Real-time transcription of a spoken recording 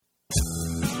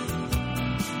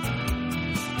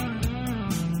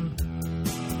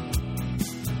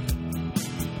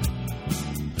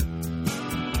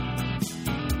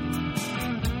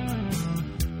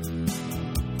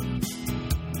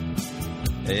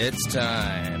It's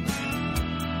time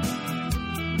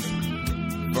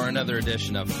for another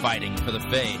edition of Fighting for the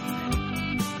Faith.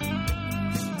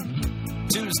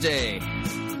 Tuesday,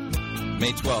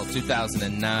 May 12th,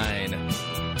 2009.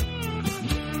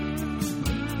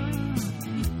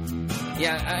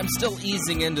 Yeah, I'm still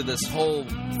easing into this whole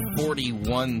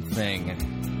 41 thing.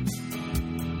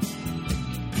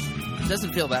 It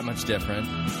doesn't feel that much different.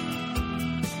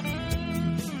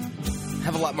 I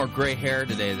have a lot more gray hair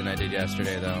today than I did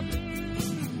yesterday, though.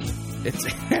 It's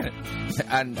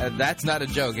and that's not a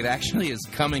joke. It actually is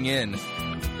coming in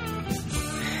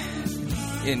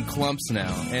clumps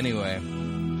now. Anyway.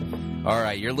 All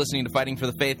right, you're listening to Fighting for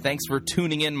the Faith. Thanks for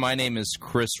tuning in. My name is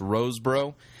Chris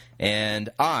Rosebrough, and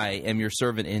I am your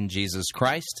servant in Jesus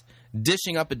Christ,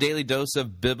 dishing up a daily dose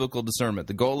of biblical discernment,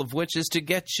 the goal of which is to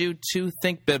get you to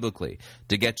think biblically,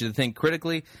 to get you to think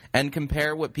critically, and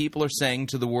compare what people are saying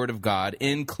to the Word of God,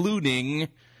 including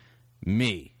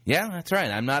me. Yeah, that's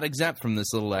right. I'm not exempt from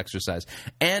this little exercise.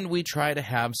 And we try to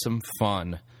have some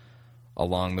fun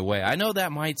along the way. I know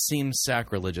that might seem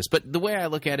sacrilegious, but the way I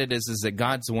look at it is that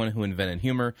God's the one who invented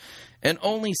humor, and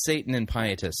only Satan and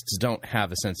pietists don't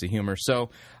have a sense of humor, so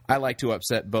I like to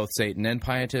upset both Satan and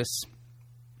pietists,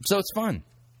 so it's fun.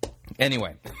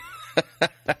 Anyway.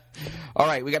 All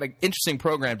right, we got an interesting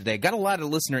program today. Got a lot of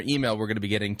listener email we're going to be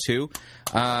getting to,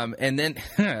 and then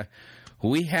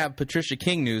we have Patricia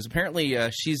King news. Apparently,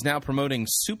 she's now promoting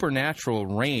supernatural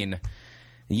rain.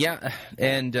 Yeah,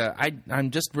 and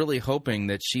I'm just really hoping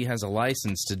that she has a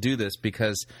license to do this,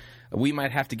 because we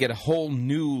might have to get a whole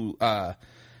new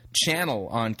channel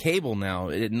on cable now.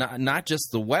 Not just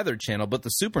the weather channel, but the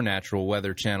supernatural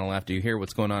weather channel after you hear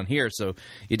what's going on here. So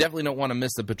you definitely don't want to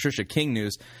miss the Patricia King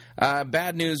news.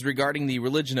 Bad news regarding the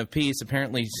religion of peace.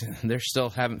 Apparently, they still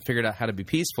haven't figured out how to be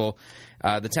peaceful.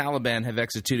 The Taliban have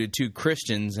executed 2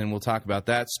 Christians, and we'll talk about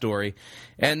that story.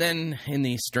 And then in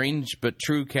the strange but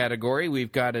true category,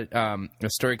 we've got a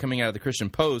story coming out of the Christian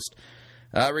Post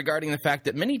regarding the fact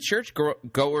that many church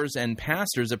goers and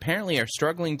pastors apparently are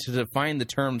struggling to define the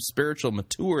term spiritual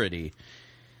maturity.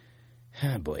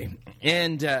 Oh, boy.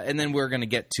 And then we're going to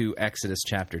get to Exodus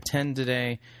chapter 10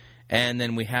 today. And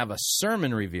then we have a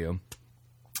sermon review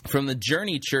from the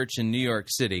Journey Church in New York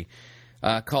City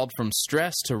called From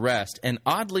Stress to Rest. And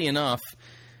oddly enough,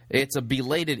 it's a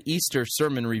belated Easter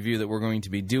sermon review that we're going to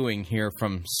be doing here,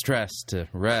 From Stress to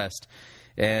Rest.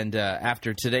 And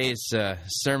after today's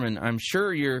sermon, I'm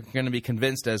sure you're going to be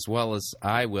convinced, as well as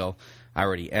I will, I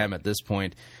already am at this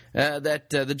point, that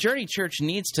the Journey Church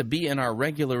needs to be in our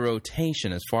regular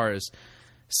rotation as far as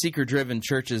seeker-driven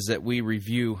churches that we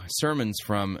review sermons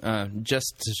from,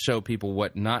 just to show people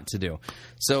what not to do.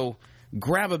 So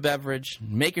grab a beverage,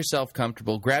 make yourself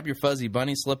comfortable, grab your fuzzy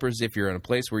bunny slippers if you're in a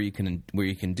place where you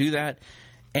can do that,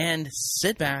 and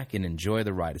sit back and enjoy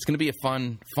the ride. It's going to be a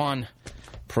fun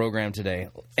program today,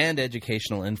 and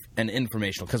educational and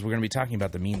informational, because we're going to be talking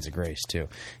about the means of grace too.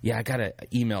 Yeah, I got an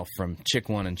email from Chick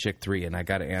 1 and Chick 3, and I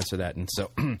got to answer that, and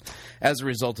so as a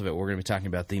result of it, we're going to be talking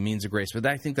about the means of grace, but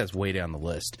I think that's way down the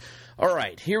list. All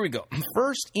right, here we go.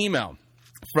 First email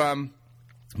from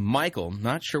Michael.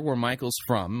 Not sure where Michael's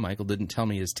from. Michael didn't tell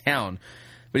me his town,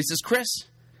 but he says, Chris,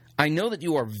 I know that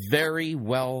you are very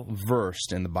well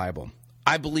versed in the Bible.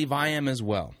 I believe I am as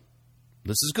well.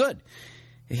 This is good.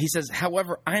 He says,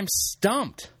 however, I'm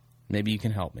stumped. Maybe you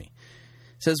can help me.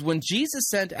 He says, when Jesus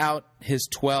sent out his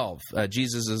 12,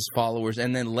 Jesus' followers,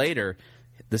 and then later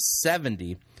the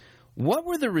 70, what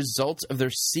were the results of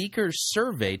their seekers'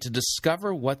 survey to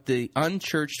discover what the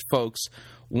unchurched folks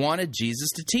wanted Jesus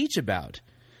to teach about?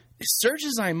 Search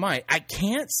as I might, I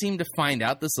can't seem to find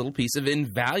out this little piece of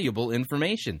invaluable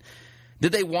information.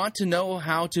 Did they want to know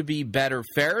how to be better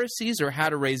Pharisees, or how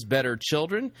to raise better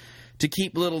children? To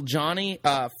keep little Johnny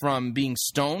from being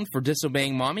stoned for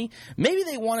disobeying mommy? Maybe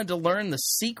they wanted to learn the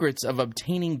secrets of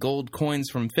obtaining gold coins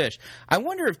from fish. I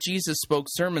wonder if Jesus spoke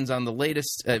sermons on the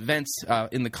latest events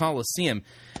in the Colosseum.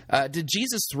 Did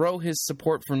Jesus throw his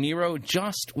support for Nero?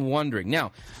 Just wondering.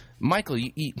 Now, Michael,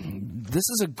 this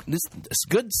is a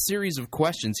good series of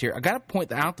questions here. I got to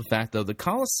point out the fact, though, the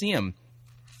Colosseum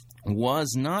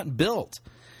was not built.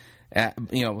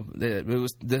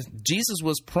 Jesus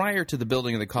was prior to the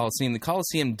building of the Colosseum. The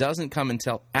Colosseum doesn't come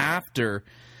until after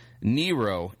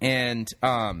Nero, and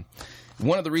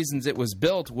one of the reasons it was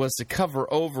built was to cover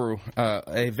over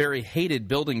a very hated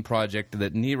building project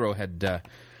that Nero had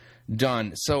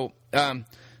done.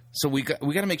 So we got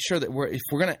to make sure that if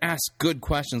we're going to ask good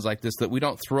questions like this, that we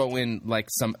don't throw in like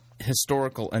some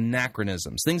historical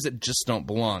anachronisms, things that just don't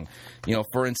belong.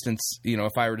 For instance,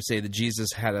 if I were to say that Jesus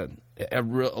had a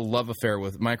real love affair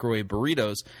with microwave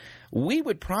burritos, we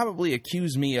would probably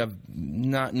accuse me of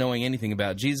not knowing anything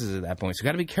about Jesus at that point. So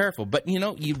got to be careful. But,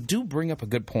 you do bring up a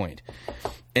good point.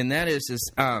 And that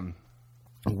is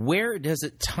where does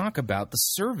it talk about the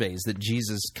surveys that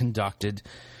Jesus conducted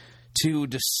to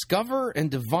discover and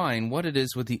divine what it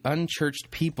is what the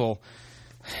unchurched people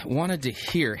wanted to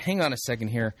hear? Hang on a second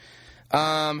here.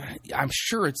 I'm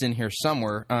sure it's in here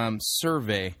somewhere.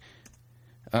 Survey.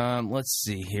 Let's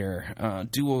see here. I'm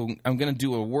going to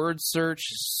do a word search.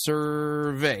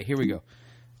 Survey. Here we go.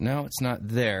 No, it's not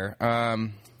there.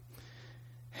 Hang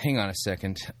on a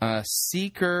second.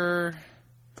 Seeker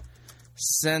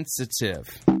sensitive.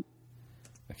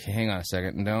 Okay, hang on a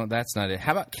second. No, that's not it.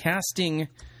 How about casting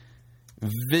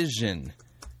vision?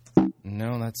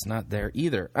 No, that's not there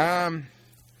either.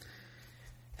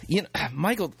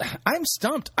 Michael, I'm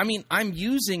stumped. I mean, I'm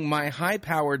using my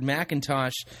high-powered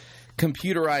Macintosh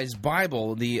computerized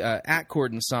Bible, the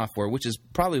Accordance software, which is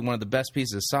probably one of the best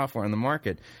pieces of software on the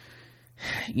market.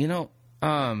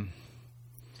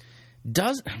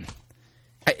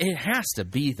 It has to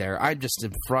be there. I just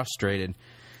am frustrated.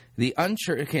 The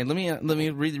unchurched. Okay, let me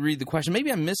read the question.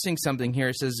 Maybe I'm missing something here.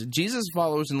 It says Jesus'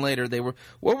 followers and later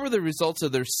what were the results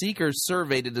of their seekers'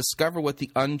 survey to discover what the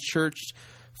unchurched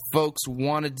folks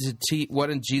wanted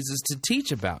Jesus to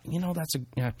teach about? That's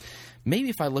maybe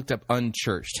if I looked up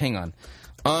unchurched. Hang on.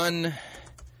 Unchurched.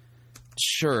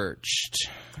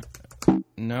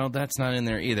 No, that's not in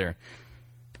there either.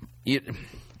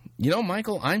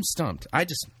 Michael, I'm stumped. How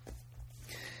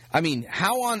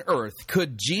on earth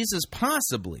could Jesus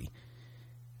possibly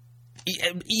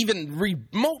even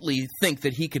remotely think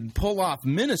that he could pull off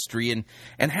ministry and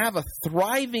have a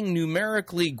thriving,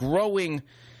 numerically growing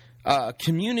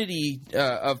community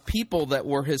of people that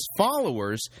were his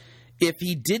followers if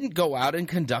he didn't go out and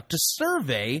conduct a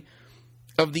survey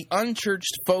of the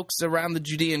unchurched folks around the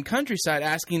Judean countryside,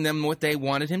 asking them what they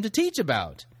wanted him to teach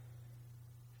about?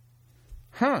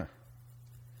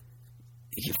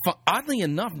 Oddly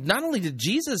enough, not only did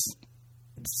Jesus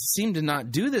seem to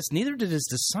not do this, neither did his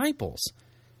disciples.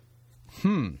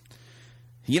 Tell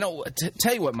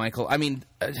you what, Michael, I'm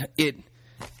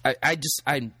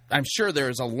sure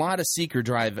there's a lot of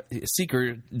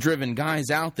seeker-driven guys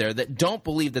out there that don't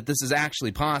believe that this is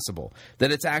actually possible,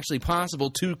 that it's actually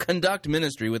possible to conduct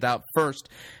ministry without first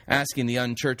asking the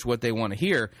unchurched what they want to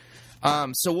hear.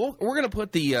 So we're going to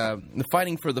put the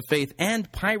Fighting for the Faith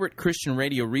and Pirate Christian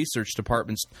Radio research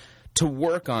departments to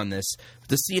work on this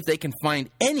to see if they can find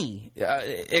any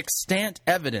extant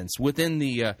evidence within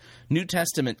the New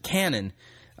Testament canon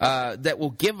that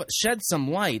will shed some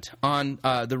light on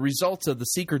the results of the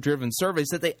seeker-driven surveys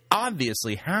that they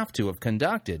obviously have to have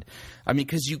conducted.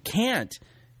 Because you can't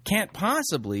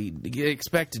possibly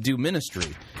expect to do ministry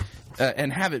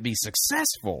and have it be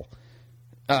successful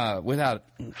without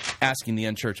asking the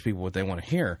unchurched people what they want to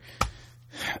hear.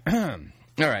 All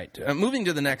right, moving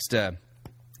to the next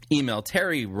email.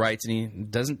 Terry writes, and he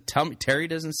doesn't tell me. Terry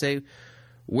doesn't say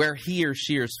where he or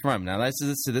she is from. Now, this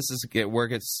is where it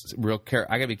gets real.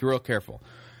 I got to be real careful.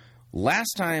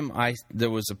 Last time there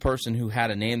was a person who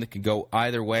had a name that could go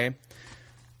either way,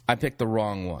 I picked the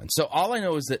wrong one. So all I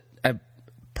know is that a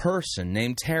person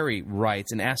named Terry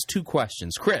writes and asks two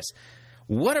questions. Chris,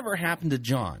 whatever happened to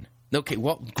John? Okay,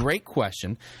 well, great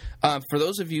question. For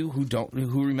those of you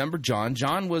who remember John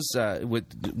was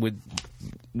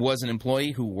was an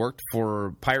employee who worked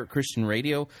for Pirate Christian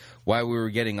Radio while we were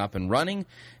getting up and running,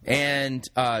 and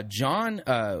John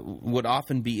would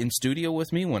often be in studio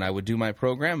with me when I would do my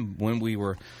program when we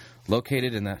were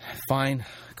located in that fine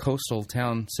coastal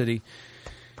town city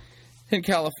in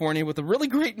California with a really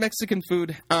great Mexican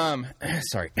food.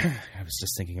 Sorry, I was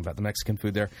just thinking about the Mexican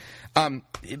food there.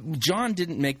 John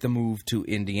didn't make the move to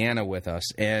Indiana with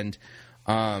us, and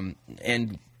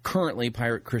currently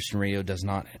Pirate Christian Radio does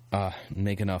not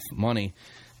make enough money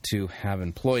to have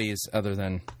employees other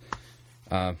than,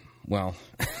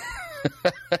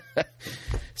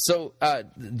 So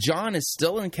John is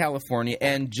still in California,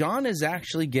 and John is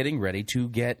actually getting ready to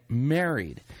get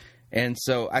married. And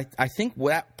so I think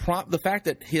the fact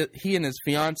that he and his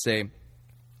fiance,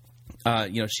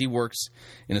 she works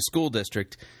in a school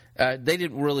district, they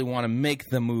didn't really want to make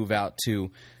the move out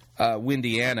to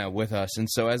Windiana with us. And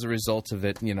so as a result of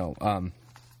it,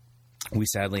 we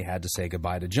sadly had to say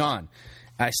goodbye to John.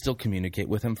 I still communicate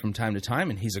with him from time to time,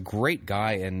 and he's a great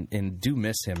guy and do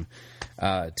miss him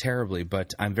terribly.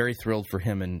 But I'm very thrilled for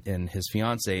him and his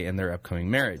fiance and their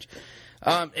upcoming marriage.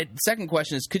 Second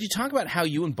question is, could you talk about how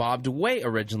you and Bob DeWay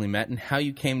originally met and how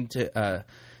you came to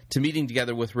to meeting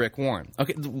together with Rick Warren.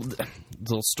 Okay,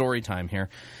 little story time here.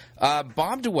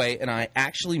 Bob DeWaay and I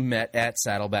actually met at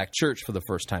Saddleback Church for the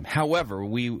first time. However,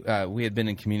 we had been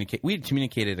in we had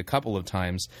communicated a couple of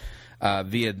times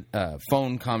via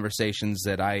phone conversations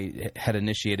that I had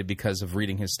initiated because of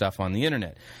reading his stuff on the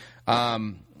internet.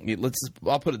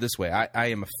 I'll put it this way: I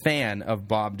am a fan of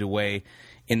Bob DeWaay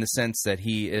in the sense that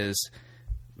he is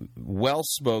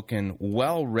well-spoken,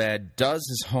 well-read, does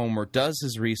his homework, does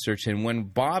his research, and when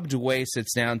Bob DeWaay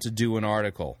sits down to do an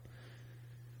article,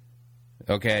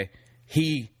 okay,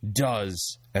 he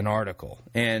does an article.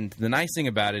 And the nice thing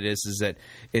about it is that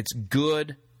it's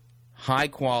good,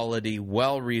 high-quality,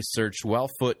 well-researched,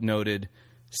 well-footnoted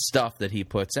stuff that he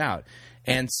puts out.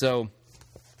 And so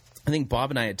I think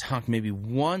Bob and I had talked maybe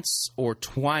once or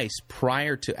twice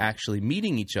prior to actually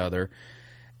meeting each other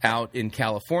out in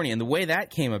California. And the way that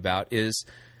came about is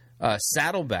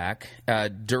Saddleback,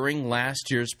 during last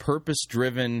year's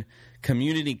Purpose-Driven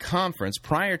Community Conference,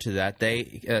 prior to that,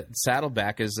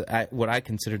 Saddleback is what I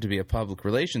consider to be a public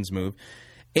relations move,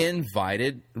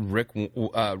 invited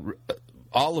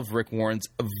all of Rick Warren's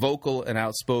vocal and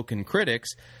outspoken critics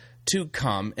to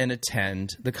come and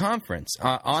attend the conference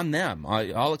on them,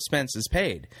 all expenses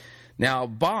paid. Now,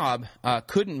 Bob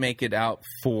couldn't make it out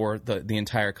for the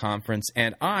entire conference,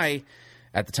 and I,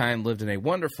 at the time, lived in a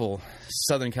wonderful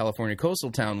Southern California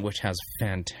coastal town which has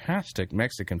fantastic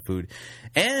Mexican food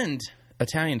and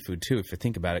Italian food, too, if you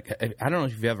think about it. I don't know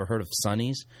if you've ever heard of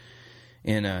Sonny's.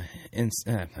 I'm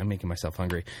making myself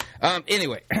hungry.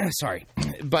 Anyway, sorry.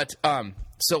 But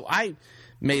so I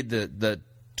made the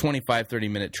 25,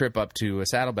 30-minute trip up to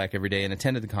Saddleback every day and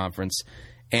attended the conference,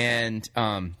 and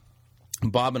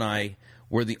Bob and I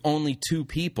were the only two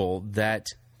people that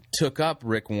took up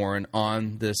Rick Warren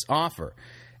on this offer.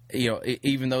 You know,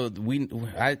 even though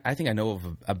I think I know of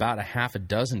about a half a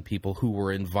dozen people who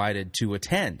were invited to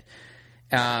attend,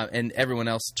 and everyone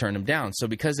else turned him down. So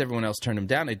because everyone else turned him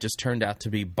down, it just turned out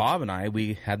to be Bob and I.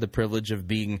 We had the privilege of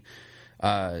being,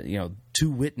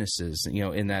 two witnesses,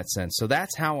 in that sense. So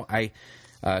that's how I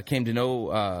came to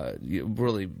know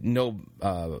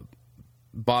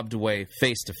Bob DeWaay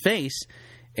face-to-face,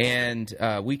 and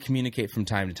we communicate from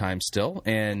time to time still,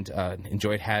 and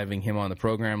enjoyed having him on the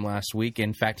program last week.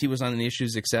 In fact, he was on the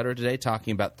Issues Etc. today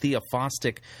talking about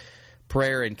theophostic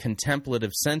prayer and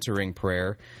contemplative centering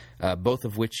prayer, both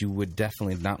of which you would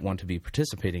definitely not want to be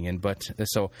participating in. But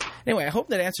so anyway, I hope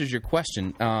that answers your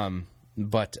question,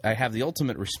 but I have the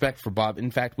ultimate respect for Bob.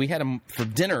 In fact, we had him for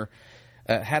dinner.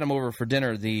 Had him over for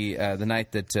dinner the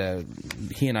night that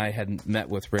he and I had met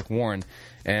with Rick Warren,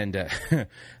 and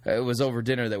it was over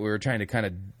dinner that we were trying to kind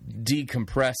of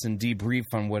decompress and debrief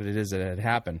on what it is that had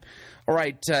happened. All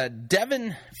right,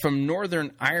 Devin from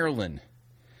Northern Ireland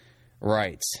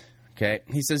writes, okay,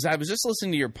 he says, I was just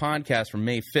listening to your podcast from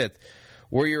May 5th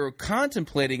where you were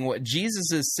contemplating what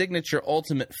Jesus' signature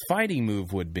ultimate fighting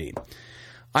move would be.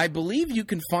 I believe you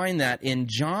can find that in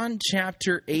John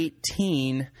chapter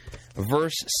 18,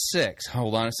 verse 6.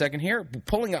 Hold on a second here.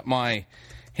 Pulling up my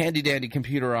handy-dandy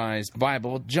computerized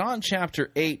Bible. John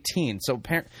chapter 18. So,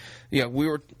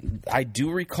 I do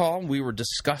recall we were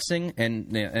discussing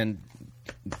and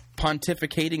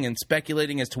pontificating and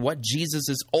speculating as to what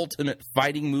Jesus' ultimate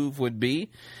fighting move would be.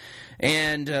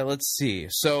 And let's see.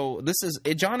 So this is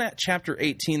John chapter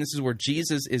 18. This is where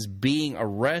Jesus is being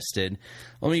arrested.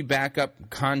 Let me back up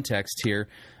context here.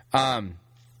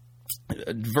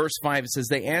 Verse 5, it says,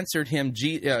 they answered him,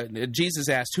 Jesus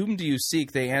asked, whom do you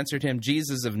seek? They answered him,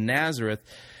 Jesus of Nazareth.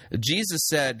 Jesus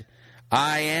said,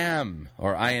 I am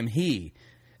he.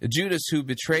 Judas, who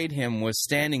betrayed him, was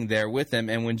standing there with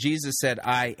him, and when Jesus said,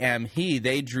 I am he,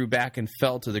 they drew back and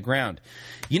fell to the ground.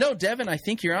 Devin, I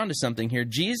think you're onto something here.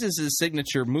 Jesus'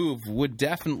 signature move would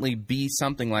definitely be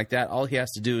something like that. All he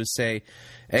has to do is say,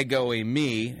 ego e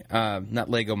me, not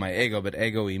Lego my ego, but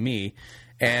ego e me,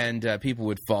 and people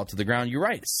would fall to the ground. You're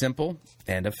right, simple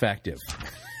and effective.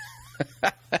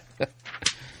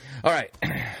 All right.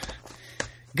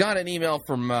 Got an email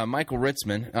from Michael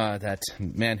Ritzman, that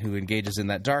man who engages in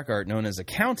that dark art known as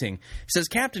accounting. He says,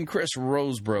 Captain Chris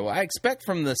Rosebrough, I expect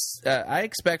from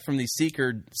the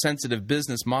seeker-sensitive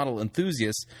business model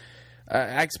enthusiasts,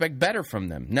 I expect better from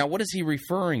them. Now, what is he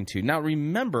referring to? Now,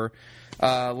 remember,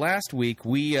 last week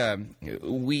we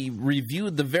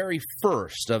reviewed the very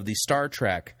first of the Star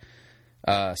Trek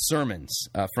sermons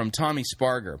from Tommy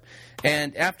Sparger.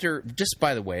 And after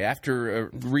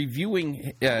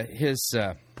reviewing his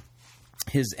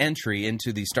entry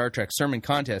into the Star Trek sermon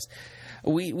contest,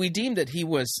 we deemed that he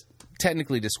was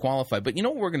technically disqualified. But you know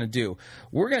what we're going to do?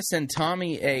 We're going to send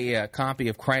Tommy a copy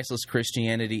of Christless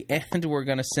Christianity, and we're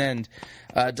going to send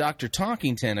Dr.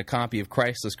 Talkington a copy of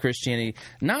Christless Christianity,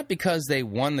 not because they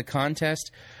won the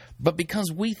contest, but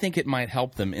because we think it might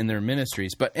help them in their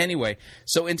ministries. But anyway,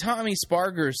 so in Tommy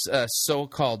Sparger's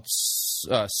so-called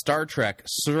Star Trek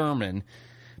sermon,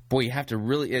 boy, you have to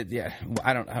really,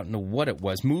 I don't know what it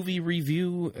was, movie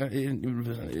review,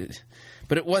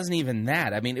 but it wasn't even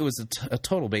that. I mean, it was a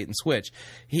total bait and switch.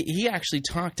 He actually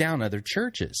talked down other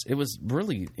churches. It was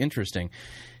really interesting.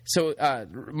 So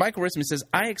Michael Ritzman says,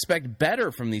 I expect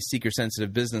better from these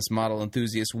seeker-sensitive business model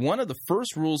enthusiasts. One of the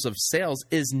first rules of sales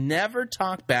is never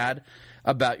talk bad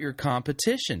about your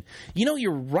competition. You know,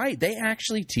 you're right. They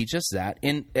actually teach us that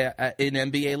in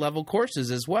MBA-level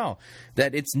courses as well,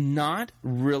 that it's not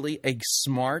really a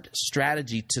smart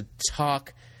strategy to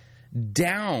talk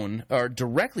down or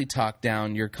directly talk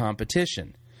down your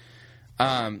competition.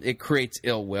 It creates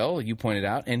ill will, you pointed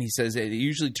out, and he says it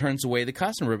usually turns away the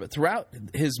customer. But throughout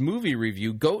his movie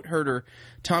review, goat herder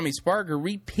Tommy Sparger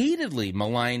repeatedly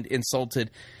maligned, insulted,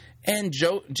 and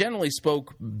generally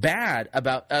spoke bad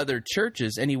about other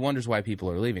churches, and he wonders why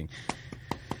people are leaving.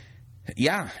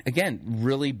 Yeah, again,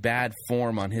 really bad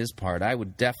form on his part. I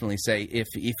would definitely say if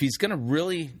he's going to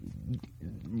really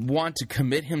want to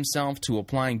commit himself to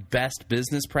applying best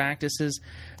business practices,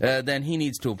 then he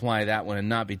needs to apply that one and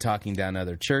not be talking down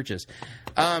other churches.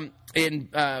 In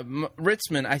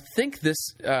Ritzman, I think this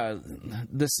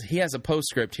he has a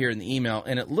postscript here in the email,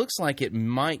 and it looks like it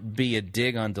might be a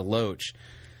dig on Deloach.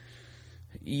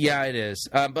 Yeah, it is,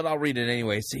 but I'll read it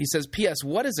anyway. So he says, P.S.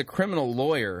 What is a criminal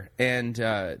lawyer? And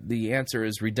the answer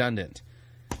is redundant.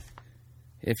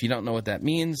 If you don't know what that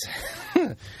means,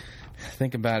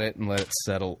 think about it and let it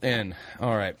settle in.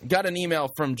 All right. Got an email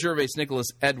from Gervais Nicholas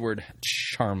Edward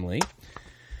Charmley,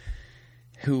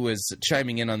 who was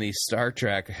chiming in on the Star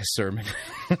Trek sermon.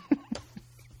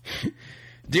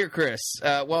 Dear Chris,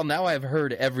 well, now I've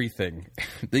heard everything.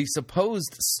 The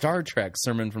supposed Star Trek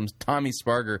sermon from Tommy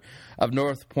Sparger of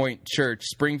North Point Church,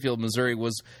 Springfield, Missouri,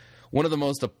 was one of the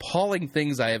most appalling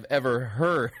things I have ever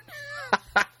heard.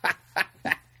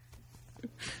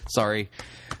 Sorry.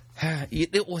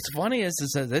 What's funny is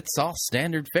it's all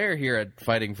standard fare here at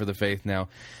Fighting for the Faith now.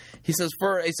 He says,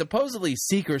 for a supposedly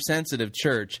seeker-sensitive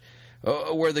church,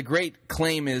 where the great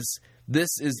claim is this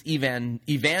is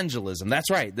evangelism. That's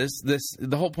right.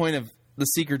 The whole point of the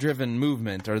seeker-driven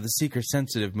movement or the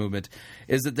seeker-sensitive movement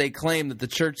is that they claim that the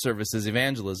church service is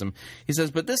evangelism. He says,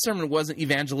 but this sermon wasn't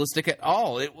evangelistic at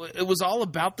all. It was all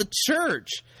about the church.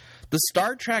 The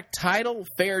Star Trek title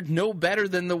fared no better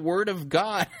than the Word of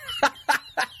God.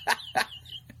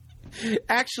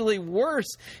 Actually worse.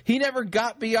 He never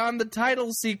got beyond the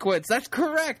title sequence. That's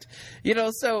correct.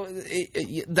 So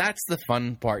that's the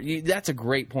fun part. That's a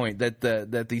great point, that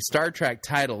the Star Trek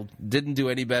title didn't do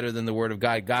any better than the Word of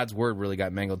God. God's Word really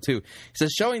got mangled too. He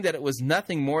says, showing that it was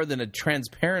nothing more than a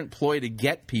transparent ploy to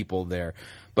get people there.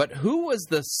 But who was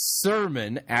the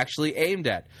sermon actually aimed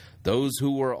at? Those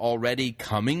who were already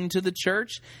coming to the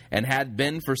church and had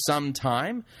been for some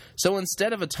time? So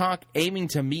instead of a talk aiming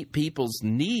to meet people's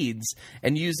needs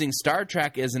and using Star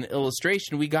Trek as an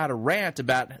illustration, we got a rant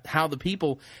about how the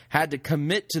people had to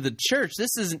commit to the church.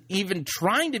 This isn't even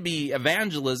trying to be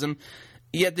evangelism,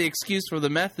 yet the excuse for the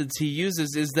methods he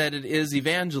uses is that it is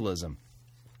evangelism.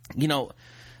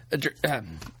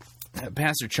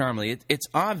 Pastor Charmley, it's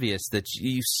obvious that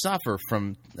you suffer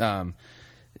from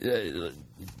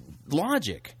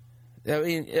logic. I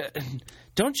mean,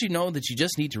 don't you know that you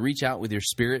just need to reach out with your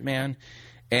spirit, man,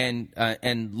 and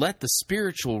let the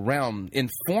spiritual realm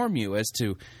inform you as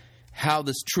to how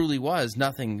this truly was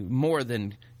nothing more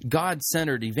than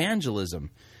God-centered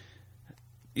evangelism.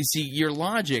 You see, your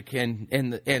logic and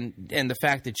the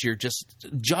fact that you're just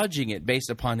judging it based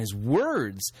upon his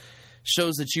words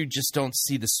shows that you just don't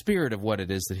see the spirit of what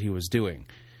it is that he was doing.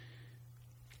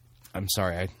 I'm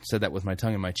sorry, I said that with my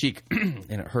tongue in my cheek, and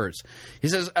it hurts. He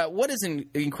says, what is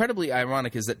incredibly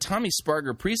ironic is that Tommy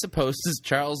Sparger presupposes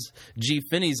Charles G.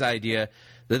 Finney's idea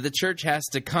that the church has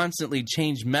to constantly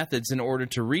change methods in order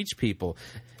to reach people.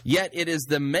 Yet it is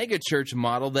the megachurch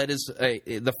model that is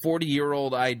the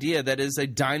 40-year-old idea that is a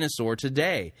dinosaur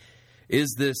today.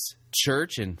 Is this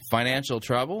church in financial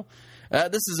trouble?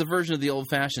 This is a version of the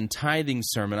old-fashioned tithing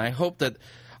sermon. I hope that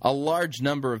a large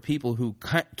number of people who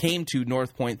came to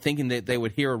North Point thinking that they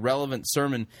would hear a relevant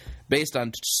sermon based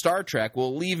on Star Trek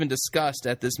will leave in disgust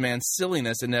at this man's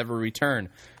silliness and never return.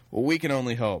 Well, we can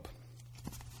only hope.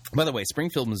 By the way,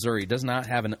 Springfield, Missouri does not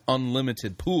have an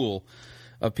unlimited pool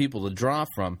of people to draw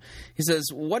from. He says,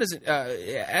 "What is it?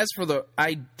 As for this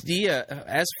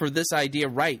idea,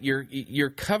 right?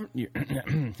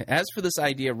 As for this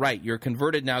idea, right? You're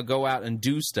converted now. Go out and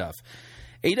do stuff."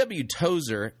 A.W.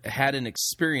 Tozer had an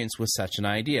experience with such an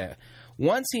idea.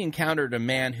 Once he encountered a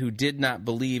man who did not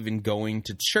believe in going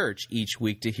to church each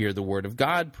week to hear the Word of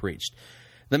God preached.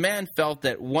 The man felt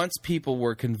that once people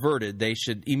were converted, they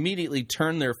should immediately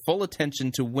turn their full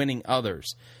attention to winning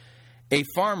others. A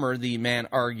farmer, the man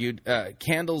argued,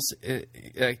 candles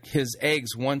his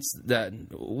eggs once,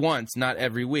 not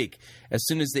every week. As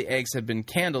soon as the eggs have been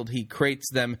candled, he crates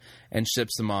them and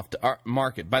ships them off to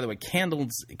market. By the way,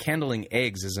 candling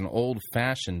eggs is an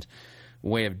old-fashioned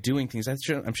way of doing things. I'm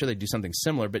sure they do something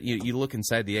similar, but you look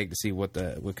inside the egg to see what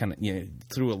kind of,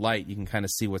 through a light, you can kind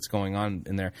of see what's going on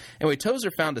in there. Anyway,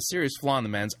 Tozer found a serious flaw in the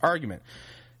man's argument.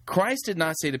 Christ did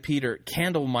not say to Peter,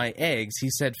 "Candle my eggs." He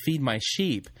said, "Feed my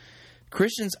sheep."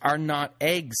 Christians are not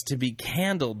eggs to be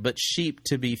candled, but sheep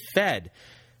to be fed.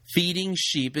 Feeding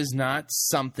sheep is not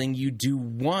something you do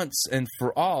once and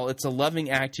for all. It's a loving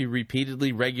act you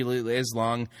repeatedly, regularly, as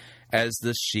long as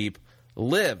the sheep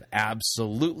live.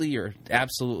 Absolutely, you're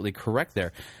absolutely correct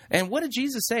there. And what did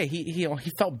Jesus say? He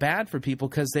felt bad for people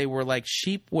because they were like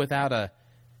sheep without a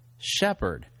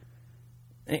shepherd.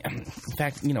 In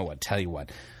fact, you know what? Tell you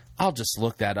what. I'll just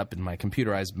look that up in my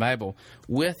computerized Bible.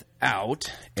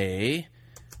 Without a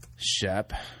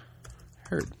shepherd.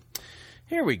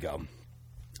 Here we go.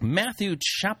 Matthew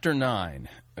chapter 9.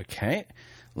 Okay.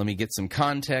 Let me get some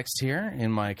context here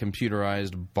in my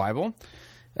computerized Bible.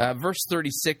 Verse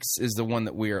 36 is the one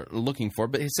that we are looking for.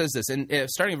 But it says this, and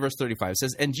starting in verse 35, it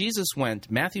says, "And Jesus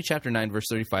went," Matthew chapter 9, verse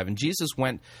 35, "And Jesus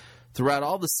went throughout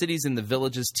all the cities and the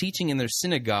villages, teaching in their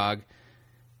synagogue,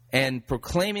 and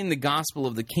proclaiming the gospel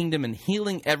of the kingdom and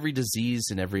healing every disease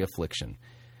and every affliction.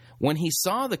 When he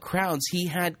saw the crowds, he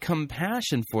had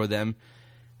compassion for them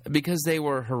because they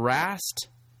were harassed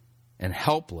and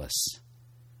helpless,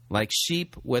 like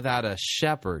sheep without a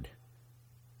shepherd.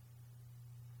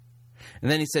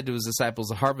 And then he said to his disciples,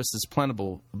 the harvest is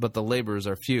plentiful, but the laborers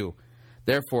are few.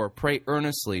 Therefore, pray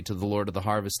earnestly to the Lord of the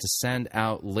harvest to send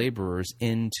out laborers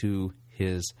into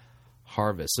his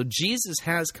harvest." So Jesus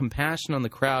has compassion on the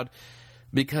crowd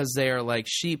because they are like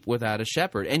sheep without a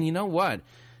shepherd. And you know what?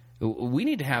 We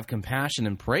need to have compassion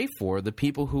and pray for the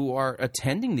people who are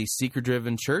attending these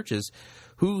seeker-driven churches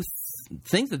who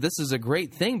think that this is a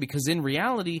great thing, because in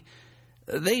reality,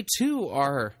 they too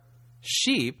are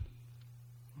sheep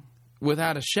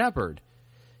without a shepherd,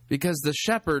 because the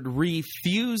shepherd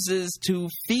refuses to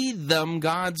feed them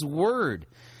God's word.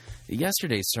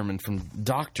 Yesterday's sermon from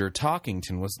Dr.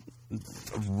 Talkington was a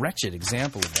wretched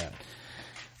example of that.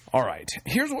 All right,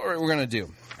 here's what we're going to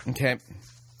do, okay?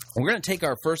 We're going to take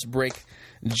our first break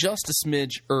just a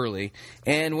smidge early,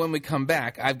 and when we come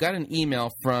back, I've got an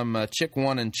email from Chick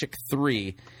 1 and Chick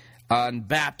 3 on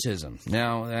baptism.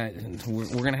 Now, we're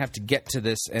going to have to get to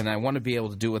this, and I want to be able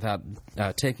to do it without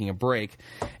taking a break.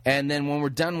 And then when we're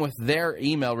done with their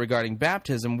email regarding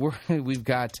baptism, we've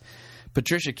got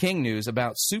Patricia King news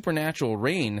about supernatural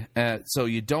rain, so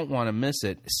you don't want to miss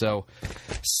it. So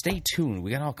stay tuned.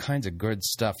 We got all kinds of good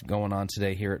stuff going on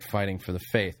today here at Fighting for the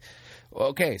Faith.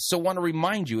 Okay, so I want to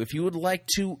remind you, if you would like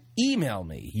to email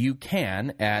me, you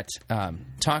can at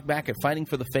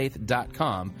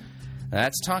talkback@fightingforthefaith.com.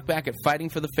 That's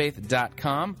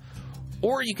talkback@fightingforthefaith.com.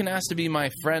 Or you can ask to be my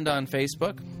friend on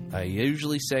Facebook. I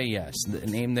usually say yes. The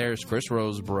name there is Chris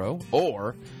Rosebrough.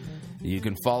 Or you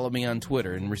can follow me on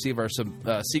Twitter and receive our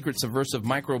secret subversive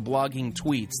microblogging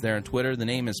tweets there on Twitter. The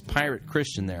name is Pirate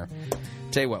Christian there.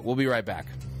 Tell you what, we'll be right back.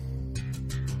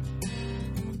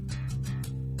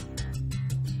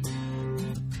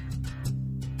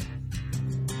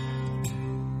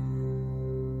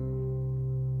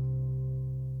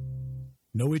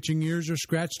 No itching ears are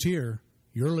scratched here.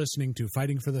 You're listening to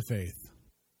Fighting for the Faith.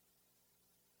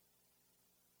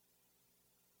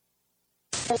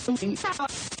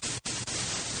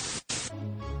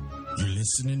 You're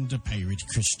listening to Pirate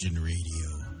Christian Radio.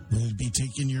 We'll be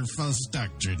taking your false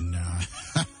doctrine now.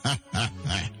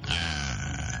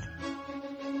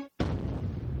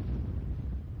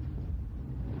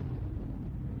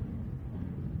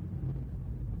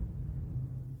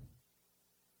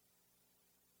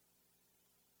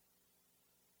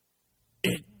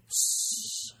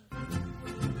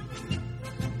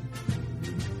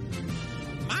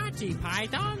 Monty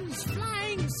Python's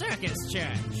Flying Circus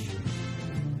Church.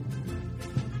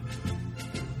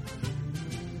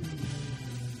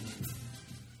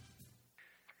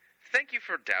 Thank you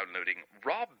for downloading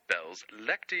Rob Bell's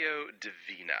Lectio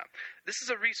Divina. This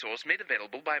is a resource made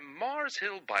available by Mars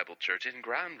Hill Bible Church in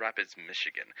Grand Rapids,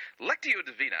 Michigan. Lectio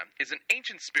Divina is an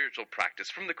ancient spiritual practice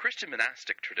from the Christian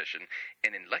monastic tradition,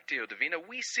 and in Lectio Divina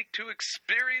we seek to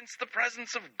experience the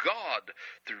presence of God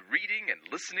through reading and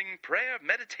listening, prayer,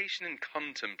 meditation, and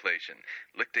contemplation.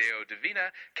 Lectio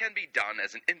Divina can be done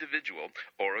as an individual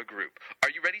or a group.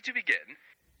 Are you ready to begin?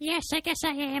 Yes, I guess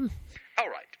I am.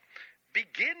 All right.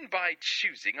 Begin by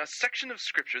choosing a section of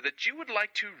Scripture that you would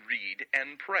like to read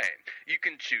and pray. You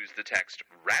can choose the text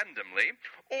randomly,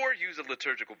 or use a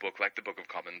liturgical book like the Book of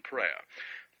Common Prayer.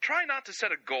 Try not to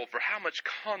set a goal for how much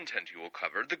content you will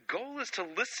cover. The goal is to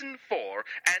listen for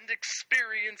and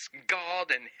experience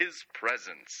God and His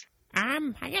presence.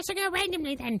 I guess I'll go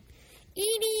randomly then.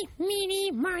 Eeny,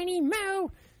 meeny, miny,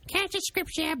 mo. Catch a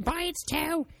scripture by its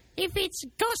toe. If it's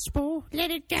gospel,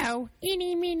 let it go.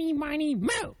 Eeny, meeny, miny,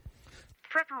 mo.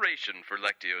 Preparation for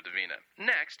Lectio Divina.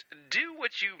 Next, do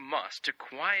what you must to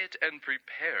quiet and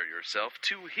prepare yourself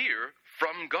to hear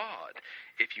from God.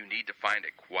 If you need to find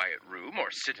a quiet room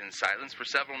or sit in silence for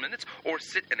several minutes or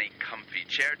sit in a comfy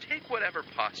chair, take whatever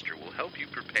posture will help you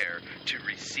prepare to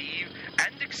receive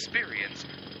and experience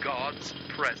God's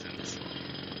presence.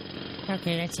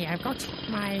 Okay, let's see. I've got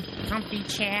my comfy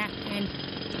chair and...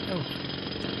 Oh,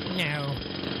 no.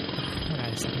 Hold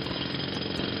on a second.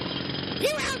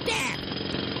 You out there!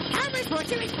 How am I supposed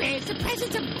to experience the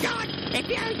presence of God if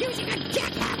you're using a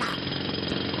jackhammer?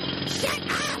 Shut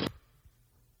up!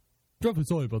 Awfully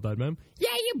sorry about that, ma'am.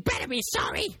 Yeah, you better be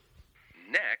sorry!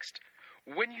 Next,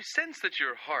 when you sense that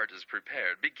your heart is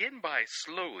prepared, begin by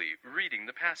slowly reading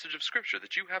the passage of Scripture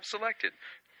that you have selected.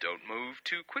 Don't move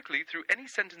too quickly through any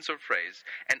sentence or phrase,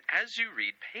 and as you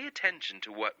read, pay attention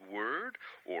to what word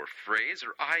or phrase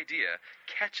or idea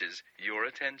catches your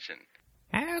attention.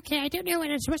 Okay, I don't know when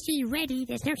I'm supposed to be ready.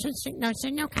 There's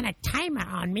no kind of timer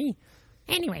on me.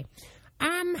 Anyway,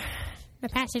 the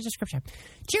passage of Scripture.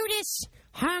 Judas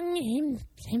hung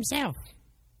himself.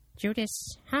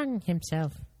 Judas hung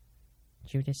himself.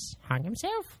 Judas hung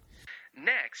himself.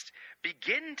 Next,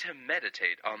 begin to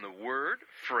meditate on the word,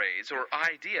 phrase, or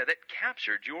idea that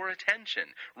captured your attention.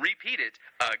 Repeat it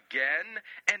again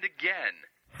and again.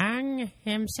 Hung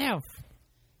himself.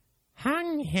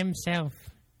 Hung himself.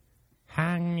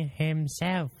 Hung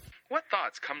himself. What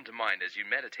thoughts come to mind as you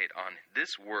meditate on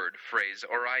this word, phrase,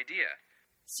 or idea?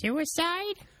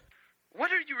 Suicide?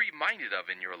 What are you reminded of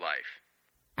in your life?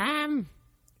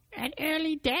 An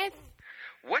early death?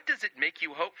 What does it make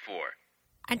you hope for?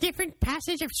 A different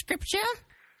passage of Scripture?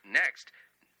 Next,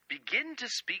 begin to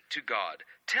speak to God.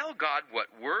 Tell God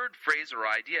what word, phrase, or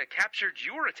idea captured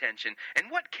your attention and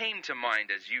what came to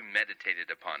mind as you meditated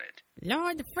upon it.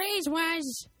 Lord, the phrase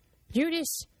was,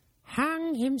 Judas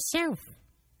hung himself.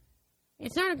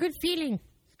 It's not a good feeling.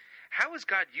 How is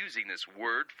God using this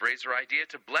word, phrase, or idea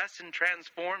to bless and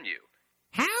transform you?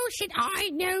 How should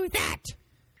I know that?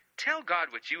 Tell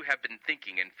God what you have been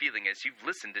thinking and feeling as you've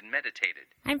listened and meditated.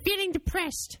 I'm feeling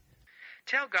depressed.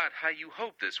 Tell God how you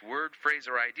hope this word, phrase,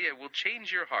 or idea will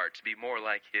change your heart to be more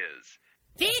like His.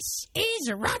 This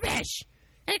is rubbish!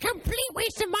 A complete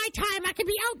waste of my time. I could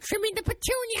be out trimming the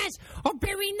petunias or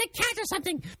burying the cat or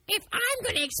something. If I'm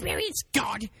going to experience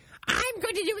God, I'm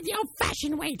going to do it the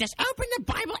old-fashioned way. Just open the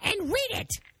Bible and read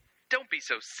it. Don't be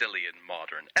so silly and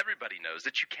modern. Everybody knows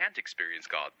that you can't experience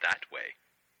God that way.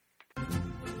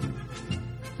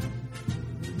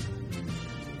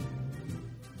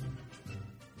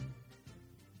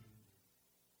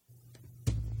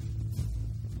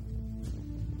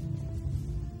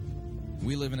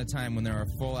 We live in a time when there are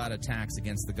full-out attacks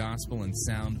against the gospel and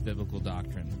sound biblical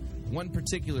doctrine. One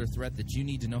particular threat that you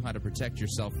need to know how to protect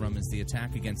yourself from is the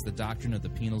attack against the doctrine of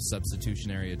the penal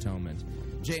substitutionary atonement.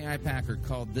 J.I. Packer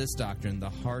called this doctrine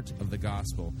the heart of the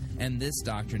gospel, and this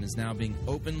doctrine is now being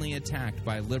openly attacked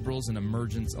by liberals and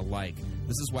emergents alike.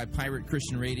 This is why Pirate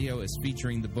Christian Radio is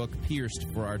featuring the book Pierced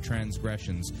for Our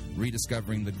Transgressions,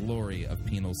 Rediscovering the Glory of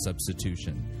Penal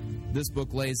Substitution. This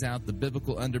book lays out the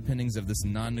biblical underpinnings of this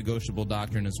non-negotiable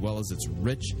doctrine as well as its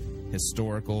rich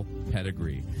historical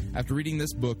pedigree. After reading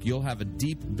this book, you'll have a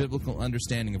deep biblical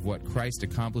understanding of what Christ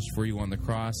accomplished for you on the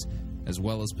cross, as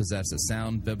well as possess a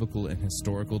sound biblical and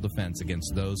historical defense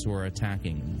against those who are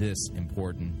attacking this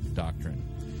important doctrine.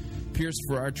 Pierced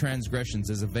for Our Transgressions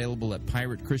is available at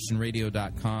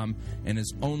piratechristianradio.com and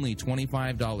is only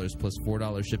 $25 plus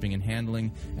 $4 shipping and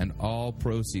handling, and all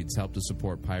proceeds help to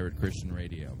support Pirate Christian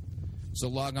Radio. So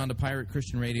log on to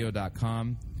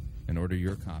piratechristianradio.com and order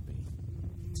your copy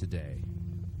today.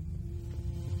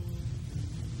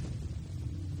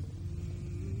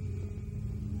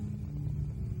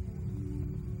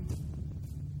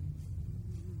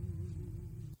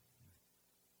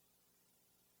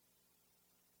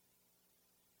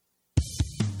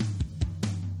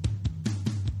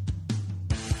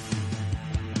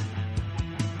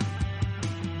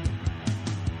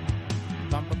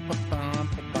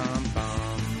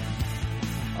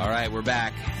 right, we're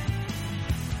back.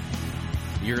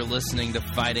 You're listening to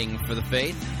Fighting for the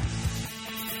Faith.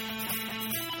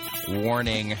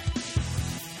 Warning.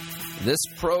 This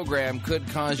program could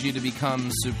cause you to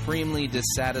become supremely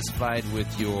dissatisfied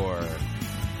with your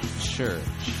church.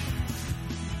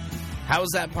 How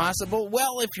is that possible?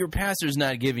 Well, if your pastor's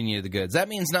not giving you the goods. That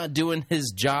means not doing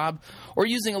his job, or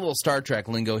using a little Star Trek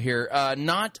lingo here,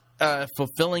 not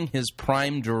fulfilling his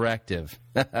prime directive.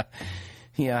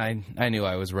 Yeah, I knew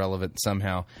I was relevant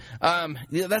somehow. That's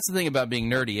the thing about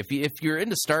being nerdy. If you're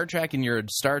into Star Trek and you're a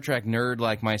Star Trek nerd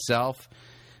like myself,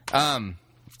 I'm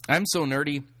so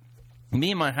nerdy.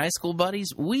 Me and my high school buddies,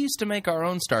 we used to make our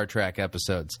own Star Trek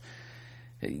episodes.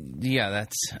 Yeah,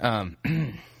 that's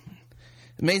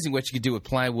amazing what you could do with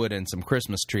plywood and some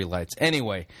Christmas tree lights.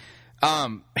 Anyway,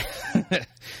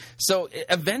 so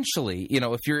eventually,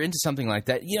 if you're into something like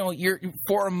that, you're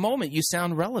for a moment you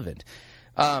sound relevant.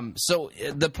 So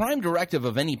the prime directive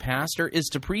of any pastor is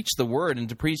to preach the word and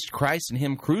to preach Christ and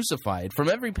Him crucified from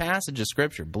every passage of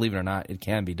Scripture. Believe it or not, it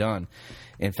can be done.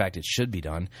 In fact, it should be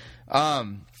done.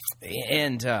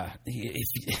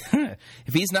 If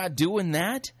he's not doing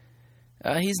that,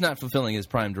 he's not fulfilling his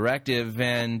prime directive.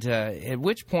 And at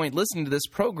which point, listening to this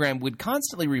program would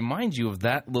constantly remind you of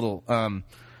that little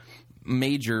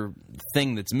major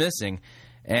thing that's missing,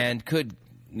 and could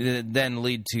then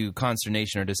lead to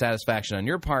consternation or dissatisfaction on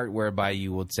your part, whereby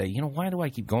you would say, why do I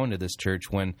keep going to this church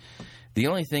when the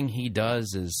only thing he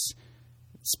does is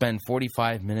spend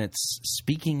 45 minutes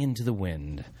speaking into the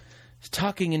wind,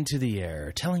 talking into the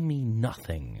air, telling me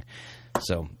nothing.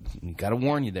 So, got to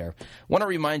warn you there. Want to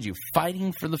remind you,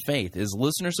 Fighting for the Faith is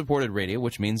listener-supported radio,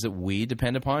 which means that we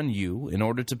depend upon you in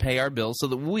order to pay our bills so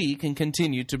that we can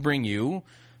continue to bring you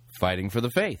Fighting for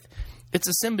the Faith. It's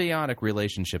a symbiotic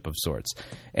relationship of sorts.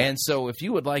 And so if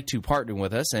you would like to partner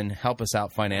with us and help us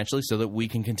out financially so that we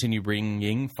can continue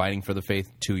bringing Fighting for the Faith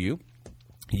to you,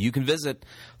 you can visit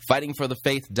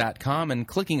fightingforthefaith.com and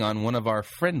clicking on one of our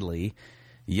friendly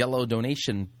yellow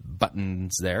donation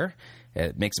buttons there.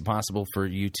 It makes it possible for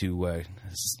you to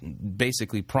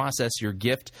basically process your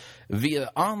gift via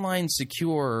online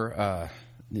secure,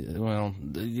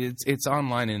 it's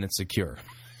online and it's secure.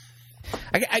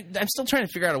 I'm still trying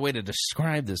to figure out a way to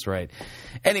describe this right.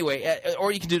 Anyway,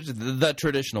 or you can do it the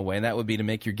traditional way, and that would be to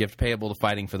make your gift payable to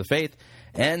Fighting for the Faith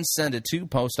and send it to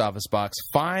Post Office Box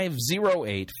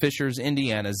 508, Fishers,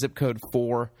 Indiana, zip code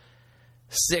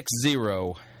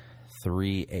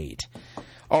 46038.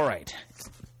 All right.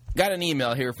 Got an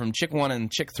email here from Chick 1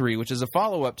 and Chick 3, which is a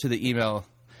follow-up to the email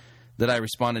that I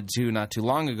responded to not too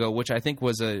long ago, which I think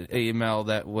was an email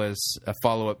that was a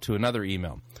follow-up to another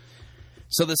email.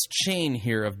 So this chain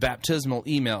here of baptismal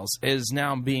emails is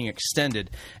now being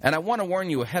extended. And I want to warn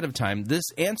you ahead of time,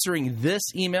 answering this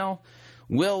email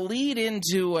will lead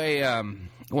into a,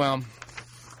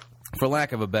 for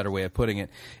lack of a better way of putting it,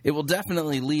 it will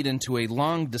definitely lead into a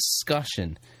long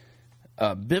discussion,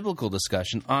 biblical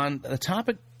discussion, on a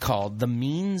topic called the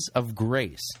means of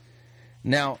grace.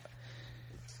 Now,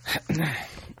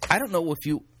 I don't know if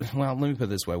you, let me put it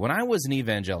this way. When I was an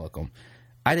evangelical,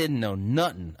 I didn't know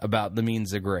nothing about the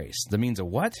means of grace. The means of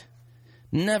what?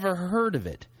 Never heard of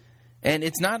it. And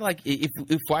it's not like if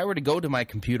I were to go to my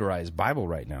computerized Bible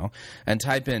right now and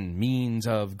type in means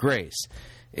of grace,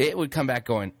 it would come back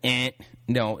going,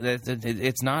 No,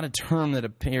 it's not a term that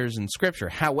appears in Scripture.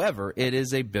 However, it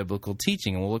is a biblical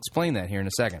teaching, and we'll explain that here in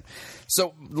a second.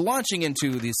 So, launching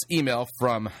into this email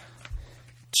from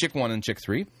Chick 1 and Chick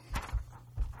 3,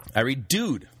 I read,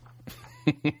 Dude.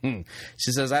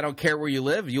 She says, I don't care where you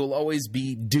live, you'll always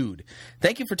be dude.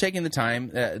 Thank you for taking the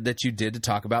time that you did to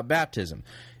talk about baptism.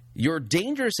 Your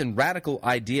dangerous and radical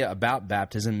idea about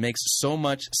baptism makes so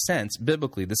much sense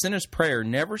biblically. The sinner's prayer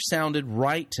never sounded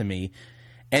right to me,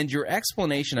 and your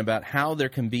explanation about how there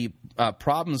can be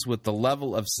problems with the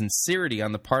level of sincerity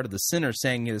on the part of the sinner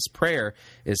saying his prayer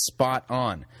is spot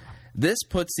on. This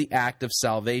puts the act of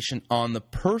salvation on the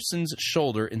person's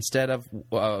shoulder instead of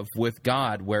with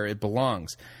God where it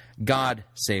belongs. God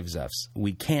saves us.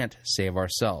 We can't save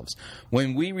ourselves.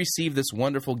 When we receive this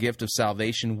wonderful gift of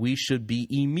salvation, we should be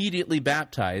immediately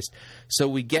baptized so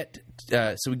we get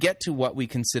to what we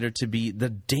consider to be the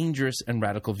dangerous and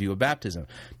radical view of baptism.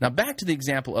 Now, back to the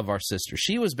example of our sister.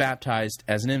 She was baptized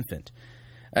as an infant.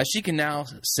 She can now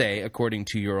say, according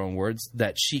to your own words,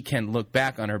 that she can look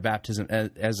back on her baptism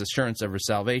as assurance of her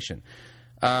salvation.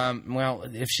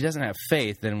 If she doesn't have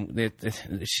faith, then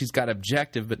she's got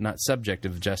objective but not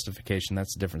subjective justification.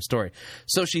 That's a different story.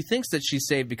 So she thinks that she's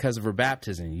saved because of her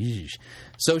baptism. Yeesh.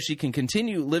 So she can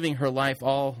continue living her life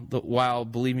all the while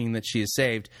believing that she is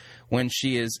saved when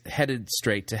she is headed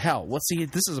straight to hell. Well, see,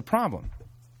 this is a problem.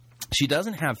 She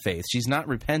doesn't have faith. She's not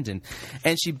repentant.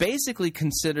 And she basically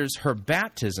considers her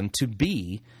baptism to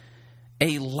be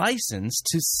a license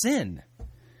to sin.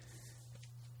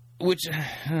 Which,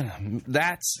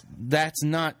 that's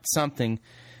not something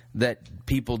that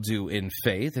people do in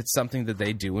faith. It's something that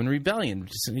they do in rebellion.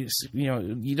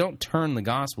 You don't turn the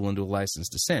gospel into a license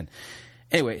to sin.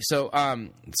 Anyway, so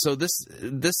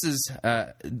this is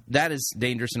that is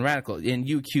dangerous and radical. And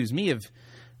you accuse me of.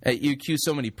 You accuse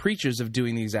so many preachers of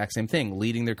doing the exact same thing,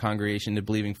 leading their congregation to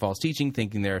believing false teaching,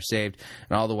 thinking they are saved,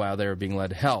 and all the while they are being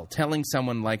led to hell. Telling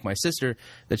someone like my sister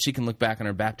that she can look back on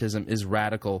her baptism is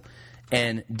radical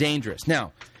and dangerous.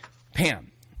 Now,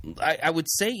 Pam, I would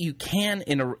say you can,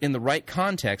 in the right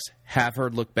context, have her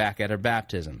look back at her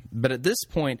baptism. But at this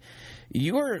point,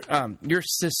 your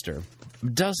sister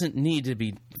doesn't need to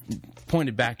be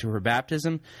pointed back to her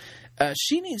baptism.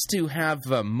 She needs to have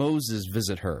Moses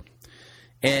visit her.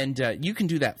 And you can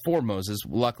do that for Moses,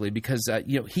 luckily, because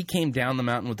he came down the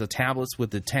mountain with the tablets with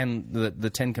the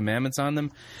 10 Commandments on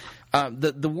them.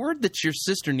 The word that your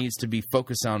sister needs to be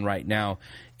focused on right now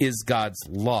is God's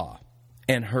law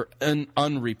and her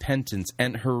unrepentance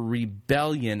and her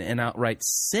rebellion and outright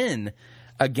sin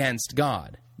against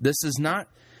God. This is not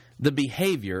the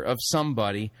behavior of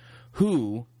somebody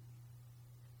who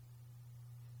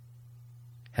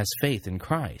has faith in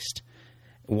Christ.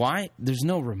 Why? There's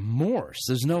no remorse.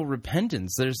 There's no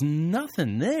repentance. There's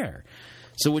nothing there.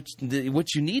 So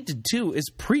what you need to do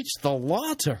is preach the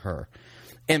law to her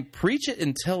and preach it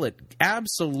until it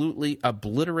absolutely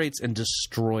obliterates and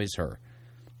destroys her.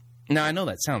 Now, I know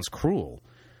that sounds cruel,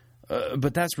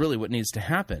 but that's really what needs to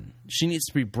happen. She needs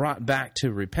to be brought back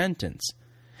to repentance.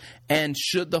 And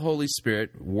should the Holy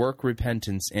Spirit work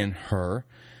repentance in her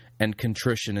and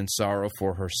contrition and sorrow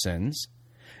for her sins,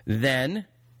 then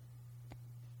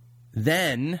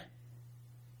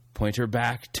point her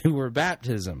back to her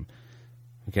baptism,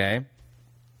 okay?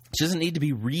 She doesn't need to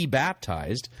be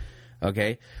rebaptized,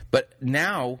 okay? But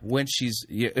now, when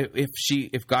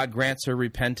if God grants her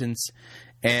repentance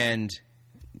and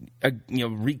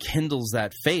rekindles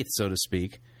that faith, so to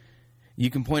speak, you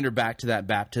can point her back to that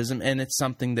baptism, and it's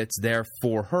something that's there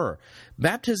for her.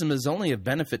 Baptism is only of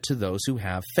benefit to those who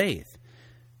have faith.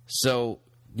 So,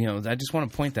 I just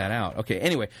want to point that out. Okay.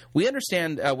 Anyway, we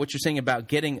understand what you're saying about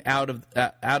getting out of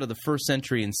the first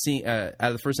century and seeing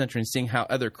how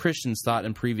other Christians thought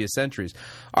in previous centuries.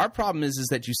 Our problem is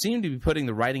that you seem to be putting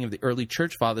the writing of the early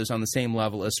church fathers on the same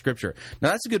level as Scripture. Now,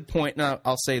 that's a good point. Now,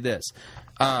 I'll say this.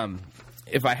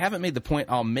 If I haven't made the point,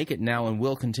 I'll make it now and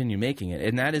will continue making it.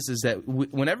 And that is that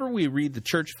whenever we read the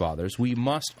church fathers, we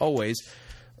must always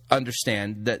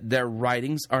understand that their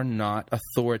writings are not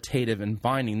authoritative and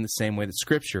binding the same way that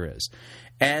Scripture is.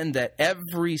 And that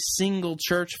every single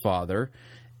church father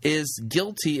is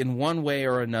guilty in one way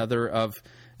or another of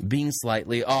being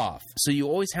slightly off. So you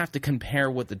always have to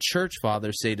compare what the church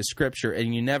fathers say to Scripture,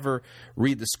 and you never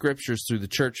read the Scriptures through the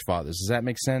church fathers. Does that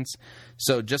make sense?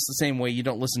 So just the same way you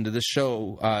don't listen to this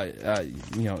show,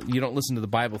 you don't listen to the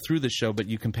Bible through the show, but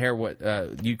you compare what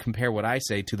I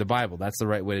say to the Bible. That's the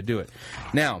right way to do it.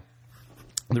 Now,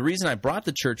 the reason I brought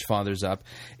the church fathers up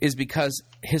is because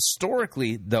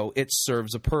historically, though, it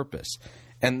serves a purpose.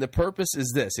 And the purpose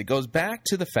is this. It goes back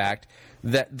to the fact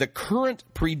that the current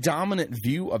predominant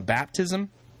view of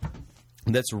baptism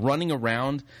that's running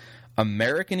around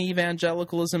American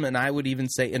evangelicalism, and I would even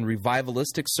say in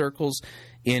revivalistic circles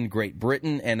in Great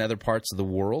Britain and other parts of the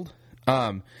world,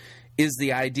 is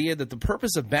the idea that the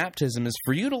purpose of baptism is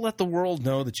for you to let the world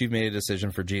know that you've made a decision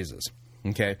for Jesus.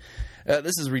 Okay?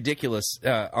 This is ridiculous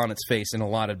on its face in a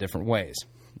lot of different ways.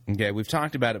 Okay, we've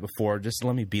talked about it before. Just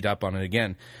let me beat up on it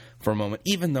again for a moment,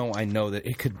 even though I know that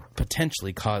it could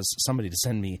potentially cause somebody to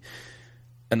send me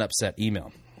an upset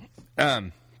email.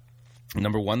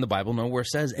 Number one, the Bible nowhere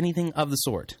says anything of the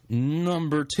sort.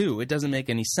 Number two, it doesn't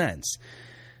make any sense.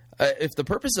 If the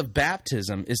purpose of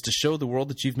baptism is to show the world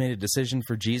that you've made a decision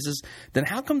for Jesus, then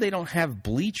how come they don't have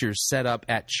bleachers set up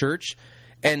at church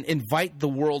and invite the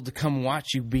world to come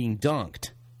watch you being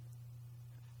dunked?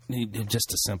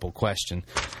 Just a simple question.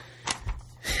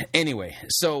 Anyway,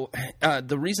 so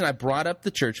the reason I brought up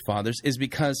the church fathers is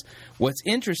because what's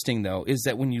interesting, though, is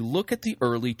that when you look at the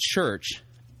early church,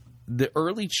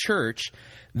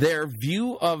 their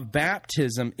view of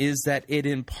baptism is that it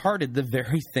imparted the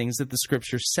very things that the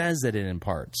Scripture says that it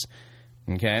imparts.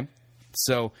 Okay?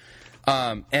 So,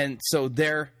 when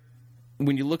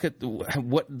you look at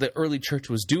what the early church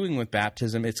was doing with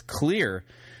baptism, it's clear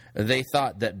they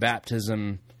thought that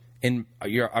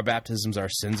our baptisms, our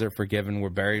sins are forgiven, we're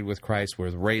buried with Christ,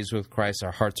 we're raised with Christ,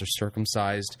 our hearts are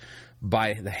circumcised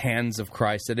by the hands of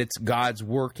Christ, that it's God's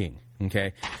working,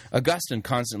 Okay, Augustine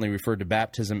constantly referred to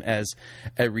baptism as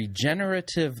a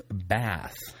regenerative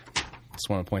bath. Just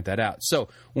want to point that out. So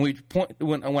when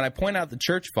I point out the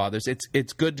church fathers,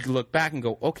 it's good to look back and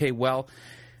go, okay, well,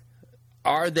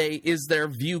 is their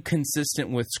view consistent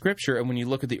with Scripture? And when you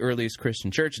look at the earliest Christian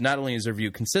church, not only is their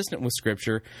view consistent with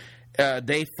Scripture,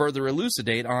 they further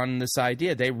elucidate on this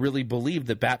idea. They really believed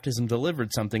that baptism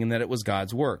delivered something and that it was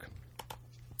God's work.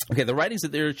 Okay, the writings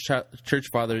of the church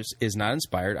fathers is not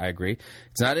inspired, I agree.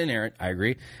 It's not inerrant, I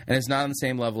agree. And it's not on the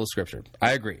same level as Scripture,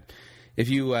 I agree. If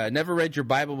you never read your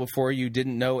Bible before, you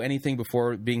didn't know anything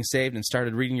before being saved and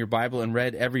started reading your Bible and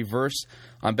read every verse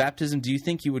on baptism, do you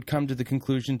think you would come to the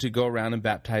conclusion to go around and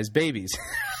baptize babies?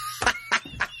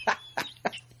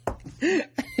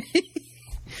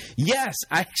 Yes,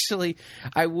 actually,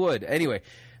 I would. Anyway,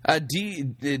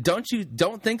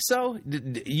 don't think so?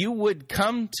 You would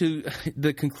come to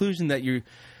the conclusion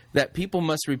that people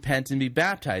must repent and be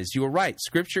baptized. You are right.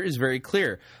 Scripture is very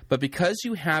clear. But because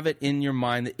you have it in your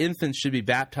mind that infants should be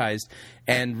baptized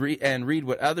and read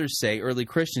what others say, early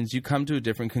Christians, you come to a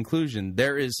different conclusion.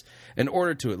 There is an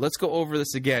order to it. Let's go over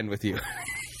this again with you.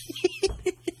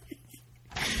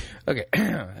 Okay,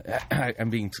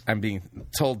 I'm being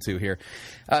told to here.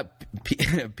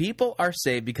 People are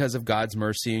saved because of God's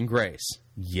mercy and grace.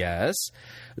 Yes.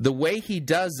 The way He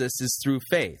does this is through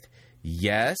faith.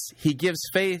 Yes. He gives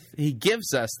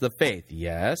us the faith.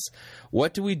 Yes.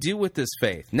 What do we do with this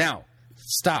faith? Now,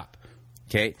 stop.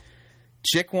 Okay.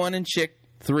 Chick 1 and Chick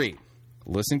 3.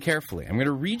 Listen carefully. I'm going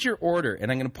to read your order,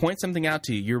 and I'm going to point something out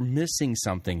to you. You're missing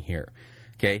something here.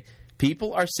 Okay.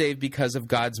 People are saved because of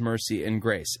God's mercy and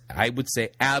grace. I would say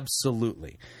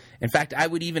absolutely. In fact, I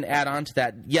would even add on to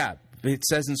that, yeah, it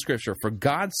says in Scripture, for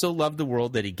God so loved the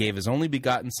world that He gave His only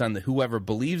begotten Son, that whoever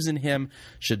believes in Him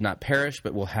should not perish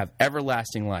but will have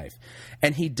everlasting life.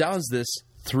 And He does this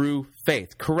through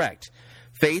faith. Correct.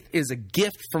 Faith is a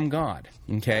gift from God.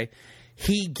 Okay?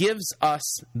 He gives us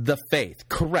the faith.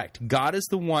 Correct. God is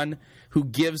the one who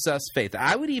gives us faith.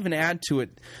 I would even add to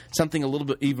it something a little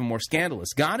bit even more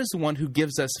scandalous. God is the one who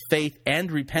gives us faith and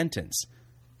repentance.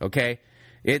 Okay?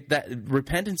 That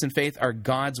repentance and faith are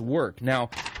God's work. Now,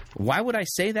 why would I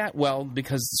say that? Well,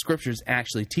 because the Scriptures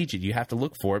actually teach it. You have to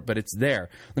look for it, but it's there.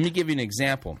 Let me give you an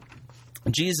example.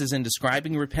 Jesus, in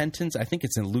describing repentance, I think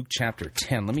it's in Luke chapter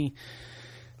 10. Let me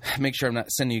make sure I'm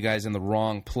not sending you guys in the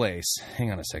wrong place.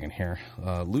 Hang on a second here.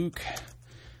 Luke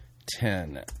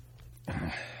 10.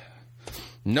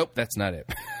 Nope, that's not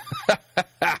it.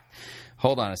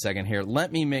 Hold on a second here.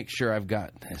 Let me make sure I've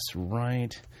got this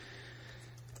right.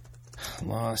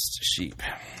 Lost sheep.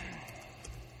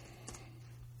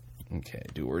 Okay,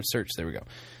 do word search. There we go.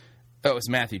 Oh, it's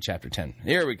Matthew chapter 10.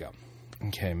 Here we go.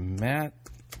 Okay, Matt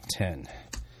 10.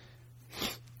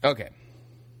 Okay.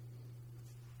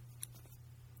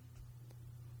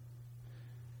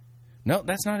 No,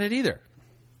 that's not it either.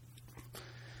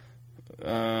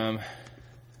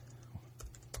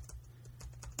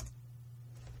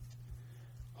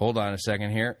 Hold on a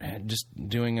second here. Just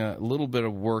doing a little bit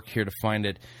of work here to find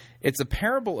it. It's a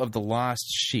parable of the lost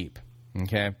sheep.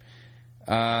 Okay.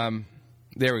 There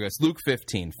we go. It's Luke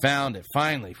 15. Found it.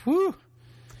 Finally. Whew.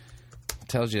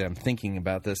 Tells you that I'm thinking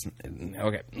about this.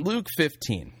 Okay. Luke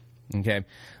 15. Okay.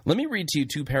 Let me read to you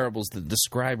two parables that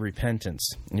describe repentance.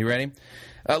 You ready?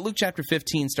 Luke chapter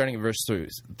 15, starting at verse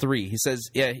 3. He says,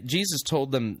 Jesus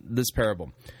told them this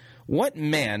parable. What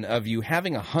man of you,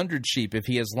 having 100 sheep, if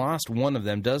he has lost one of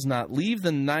them, does not leave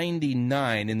the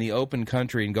 99 in the open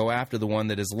country and go after the one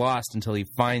that is lost until he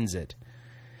finds it?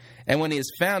 And when he has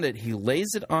found it, he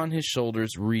lays it on his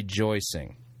shoulders,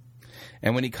 rejoicing.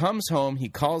 And when he comes home, he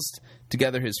calls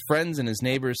together his friends and his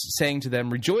neighbors, saying to them,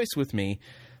 rejoice with me,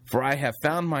 for I have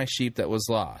found my sheep that was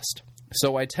lost.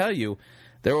 So I tell you,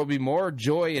 there will be more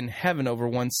joy in heaven over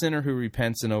one sinner who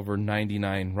repents than over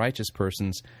 99 righteous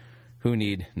persons who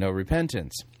need no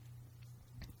repentance.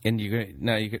 And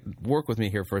now you could work with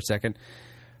me here for a second.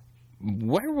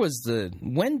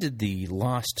 When did the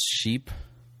lost sheep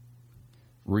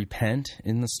repent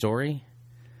in the story?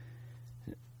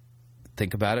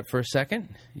 Think about it for a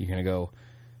second. You're going to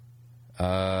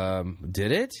go,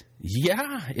 did it?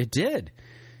 Yeah, it did.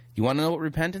 You want to know what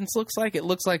repentance looks like? It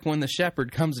looks like when the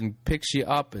shepherd comes and picks you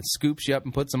up and scoops you up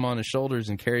and puts them on his shoulders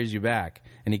and carries you back.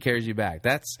 And he carries you back.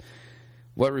 That's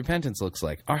what repentance looks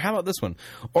like. Or how about this one?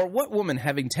 Or what woman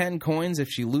having 10 coins, if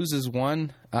she loses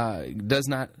one, does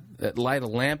not light a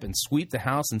lamp and sweep the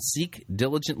house and seek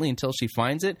diligently until she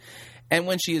finds it? And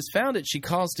when she has found it, she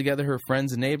calls together her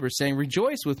friends and neighbors, saying,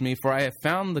 rejoice with me, for I have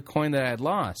found the coin that I had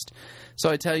lost. So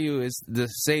I tell you, is the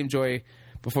same joy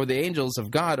before the angels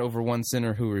of God over one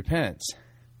sinner who repents.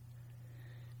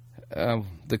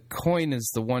 the coin is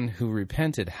the one who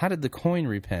repented. How did the coin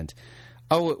repent?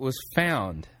 Oh, it was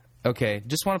found. Okay,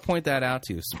 just want to point that out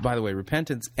to you. So, by the way,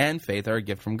 repentance and faith are a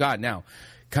gift from God. Now,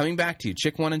 coming back to you,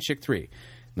 Chick 1 and Chick 3.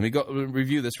 Let me go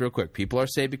review this real quick. People are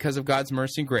saved because of God's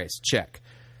mercy and grace. Check.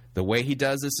 The way he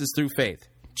does this is through faith.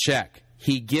 Check.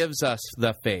 He gives us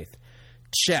the faith.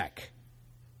 Check.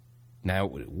 Now,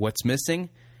 what's missing?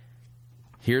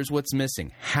 Here's what's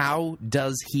missing. How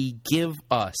does he give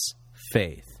us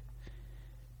faith?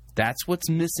 That's what's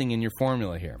missing in your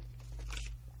formula here.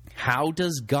 How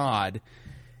does God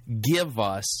give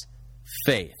us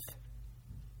faith?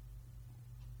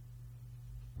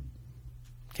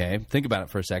 Okay, think about it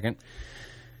for a second.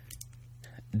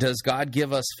 Does God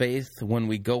give us faith when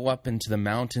we go up into the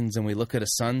mountains and we look at a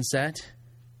sunset?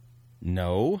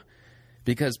 No,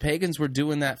 because pagans were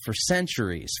doing that for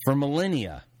centuries, for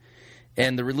millennia.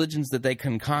 And the religions that they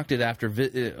concocted after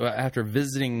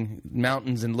visiting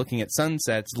mountains and looking at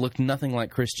sunsets looked nothing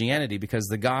like Christianity, because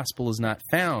the gospel is not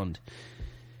found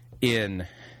in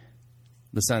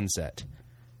the sunset.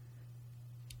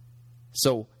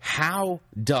 So how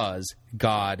does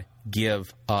God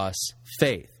give us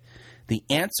faith? The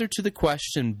answer to the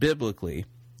question biblically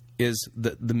is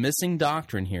the missing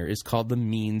doctrine here is called the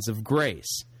means of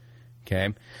grace.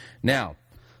 Okay? Now,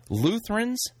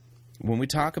 Lutherans, when we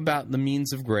talk about the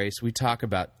means of grace, we talk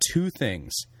about two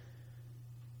things: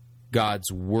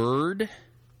 God's Word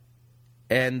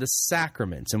and the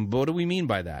sacraments. And what do we mean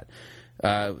by that?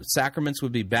 Sacraments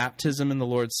would be baptism and the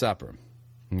Lord's Supper.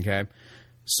 Okay?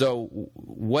 So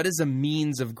what is a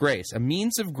means of grace? A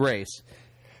means of grace,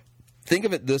 think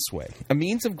of it this way. A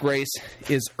means of grace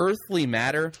is earthly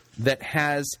matter that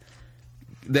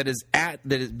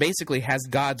basically has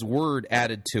God's Word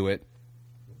added to it,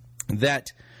 that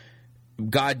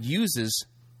God uses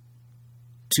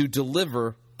to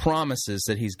deliver promises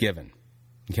that he's given.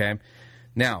 Okay?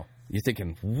 Now, you're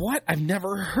thinking, what? I've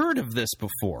never heard of this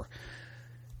before.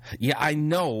 Yeah, I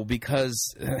know,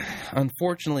 because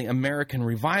unfortunately American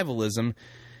revivalism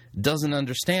doesn't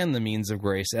understand the means of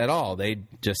grace at all. They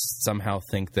just somehow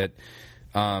think that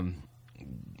I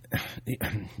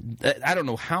don't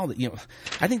know how that,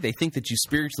 I think they think that you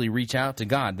spiritually reach out to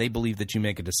God. They believe that you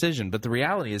make a decision. But the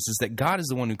reality is that God is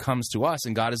the one who comes to us,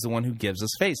 and God is the one who gives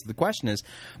us faith. The question is,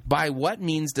 by what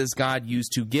means does God use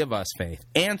to give us faith?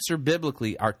 Answer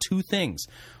biblically are two things: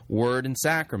 Word and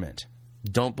sacrament.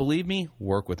 Don't believe me?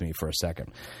 Work with me for a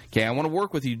second. Okay, I want to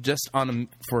work with you just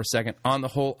for a second on the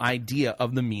whole idea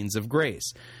of the means of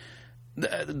grace.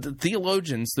 The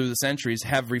theologians through the centuries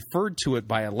have referred to it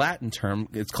by a Latin term.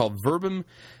 It's called verbum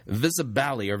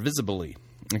visibili, or visibili,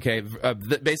 okay,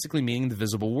 basically meaning the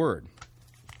visible word,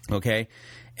 okay?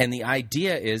 And the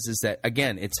idea is that,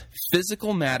 again, it's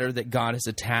physical matter that God has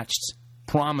attached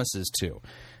promises to.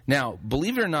 Now,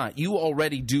 believe it or not, you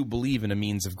already do believe in a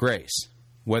means of grace.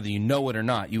 Whether you know it or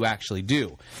not, you actually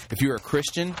do. If you're a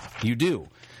Christian, you do.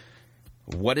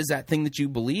 What is that thing that you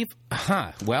believe?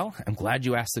 Well, I'm glad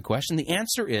you asked the question. The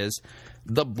answer is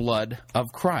the blood of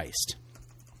Christ.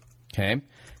 Okay?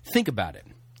 Think about it.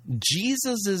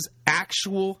 Jesus'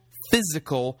 actual,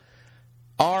 physical,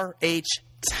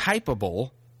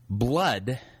 RH-typable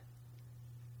blood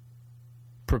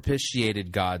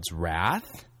propitiated God's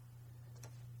wrath,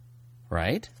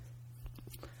 right?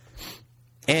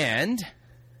 And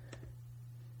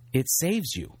it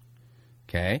saves you.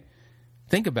 Okay?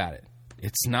 Think about it.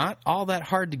 It's not all that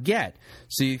hard to get.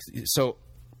 So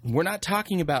we're not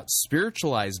talking about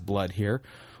spiritualized blood here.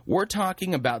 We're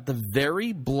talking about the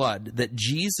very blood that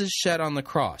Jesus shed on the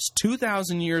cross.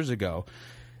 2,000 years ago,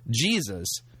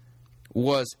 Jesus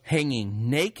was hanging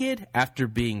naked after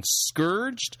being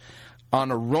scourged on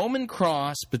a Roman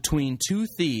cross between two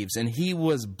thieves, and he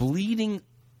was bleeding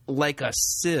like a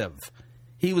sieve.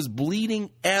 He was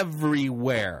bleeding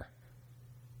everywhere.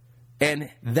 And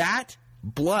that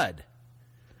blood,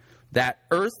 that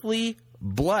earthly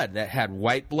blood that had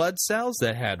white blood cells,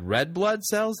 that had red blood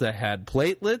cells, that had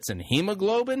platelets and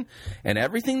hemoglobin and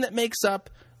everything that makes up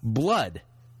blood,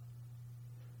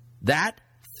 that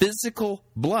physical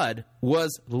blood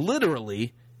was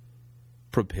literally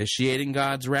propitiating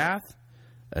God's wrath,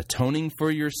 atoning for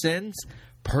your sins,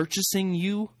 purchasing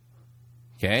you.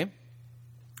 Okay?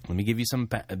 Let me give you some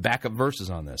backup verses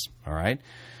on this, all right?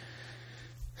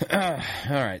 All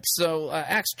right, so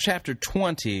Acts chapter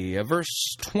 20,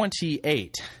 verse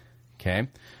 28, okay?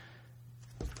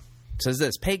 It says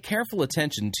this: "Pay careful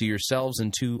attention to yourselves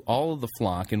and to all of the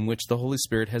flock in which the Holy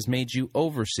Spirit has made you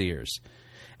overseers,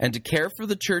 and to care for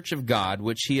the church of God,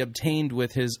 which he obtained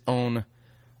with his own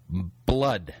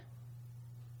blood."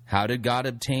 How did God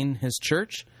obtain his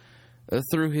church?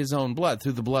 Through his own blood,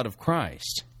 through the blood of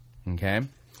Christ. Okay?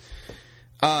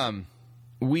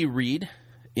 We read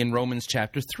in Romans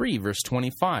chapter 3, verse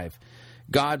 25,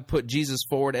 God put Jesus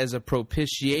forward as a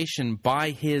propitiation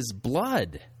by his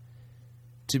blood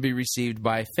to be received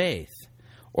by faith.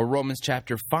 Or Romans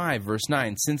chapter 5, verse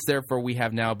 9, since therefore we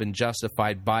have now been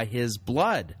justified by his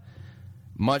blood,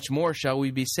 much more shall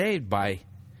we be saved by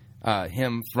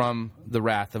him from the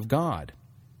wrath of God.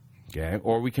 Okay?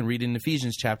 Or we can read in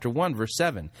Ephesians chapter 1, verse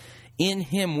 7, in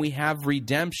him we have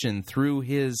redemption through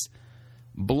his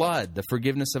blood, the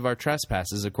forgiveness of our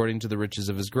trespasses according to the riches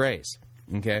of his grace.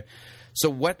 Okay? So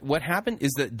what happened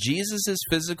is that Jesus'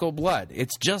 physical blood,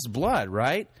 it's just blood,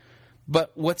 right?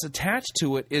 But what's attached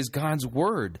to it is God's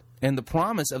word and the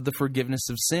promise of the forgiveness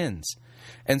of sins.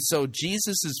 And so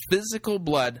Jesus' physical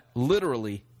blood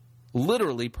literally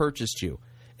purchased you.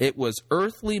 It was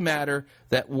earthly matter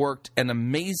that worked an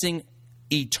amazing,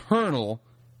 eternal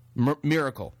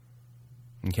miracle.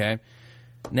 Okay?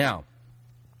 Now,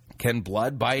 can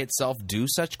blood by itself do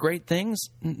such great things?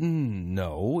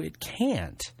 No, it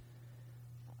can't.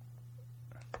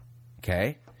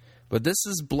 Okay? But this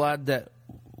is blood that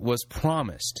was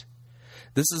promised.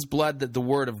 This is blood that the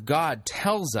Word of God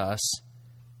tells us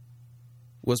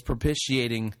was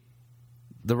propitiating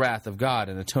the wrath of God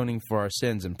and atoning for our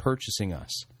sins and purchasing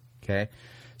us. Okay?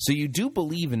 So you do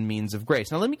believe in means of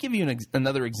grace. Now let me give you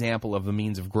another example of a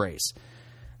means of grace.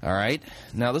 All right?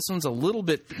 Now this one's a little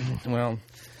bit, well,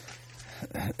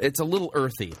 it's a little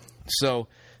earthy. So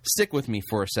stick with me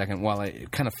for a second while I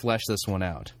kind of flesh this one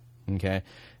out. Okay?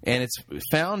 And it's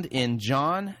found in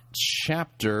John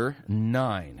chapter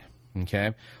 9.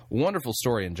 Okay? Wonderful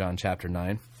story in John chapter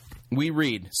 9. We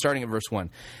read, starting at verse 1,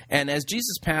 and as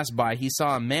Jesus passed by, he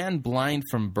saw a man blind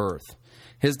from birth.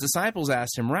 His disciples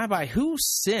asked him, Rabbi, who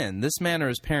sinned, this man or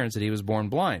his parents, that he was born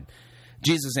blind?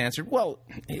 Jesus answered, well,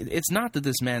 it's not that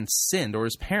this man sinned or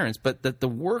his parents, but that the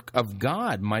work of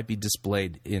God might be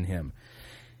displayed in him.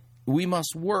 We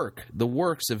must work the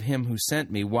works of him who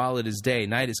sent me while it is day.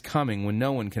 Night is coming when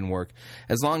no one can work.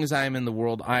 As long as I am in the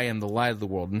world, I am the light of the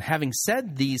world. And having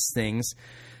said these things,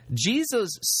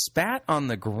 Jesus spat on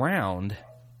the ground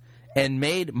and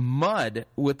made mud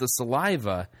with the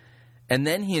saliva, and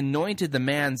then he anointed the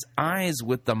man's eyes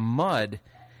with the mud,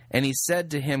 and he said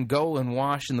to him, go and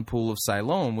wash in the pool of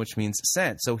Siloam, which means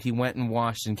sent. So he went and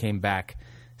washed and came back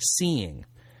seeing.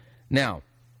 Now,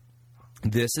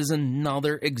 this is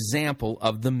another example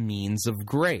of the means of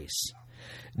grace.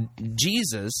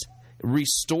 Jesus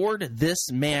restored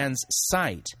this man's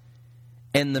sight,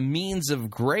 and the means of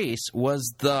grace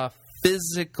was the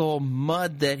physical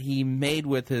mud that he made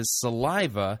with his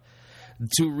saliva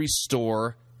to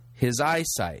restore his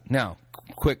eyesight. Now,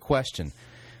 quick question.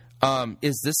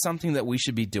 Is this something that we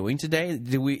should be doing today?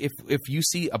 Do we, if you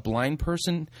see a blind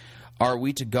person, are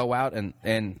we to go out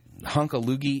and hunk a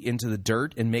loogie into the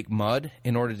dirt and make mud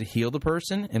in order to heal the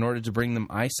person, in order to bring them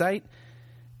eyesight?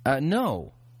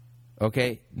 No.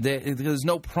 Okay? There's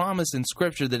no promise in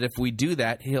Scripture that if we do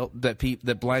that,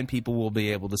 that blind people will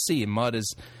be able to see.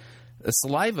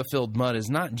 Saliva-filled mud is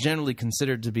not generally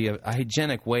considered to be a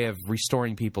hygienic way of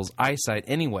restoring people's eyesight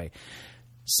anyway.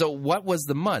 So what was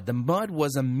the mud? The mud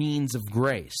was a means of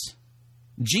grace.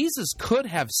 Jesus could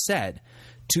have said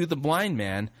to the blind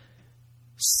man,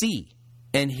 see,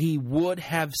 and he would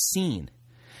have seen.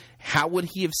 How would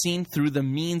he have seen? Through the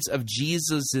means of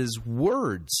Jesus'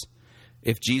 words.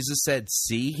 If Jesus said,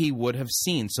 see, he would have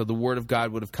seen. So the word of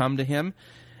God would have come to him,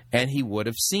 and he would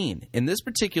have seen. In this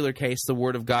particular case, the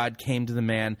word of God came to the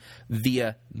man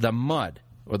via the mud,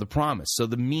 or the promise. So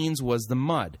the means was the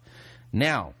mud.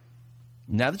 Now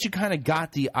that you kind of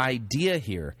got the idea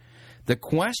here, the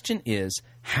question is,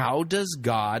 how does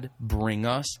God bring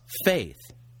us faith?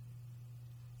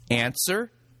 Answer,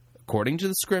 according to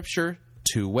the Scripture,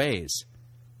 2 ways.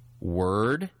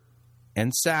 Word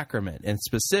and sacrament. And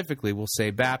specifically, we'll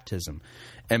say baptism.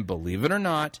 And believe it or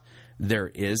not,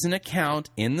 there is an account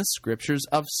in the Scriptures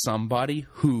of somebody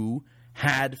who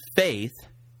had faith.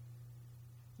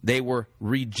 They were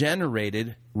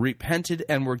regenerated, repented,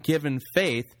 and were given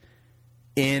faith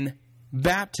in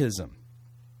baptism.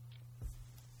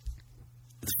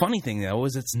 The funny thing, though,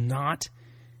 is it's not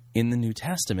in the New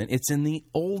Testament. It's in the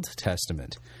Old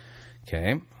Testament.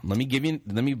 Okay, let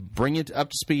me bring it up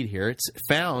to speed here. It's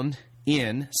found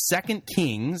in 2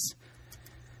 Kings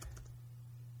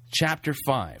chapter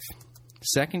 5.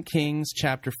 2 Kings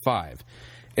chapter 5.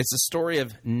 It's a story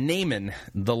of Naaman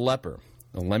the leper.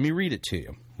 Well, let me read it to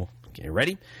you. Okay,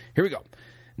 ready? Here we go.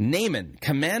 Naaman,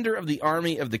 commander of the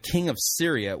army of the king of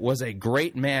Syria, was a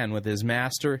great man with his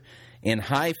master in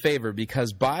high favor,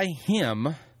 because by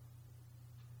him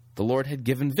the Lord had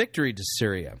given victory to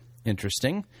Syria.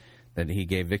 Interesting. that he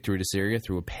gave victory to Syria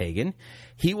through a pagan.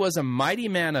 He was a mighty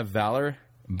man of valor,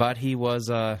 but he was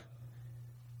a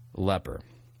leper.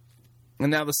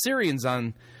 And now the Syrians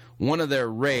on one of their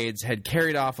raids had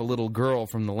carried off a little girl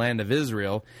from the land of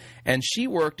Israel, and she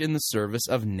worked in the service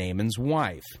of Naaman's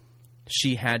wife.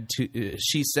 She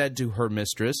said to her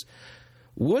mistress,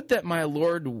 "Would that my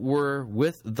lord were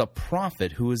with the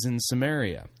prophet who is in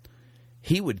Samaria.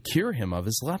 He would cure him of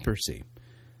his leprosy."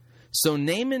 So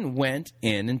Naaman went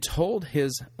in and told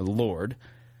his lord,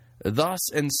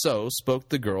 "Thus and so spoke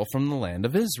the girl from the land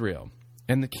of Israel."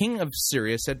 And the king of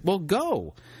Syria said, "Well,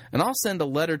 go, and I'll send a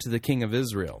letter to the king of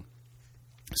Israel."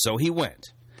 So he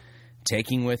went,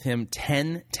 taking with him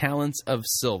 10 talents of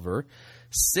silver,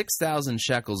 6,000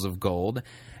 shekels of gold,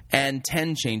 and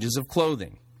 10 changes of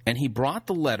clothing. And he brought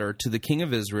the letter to the king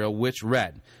of Israel, which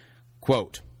read,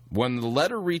 quote, When this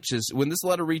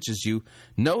letter reaches you,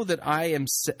 know that I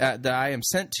am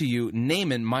sent to you,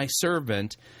 Naaman, my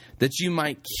servant, that you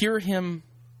might cure him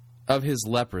of his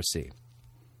leprosy."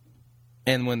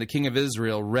 And when the king of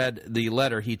Israel read the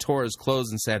letter, he tore his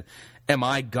clothes and said, "Am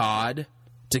I God,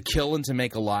 to kill and to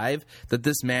make alive, that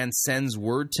this man sends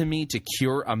word to me to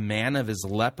cure a man of his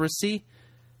leprosy?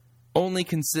 Only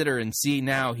consider and see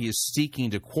now he is seeking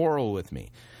to quarrel with me."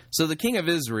 So the king of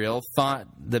Israel thought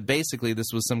that basically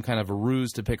this was some kind of a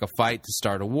ruse to pick a fight to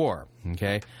start a war.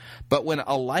 Okay? But when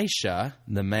Elisha,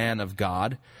 the man of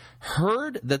God,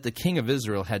 heard that the king of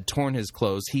Israel had torn his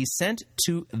clothes, he sent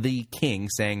to the king,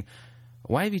 saying,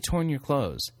 "Why have you torn your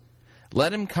clothes?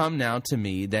 Let him come now to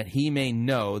me, that he may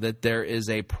know that there is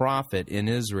a prophet in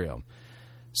Israel."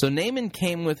 So Naaman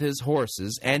came with his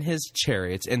horses and his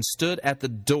chariots and stood at the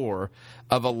door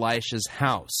of Elisha's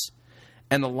house.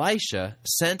 And Elisha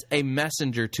sent a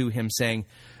messenger to him, saying,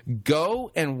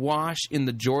 "Go and wash in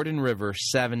the Jordan River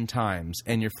 7 times,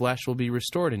 and your flesh will be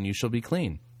restored, and you shall be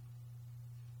clean."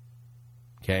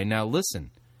 Okay, now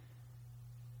listen.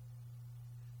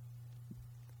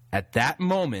 At that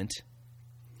moment,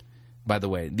 by the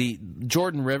way, the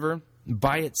Jordan River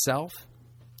by itself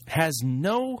has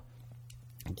no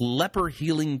leper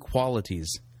healing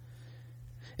qualities.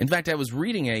 In fact, I was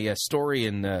reading a story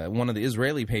in one of the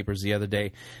Israeli papers the other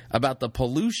day about the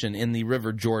pollution in the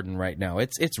River Jordan right now.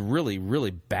 It's really, really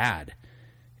bad.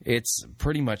 It's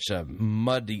pretty much a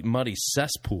muddy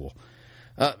cesspool.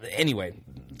 Anyway,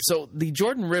 so the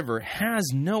Jordan River has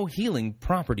no healing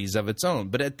properties of its own.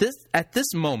 But at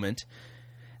this moment,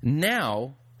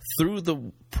 now, through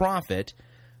the prophet,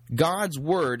 God's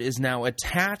word is now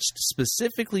attached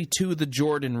specifically to the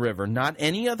Jordan River, not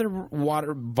any other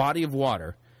body of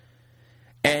water.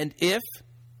 And if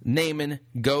Naaman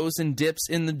goes and dips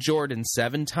in the Jordan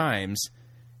 7 times,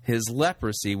 his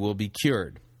leprosy will be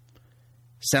cured.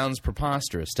 Sounds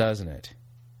preposterous, doesn't it?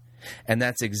 And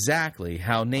that's exactly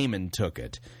how Naaman took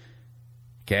it.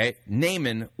 Okay?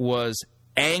 Naaman was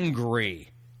angry.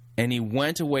 And he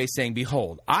went away saying,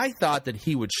 "Behold, I thought that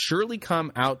he would surely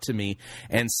come out to me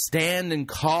and stand and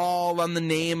call on the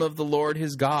name of the Lord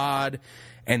his God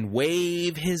and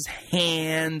wave his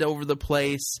hand over the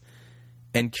place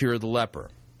and cure the leper."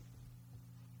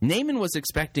 Naaman was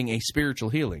expecting a spiritual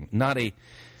healing, not a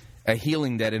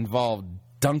healing that involved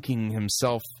dunking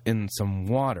himself in some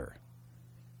water.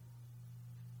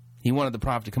 He wanted the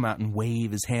prophet to come out and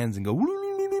wave his hands and go,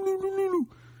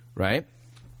 right?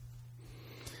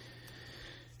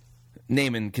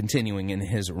 Naaman, continuing in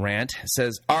his rant,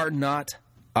 says, "Are not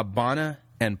Abana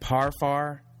and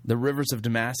Parfar, the rivers of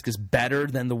Damascus, better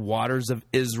than the waters of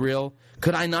Israel?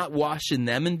 Could I not wash in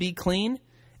them and be clean?"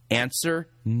 Answer,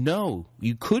 no,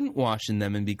 you couldn't wash in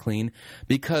them and be clean,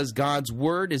 because God's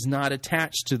word is not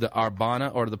attached to the Abana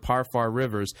or the Parfar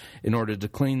rivers in order to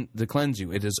cleanse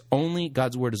you. It is only,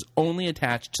 God's word is only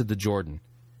attached to the Jordan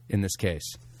in this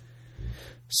case.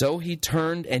 So he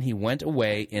turned and he went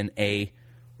away in a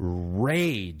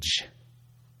rage.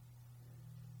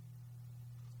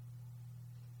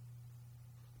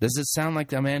 Does it sound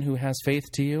like a man who has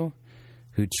faith to you?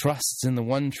 Who trusts in the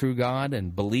one true God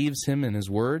and believes him in his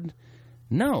word?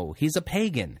 No, he's a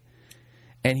pagan.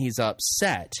 And he's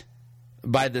upset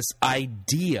by this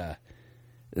idea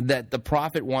that the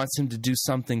prophet wants him to do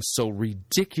something so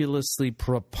ridiculously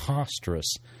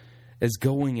preposterous as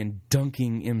going and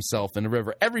dunking himself in a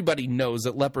river. Everybody knows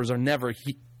that lepers are never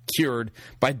cured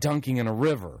by dunking in a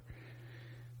river.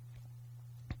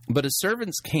 But his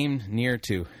servants came near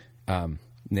to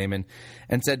Naaman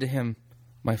and said to him,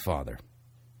 "My father,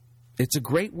 it's a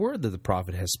great word that the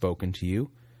prophet has spoken to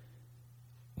you.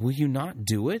 Will you not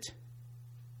do it?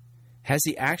 Has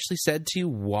he actually said to you,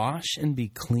 'Wash and be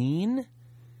clean'?"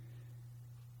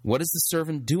 What is the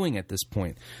servant doing at this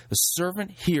point? The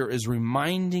servant here is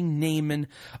reminding Naaman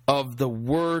of the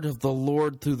word of the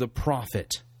Lord through the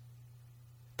prophet.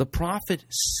 The prophet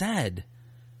said,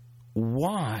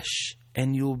 "Wash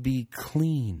and you'll be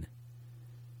clean."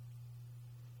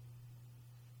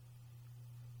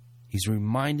 He's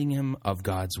reminding him of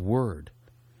God's word.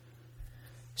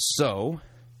 So,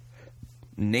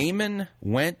 Naaman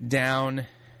went down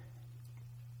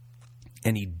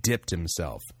and he dipped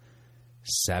himself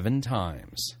 7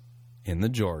 times in the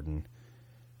Jordan,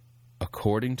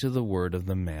 according to the word of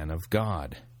the man of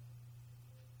God.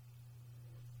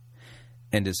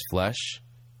 And his flesh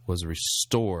was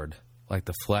restored like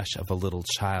the flesh of a little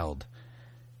child,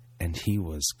 and he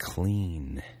was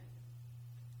clean.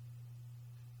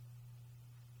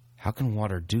 How can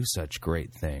water do such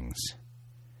great things?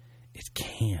 It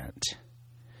can't.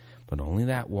 But only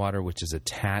that water which is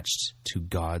attached to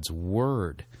God's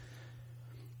word.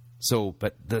 So,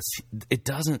 but it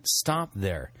doesn't stop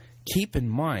there. Keep in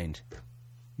mind,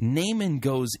 Naaman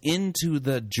goes into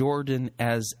the Jordan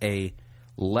as a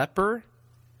leper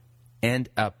and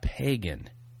a pagan.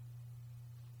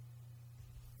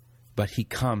 But he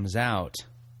comes out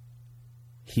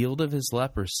healed of his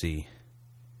leprosy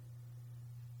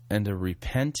and a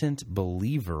repentant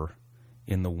believer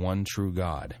in the one true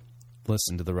God.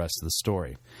 Listen to the rest of the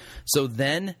story. So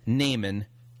then Naaman,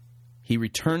 he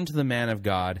returned to the man of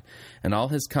God and all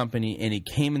his company, and he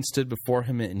came and stood before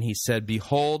him, and he said,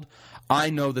 "Behold,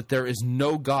 I know that there is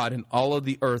no God in all of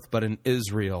the earth but in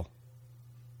Israel.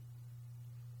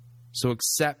 So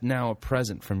accept now a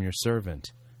present from your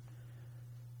servant."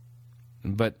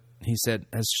 But he said,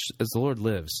 as the Lord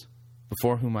lives,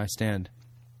 before whom I stand,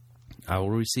 I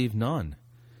will receive none.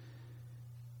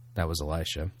 That was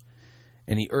Elisha.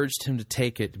 And he urged him to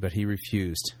take it, but he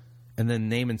refused. And then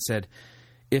Naaman said,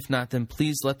 "If not, then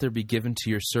please let there be given to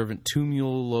your servant 2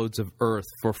 mule loads of earth,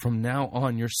 for from now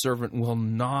on your servant will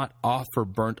not offer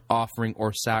burnt offering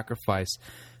or sacrifice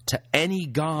to any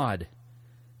god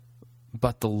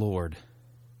but the Lord.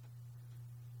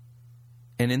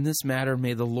 And in this matter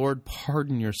may the Lord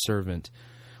pardon your servant.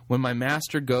 When my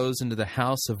master goes into the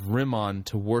house of Rimmon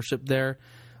to worship there,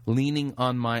 leaning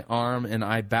on my arm, and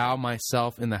I bow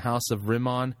myself in the house of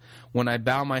Rimmon, when I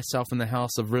bow myself in the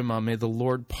house of Rimmon, may the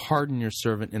Lord pardon your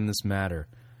servant in this matter."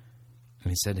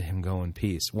 And he said to him, "Go in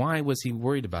peace." Why was he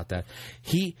worried about that?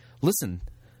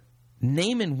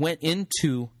 Naaman went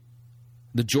into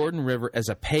the Jordan River as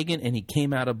a pagan, and he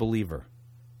came out a believer.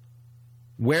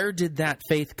 Where did that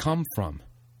faith come from?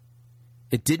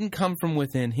 It didn't come from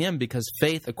within him, because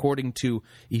faith, according to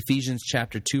Ephesians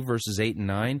chapter 2, verses 8 and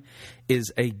 9,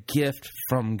 is a gift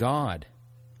from God.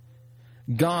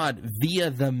 God, via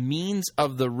the means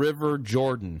of the river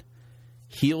Jordan,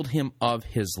 healed him of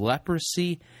his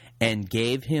leprosy and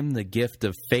gave him the gift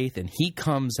of faith, and he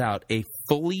comes out a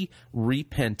fully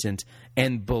repentant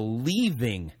and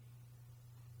believing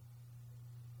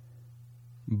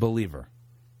believer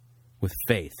with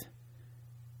faith.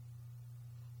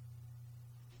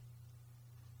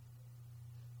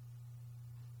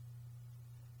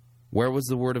 Where was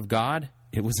the word of God?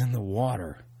 It was in the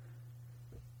water.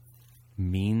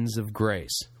 Means of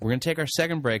grace. We're going to take our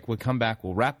second break. We'll come back.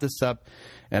 We'll wrap this up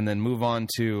and then move on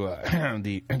to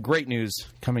the great news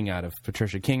coming out of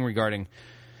Patricia King regarding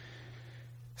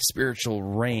spiritual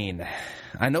rain.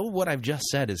 I know what I've just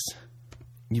said is,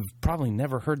 you've probably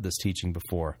never heard this teaching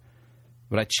before,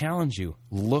 but I challenge you,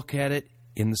 look at it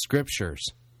in the Scriptures.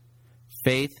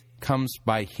 Faith comes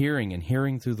by hearing, and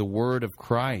hearing through the word of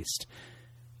Christ.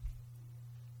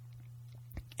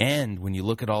 And when you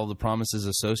look at all the promises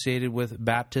associated with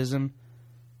baptism,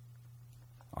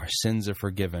 our sins are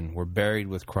forgiven. We're buried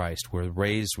with Christ. We're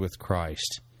raised with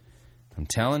Christ. I'm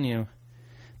telling you,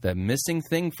 the missing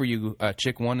thing for you,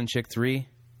 Chick 1 and Chick 3,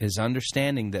 is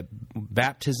understanding that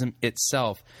baptism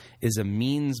itself is a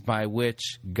means by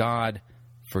which God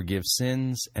forgives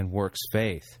sins and works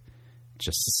faith,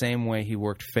 just the same way he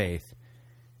worked faith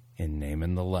in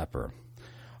Naaman the leper.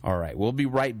 All right, we'll be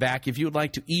right back. If you would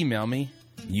like to email me,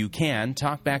 you can.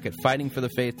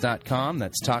 Talkback@fightingforthefaith.com.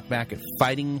 That's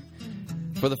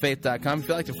talkback@fightingforthefaith.com. If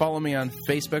you'd like to follow me on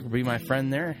Facebook or be my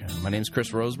friend there, my name's Chris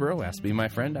Roseborough. Ask to be my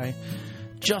friend. I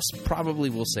just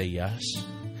probably will say yes.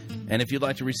 And if you'd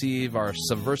like to receive our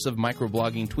subversive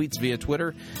microblogging tweets via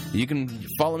Twitter, you can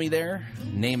follow me there.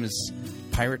 Name is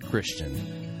Pirate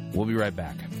Christian. We'll be right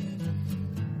back.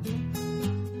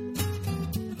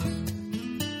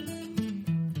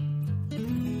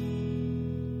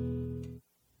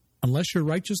 Unless your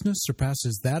righteousness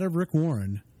surpasses that of Rick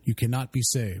Warren, you cannot be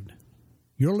saved.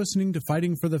 You're listening to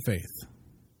Fighting for the Faith.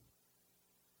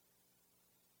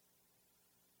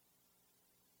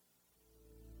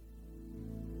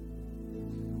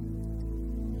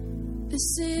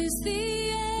 This is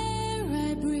the air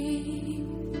I breathe.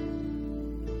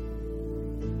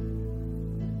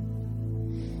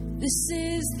 This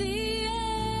is the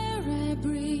air I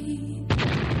breathe.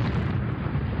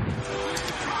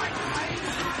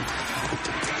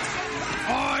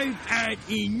 I've had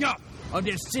enough of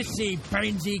this sissy,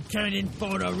 pansy, cannon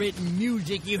fodder written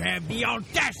music you have the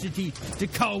audacity to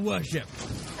call worship.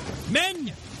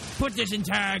 Men, put this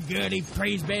entire girly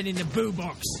praise band in the boo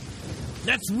box.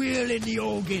 Let's wheel in the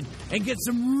organ and get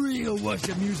some real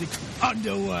worship music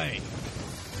underway.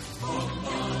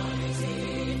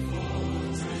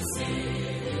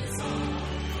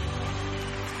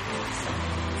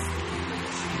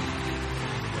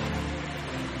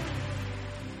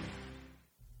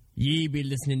 Ye be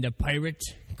listening to Pirate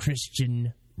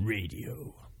Christian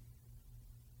Radio.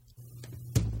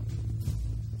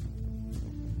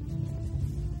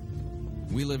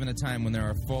 We live in a time when there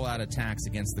are full-out attacks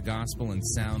against the gospel and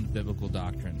sound biblical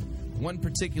doctrine. One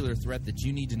particular threat that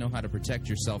you need to know how to protect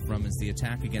yourself from is the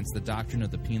attack against the doctrine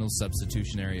of the penal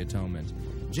substitutionary atonement.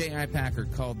 J.I. Packer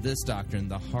called this doctrine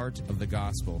the heart of the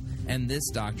gospel, and this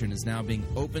doctrine is now being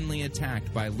openly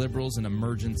attacked by liberals and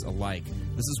emergents alike.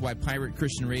 This is why Pirate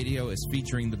Christian Radio is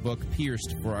featuring the book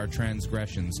Pierced for Our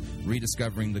Transgressions,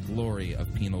 Rediscovering the Glory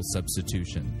of Penal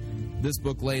Substitution. This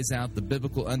book lays out the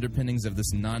biblical underpinnings of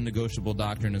this non-negotiable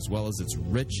doctrine as well as its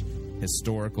rich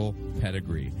historical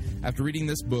pedigree. After reading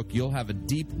this book, you'll have a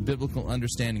deep biblical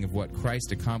understanding of what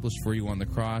Christ accomplished for you on the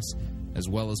cross, as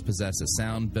well as possess a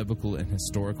sound biblical and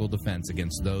historical defense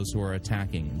against those who are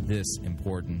attacking this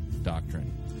important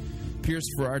doctrine. Pierced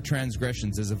for Our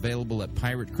Transgressions is available at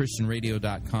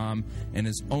piratechristianradio.com and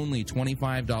is only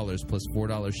 $25 plus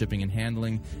 $4 shipping and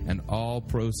handling, and all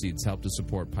proceeds help to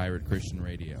support Pirate Christian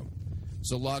Radio.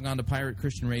 So log on to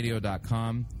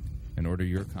piratechristianradio.com and order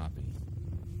your copy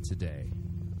today.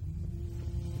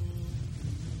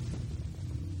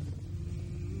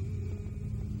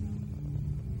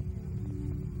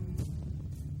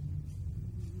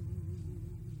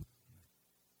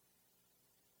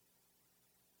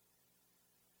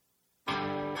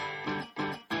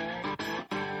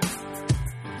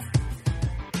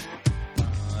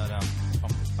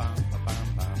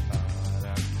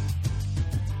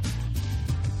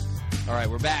 All right,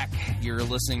 we're back. You're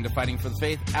listening to Fighting for the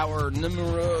Faith, hour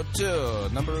numero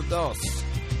dos.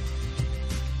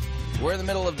 We're in the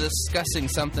middle of discussing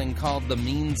something called the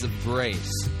means of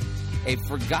grace, a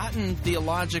forgotten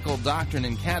theological doctrine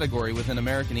and category within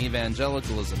American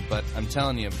evangelicalism, but I'm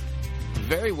telling you,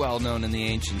 very well known in the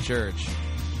ancient church,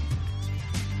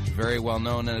 very well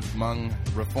known among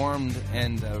Reformed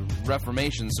and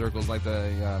Reformation circles like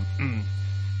the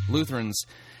Lutherans.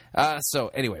 So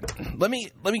anyway, let me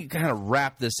kind of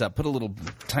wrap this up, put a little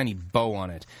tiny bow on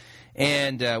it,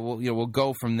 and we'll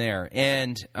go from there.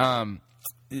 And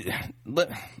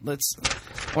let's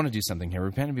want to do something here.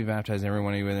 Repent and be baptized,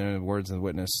 everyone, in the words of the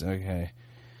witness. Okay,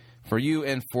 for you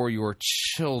and for your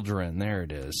children. There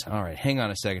it is. All right, hang on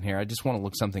a second here. I just want to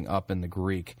look something up in the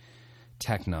Greek.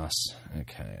 Technos.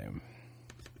 Okay.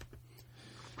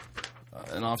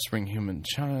 An offspring, human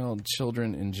child,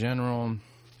 children in general.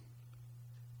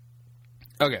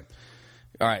 Okay.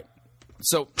 All right.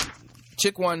 So,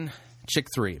 chick 1, chick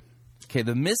 3. Okay,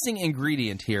 the missing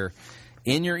ingredient here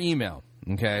in your email,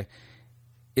 okay,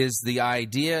 is the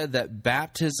idea that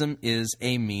baptism is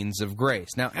a means of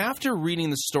grace. Now, after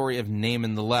reading the story of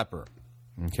Naaman the leper,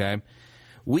 okay,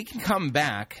 we can come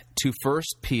back to 1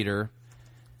 Peter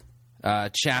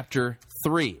chapter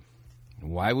 3.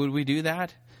 Why would we do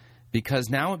that? Because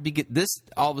now this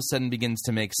all of a sudden begins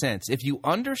to make sense. If you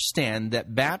understand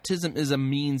that baptism is a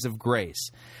means of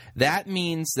grace, that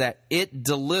means that it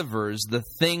delivers the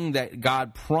thing that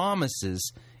God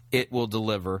promises it will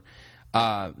deliver,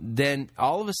 then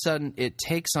all of a sudden it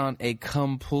takes on a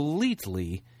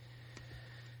completely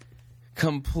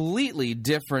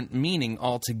different meaning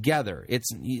altogether.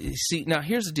 See, now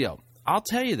here's the deal. I'll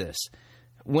tell you this.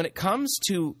 When it comes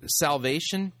to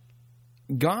salvation,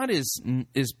 God is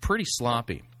pretty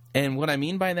sloppy. And what I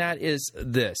mean by that is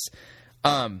this.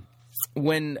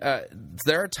 When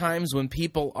there are times when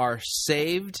people are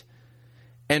saved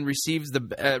and receive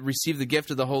the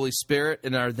gift of the Holy Spirit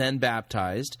and are then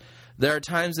baptized. There are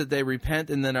times that they repent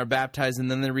and then are baptized and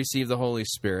then they receive the Holy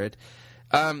Spirit.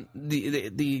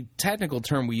 The technical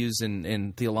term we use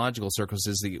in theological circles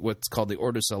is what's called the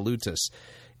Ordo Salutis.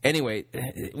 Anyway,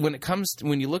 when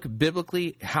you look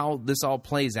biblically how this all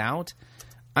plays out,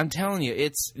 I'm telling you,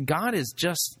 God is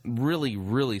just really,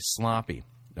 really sloppy,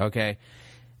 okay?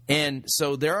 And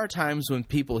so there are times when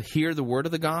people hear the word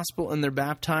of the gospel and they're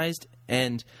baptized,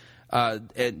 and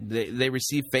and they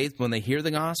receive faith when they hear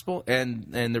the gospel, and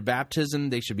their baptism,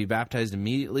 they should be baptized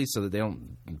immediately so that they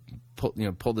don't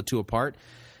pull the two apart.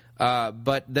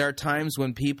 But there are times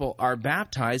when people are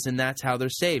baptized, and that's how they're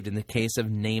saved. In the case of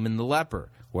Naaman the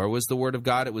leper, where was the word of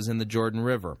God? It was in the Jordan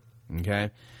River. Okay,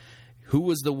 who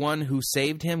was the one who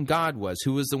saved him? God was.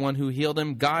 Who was the one who healed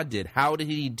him? God did. How did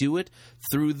he do it?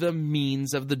 Through the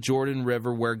means of the Jordan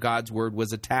River, where God's word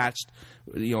was attached,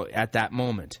 at that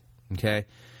moment. Okay,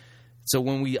 so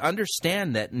when we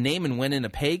understand that Naaman went in a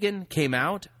pagan, came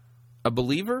out a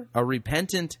believer, a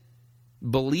repentant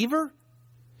believer,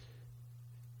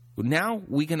 now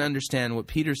we can understand what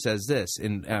Peter says this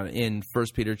in 1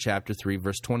 Peter chapter 3,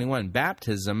 verse 21.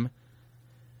 Baptism,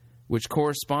 which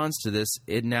corresponds to this,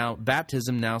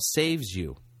 baptism now saves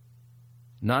you,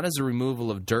 not as a removal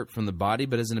of dirt from the body,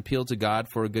 but as an appeal to God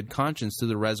for a good conscience through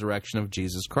the resurrection of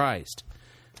Jesus Christ.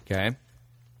 Okay?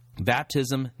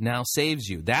 Baptism now saves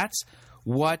you. That's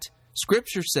what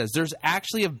Scripture says. There's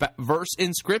actually a verse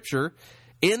in Scripture,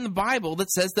 in the Bible, that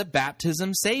says that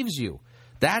baptism saves you.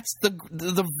 That's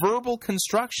the verbal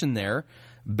construction there.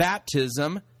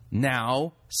 Baptism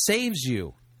now saves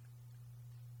you.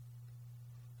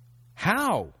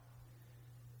 How?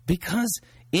 Because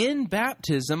in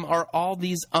baptism are all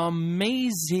these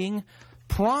amazing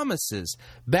promises.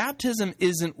 Baptism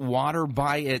isn't water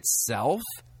by itself,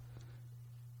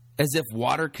 as if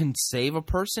water can save a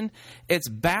person. It's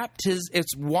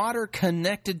water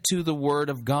connected to the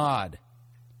Word of God.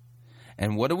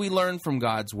 And what do we learn from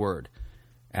God's Word?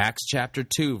 Acts chapter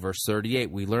 2, verse 38,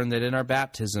 we learn that in our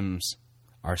baptisms,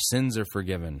 our sins are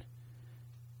forgiven.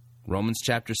 Romans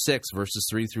chapter 6, verses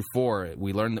 3 through 4,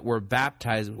 we learn that we're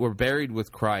baptized, we're buried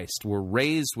with Christ, we're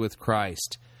raised with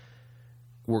Christ,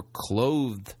 we're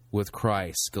clothed with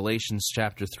Christ. Galatians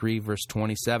chapter 3, verse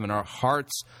 27, our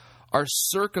hearts are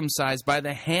circumcised by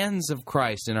the hands of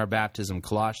Christ in our baptism.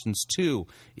 Colossians 2,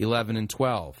 11 and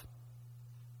 12.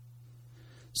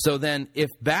 So then, if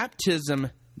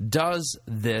baptism does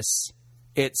this,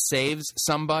 it saves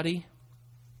somebody.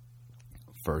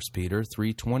 1 Peter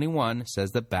 3:21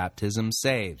 says that baptism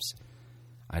saves.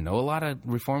 I know a lot of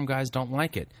Reformed guys don't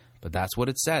like it, but that's what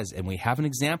it says, and we have an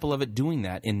example of it doing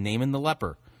that in Naaman the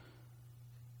leper.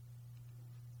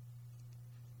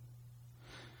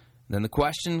 Then the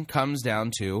question comes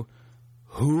down to,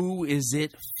 who is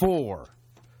it for?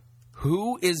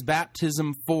 Who is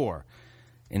baptism for?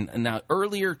 And now,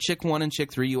 earlier, Chick 1 and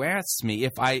Chick 3, you asked me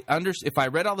if I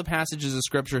read all the passages of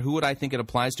Scripture, who would I think it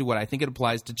applies to? Would I think it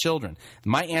applies to children?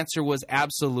 My answer was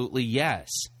absolutely yes.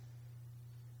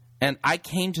 And I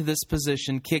came to this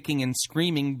position kicking and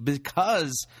screaming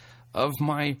because of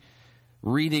my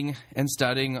reading and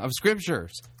studying of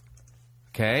Scriptures.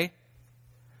 Okay?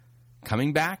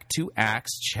 Coming back to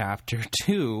Acts chapter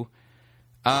 2,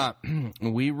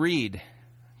 we read,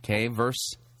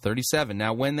 verse 37.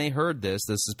 Now, when they heard this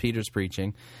is Peter's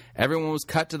preaching, everyone was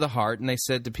cut to the heart, and they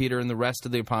said to Peter and the rest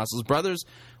of the apostles, "Brothers,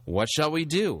 what shall we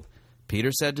do?"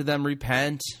 Peter said to them,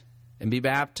 "Repent and be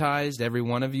baptized, every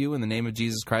one of you, in the name of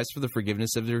Jesus Christ for the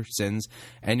forgiveness of your sins,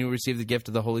 and you will receive the gift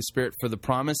of the Holy Spirit. For the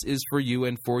promise is for you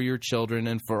and for your children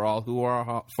and for all who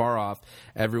are far off,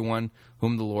 everyone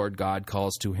whom the Lord God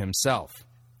calls to himself."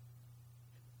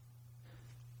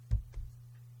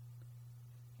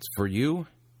 It's for you.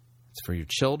 It's for your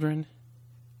children,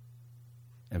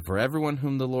 and for everyone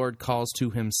whom the Lord calls to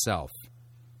himself.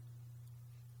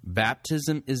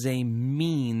 Baptism is a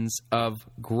means of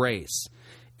grace.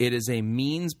 It is a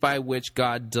means by which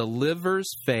God delivers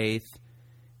faith,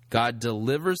 God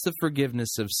delivers the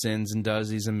forgiveness of sins, and does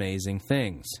these amazing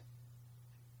things.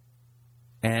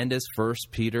 And as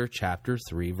 1 Peter chapter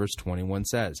 3, verse 21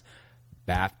 says,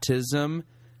 baptism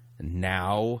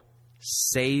now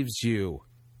saves you.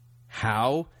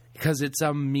 How? Because it's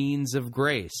a means of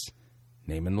grace.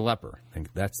 Naaman the leper. I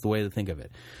think that's the way to think of it.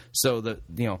 So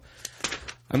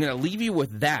I'm going to leave you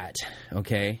with that.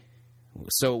 Okay.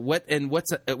 So what's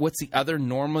the other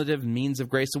normative means of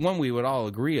grace? The one we would all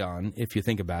agree on, if you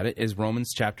think about it, is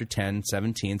Romans chapter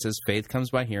 10:17 says, "Faith comes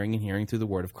by hearing, and hearing through the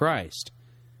word of Christ."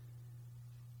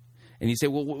 And you say,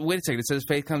 well, wait a second. It says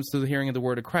faith comes through the hearing of the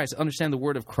word of Christ. Understand the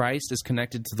word of Christ is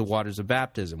connected to the waters of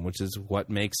baptism, which is what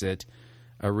makes it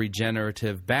a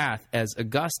regenerative bath, as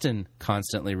Augustine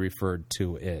constantly referred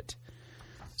to it.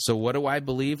 So what do I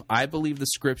believe? I believe the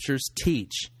Scriptures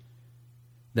teach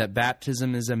that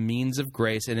baptism is a means of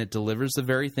grace, and it delivers the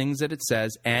very things that it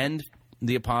says, and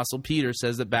the Apostle Peter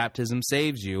says that baptism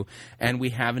saves you, and we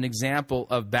have an example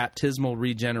of baptismal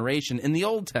regeneration in the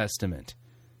Old Testament.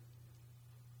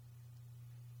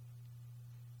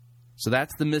 So that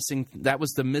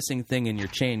was the missing thing in your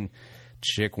chain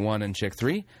Chick 1 and Chick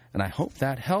 3, and I hope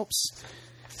that helps.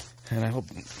 And I hope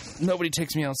nobody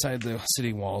takes me outside the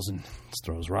city walls and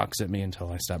throws rocks at me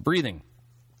until I stop breathing.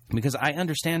 Because I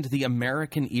understand the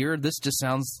American ear, this just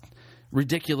sounds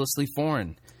ridiculously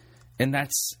foreign. And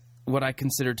that's what I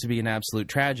consider to be an absolute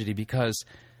tragedy, because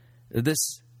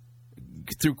this,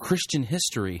 through Christian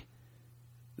history,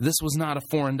 this was not a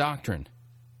foreign doctrine.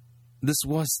 This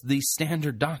was the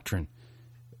standard doctrine.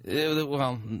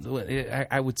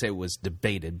 I would say it was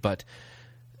debated, but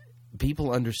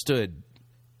people understood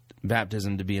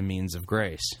baptism to be a means of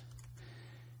grace.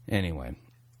 Anyway,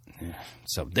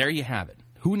 so there you have it.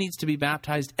 Who needs to be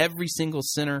baptized? Every single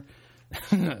sinner.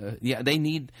 Yeah, they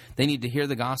need to hear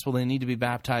the gospel. They need to be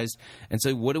baptized. And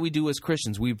so what do we do as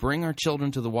Christians? We bring our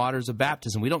children to the waters of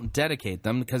baptism. We don't dedicate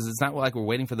them, because it's not like we're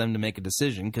waiting for them to make a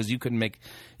decision, because you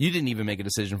didn't even make a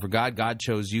decision for God. God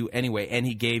chose you anyway, and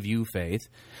he gave you faith.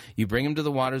 You bring them to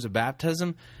the waters of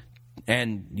baptism,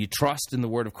 and you trust in the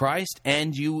word of Christ,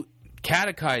 and you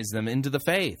catechize them into the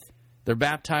faith. They're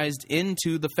baptized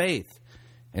into the faith.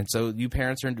 And so you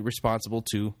parents are responsible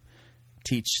to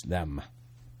teach them.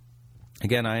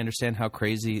 Again, I understand how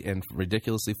crazy and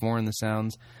ridiculously foreign this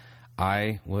sounds.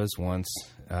 I was once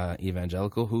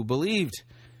evangelical who believed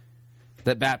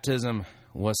that baptism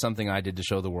was something I did to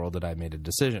show the world that I made a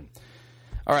decision.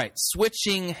 All right,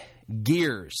 switching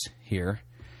gears here.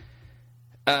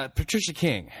 Patricia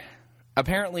King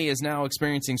apparently is now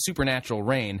experiencing supernatural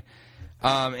rain.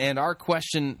 And our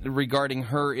question regarding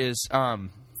her is,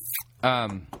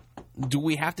 do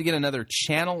we have to get another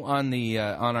channel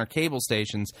on our cable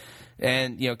stations?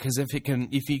 And because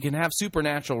if you can have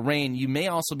supernatural rain, you may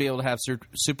also be able to have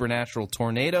supernatural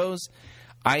tornadoes,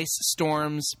 ice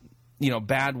storms,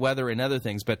 bad weather and other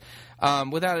things. But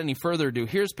without any further ado,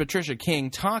 here's Patricia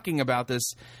King talking about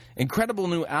this incredible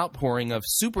new outpouring of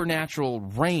supernatural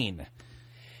rain.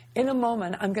 In a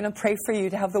moment, I'm going to pray for you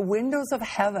to have the windows of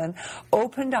heaven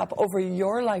opened up over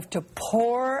your life to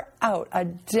pour out a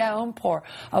downpour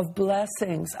of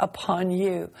blessings upon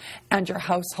you and your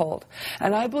household.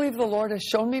 And I believe the Lord has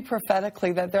shown me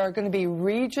prophetically that there are going to be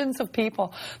regions of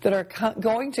people that are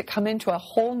going to come into a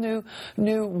whole new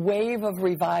wave of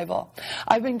revival.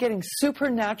 I've been getting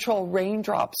supernatural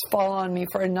raindrops fall on me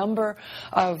for a number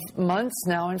of months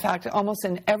now. In fact, almost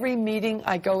in every meeting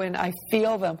I go in, I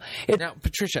feel them. Now,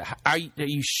 Patricia, are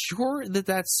you sure that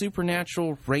that's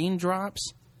supernatural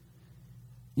raindrops?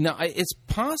 It's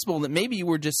possible that maybe you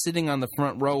were just sitting on the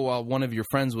front row while one of your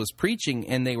friends was preaching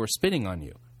and they were spitting on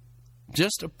you.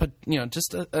 Just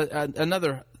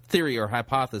another theory or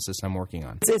hypothesis I'm working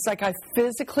on. It's like I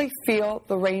physically feel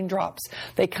the raindrops.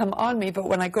 They come on me, but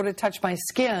when I go to touch my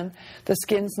skin, the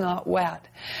skin's not wet.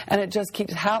 And it just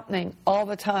keeps happening all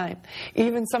the time.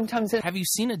 Even sometimes... Have you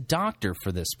seen a doctor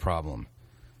for this problem?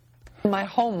 In my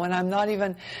home, when I'm not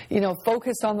even,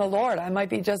 focused on the Lord. I might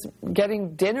be just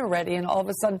getting dinner ready, and all of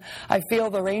a sudden I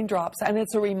feel the raindrops. And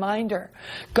it's a reminder.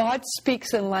 God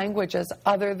speaks in languages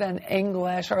other than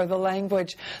English or the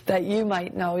language that you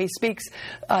might know. He speaks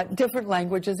different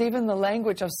languages, even the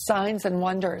language of signs and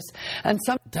wonders. And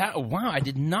wow, I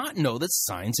did not know that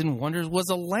signs and wonders was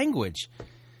a language.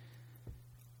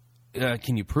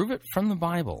 Can you prove it from the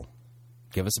Bible?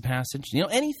 Give us a passage.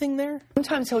 Anything there?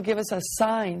 Sometimes he'll give us a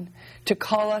sign to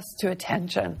call us to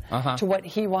attention to what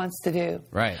he wants to do.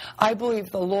 Right. I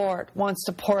believe the Lord wants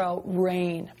to pour out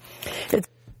rain.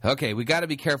 Okay, we got to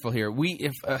be careful here.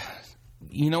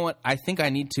 You know what? I think I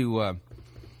need to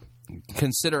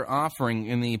consider offering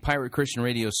in the Pirate Christian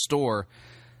Radio store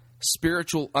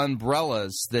spiritual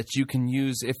umbrellas that you can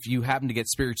use if you happen to get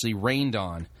spiritually rained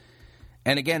on.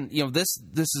 And again, this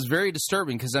is very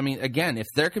disturbing because, again, if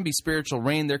there can be spiritual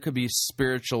rain, there could be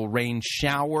spiritual rain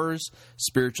showers,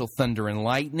 spiritual thunder and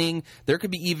lightning. There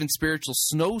could be even spiritual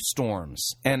snowstorms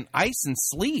and ice and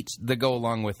sleet that go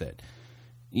along with it.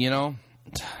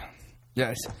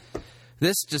 Yes.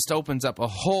 This just opens up a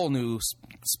whole new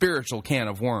spiritual can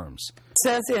of worms. It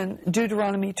says in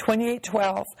Deuteronomy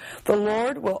 28:12, the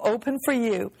Lord will open for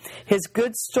you his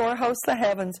good storehouse, the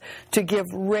heavens, to give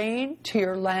rain to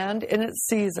your land in its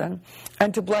season,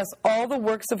 and to bless all the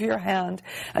works of your hand.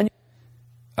 And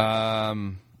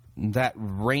that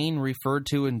rain referred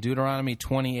to in Deuteronomy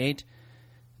 28,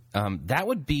 that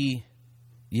would be,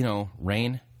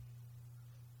 rain.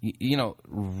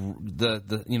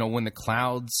 When the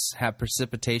clouds have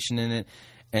precipitation in it,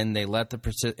 and they let the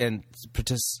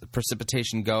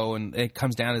precipitation go, and it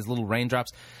comes down as little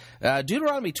raindrops.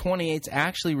 Deuteronomy 28 is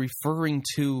actually referring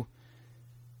to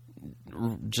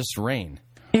just rain.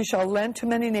 You shall lend to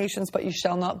many nations, but you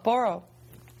shall not borrow.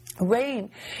 Rain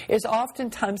is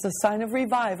oftentimes a sign of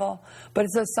revival, but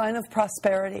it's a sign of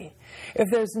prosperity. If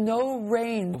there's no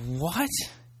rain, What?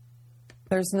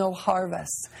 there's no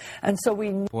harvest. And so we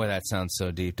Boy, that sounds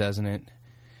so deep, doesn't it?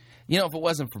 You know, if it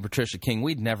wasn't for Patricia King,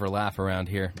 we'd never laugh around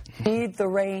here. need the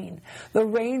rain. The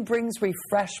rain brings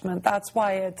refreshment. That's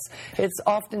why it's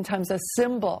oftentimes a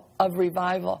symbol of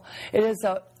revival. It is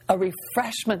a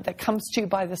refreshment that comes to you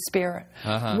by the Spirit.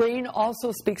 Rain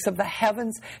also speaks of the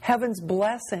heavens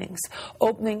blessings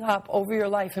opening up over your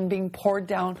life and being poured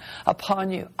down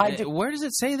upon you. Where does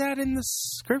it say that in the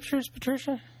scriptures,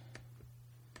 Patricia?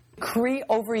 Decree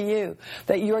over you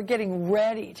that you're getting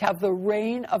ready to have the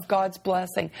rain of God's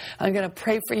blessing. I'm going to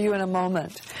pray for you in a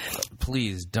moment.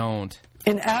 Please don't.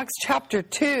 In Acts chapter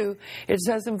 2, it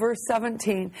says in verse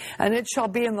 17, and it shall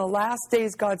be in the last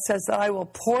days, God says, that I will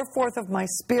pour forth of my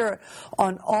Spirit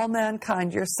on all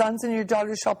mankind. Your sons and your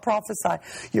daughters shall prophesy.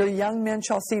 Your young men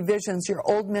shall see visions. Your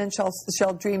old men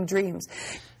shall dream dreams.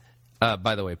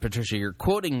 By the way, Patricia, you're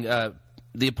quoting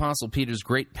the Apostle Peter's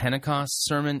great Pentecost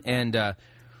sermon, and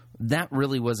that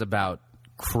really was about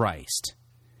Christ.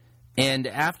 And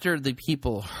after the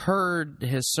people heard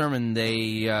his sermon,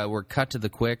 they were cut to the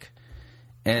quick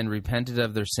and repented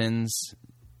of their sins.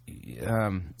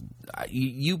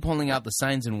 You pulling out the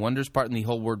signs and wonders part in the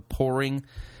whole word pouring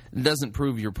doesn't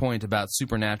prove your point about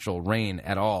supernatural rain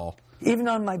at all. Even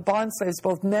on my bondslaves,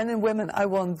 both men and women, I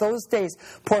will in those days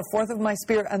pour forth of my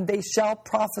Spirit, and they shall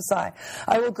prophesy.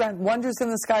 I will grant wonders in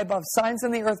the sky above, signs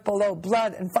in the earth below,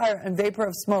 blood and fire and vapor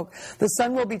of smoke. The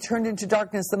sun will be turned into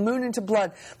darkness, the moon into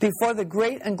blood, before the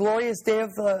great and glorious day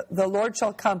of the Lord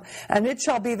shall come. And it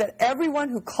shall be that everyone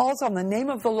who calls on the name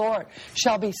of the Lord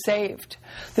shall be saved.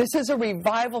 This is a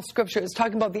revival scripture. It's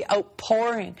talking about the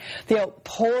outpouring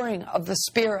of the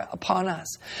Spirit upon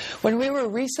us. When we were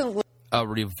recently... A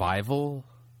revival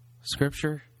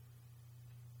scripture?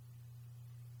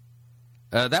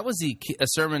 That was a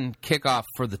sermon kickoff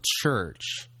for the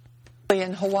church.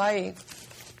 In Hawaii,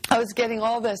 I was getting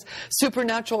all this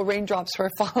supernatural raindrops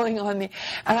were falling on me.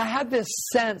 And I had this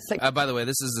sense that... by the way,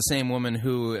 this is the same woman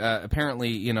who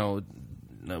apparently,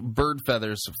 bird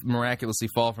feathers miraculously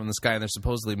fall from the sky, and they're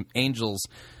supposedly angels'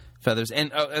 feathers.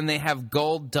 And they have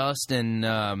gold dust and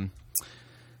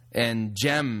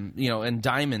gem, and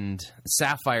diamond,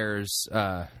 sapphires,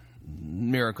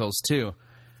 miracles too.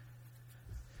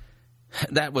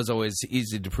 That was always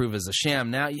easy to prove as a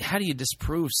sham. Now, how do you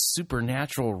disprove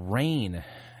supernatural rain?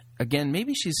 Again,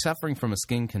 maybe she's suffering from a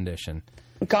skin condition.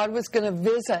 God was going to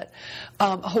visit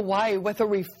Hawaii with a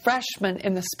refreshment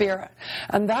in the Spirit.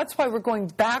 And that's why we're going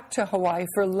back to Hawaii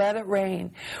for Let It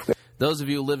Rain. Those of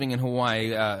you living in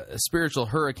Hawaii, spiritual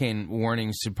hurricane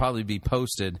warnings should probably be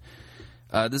posted.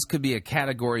 This could be a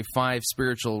Category 5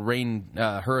 spiritual rain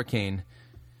hurricane.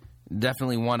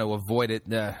 Definitely want to avoid it.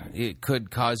 It could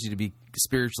cause you to be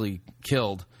spiritually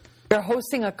killed. We're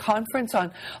hosting a conference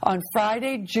on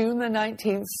Friday, June the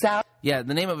 19th. Yeah,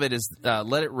 the name of it is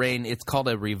Let It Rain. It's called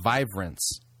a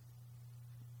Revivrance.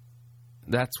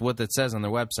 That's what it says on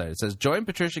their website. It says, join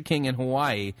Patricia King in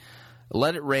Hawaii.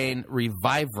 Let It Rain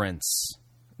Revivrance.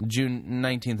 June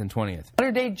 19th and 20th.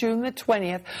 Saturday, June the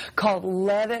 20th, called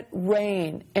Let It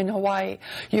Rain in Hawaii.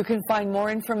 You can find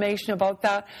more information about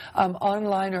that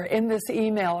online or in this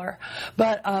emailer.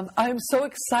 But I'm so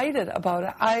excited about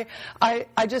it.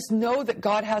 I just know that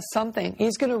God has something.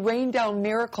 He's going to rain down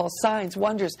miracles, signs,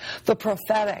 wonders, the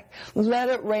prophetic. Let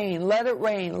it rain, let it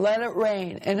rain, let it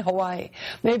rain in Hawaii.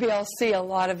 Maybe I'll see a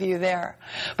lot of you there.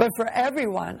 But for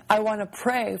everyone, I want to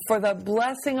pray for the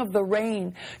blessing of the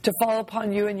rain to fall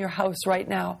upon you in your house right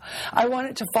now. I want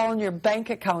it to fall in your bank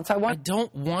accounts. I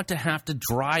don't want to have to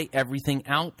dry everything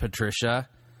out, Patricia.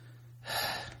 I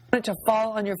want it to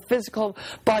fall on your physical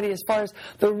body as far as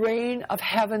the rain of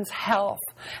heaven's health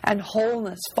and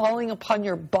wholeness falling upon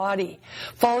your body,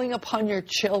 falling upon your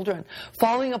children,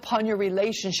 falling upon your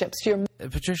relationships.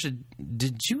 Patricia,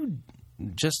 did you,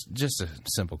 just a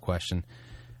simple question,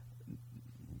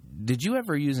 did you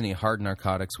ever use any hard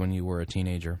narcotics when you were a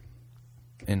teenager?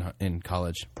 In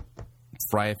college,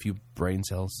 fry a few brain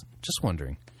cells? Just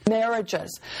wondering.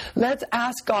 Marriages. Let's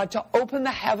ask God to open the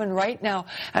heaven right now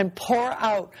and pour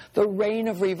out the rain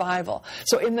of revival.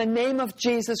 So in the name of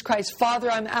Jesus Christ, Father,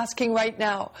 I'm asking right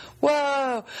now,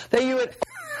 that you would...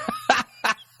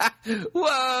 Whoa!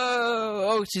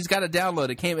 Oh, she's got a download.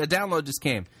 A download just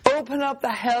came. Open up the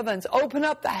heavens,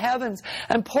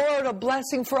 and pour out a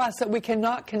blessing for us that we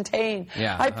cannot contain.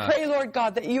 Yeah, I pray, Lord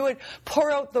God, that you would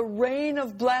pour out the rain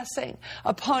of blessing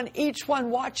upon each one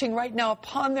watching right now,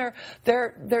 upon their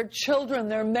children,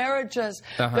 their marriages,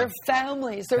 their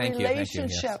families, their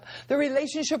relationship, their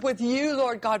relationship with you,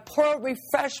 Lord God. Pour out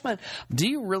refreshment. Do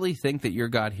you really think that your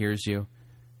God hears you?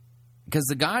 Because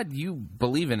the God you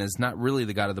believe in is not really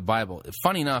the God of the Bible.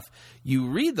 Funny enough, you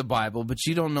read the Bible, but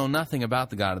you don't know nothing about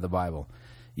the God of the Bible.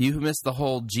 You miss the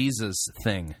whole Jesus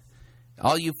thing.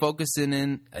 All you focus in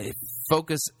and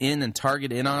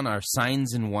target in on are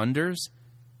signs and wonders,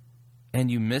 and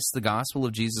you miss the gospel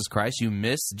of Jesus Christ. You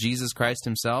miss Jesus Christ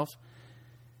himself.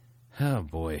 Oh,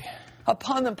 boy.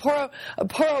 Upon them. Pour out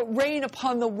rain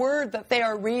upon the word that they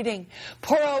are reading.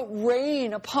 Pour out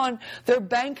rain upon their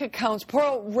bank accounts. Pour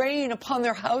out rain upon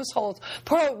their households.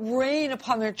 Pour out rain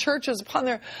upon their churches,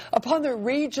 upon their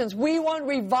regions. We want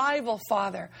revival,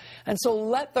 Father. And so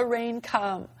let the rain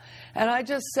come. And I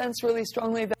just sense really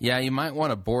strongly that... Yeah, you might want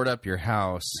to board up your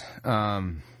house.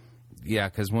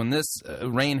 Because when this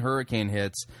rain hurricane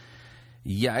hits...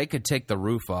 Yeah, I could take the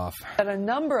roof off. That a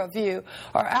number of you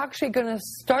are actually going to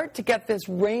start to get this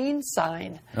rain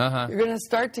sign. You're going to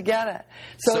start to get it.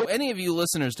 So any of you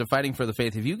listeners to Fighting for the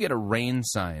Faith, if you get a rain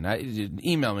sign,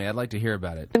 email me. I'd like to hear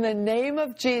about it. In the name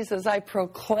of Jesus, I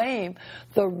proclaim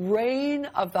the rain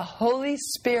of the Holy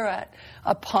Spirit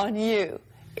upon you.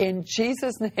 In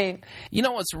Jesus' name. You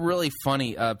know what's really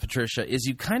funny, Patricia, is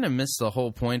you kind of miss the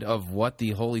whole point of what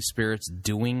the Holy Spirit's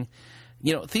doing.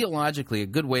 You know, theologically, a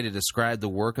good way to describe the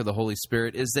work of the Holy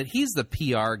Spirit is that he's the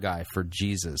PR guy for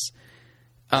Jesus.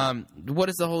 What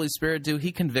does the Holy Spirit do?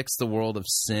 He convicts the world of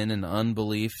sin and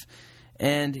unbelief,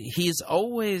 and he's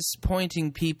always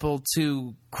pointing people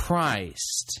to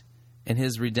Christ and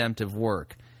his redemptive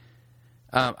work.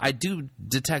 I do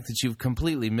detect that you've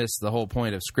completely missed the whole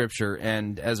point of Scripture,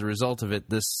 and as a result of it,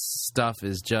 this stuff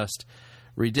is just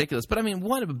ridiculous. But I mean,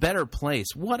 what a better place!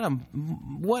 What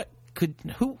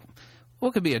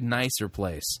could be a nicer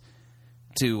place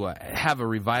to have a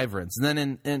reviverance than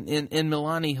in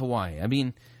Milani, Hawaii? I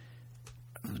mean,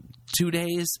 2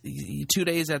 days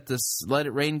at this Let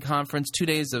It Rain conference, 2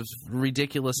 days of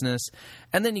ridiculousness,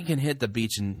 and then you can hit the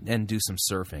beach and do some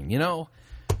surfing. You know,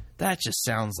 that just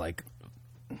sounds like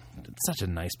such a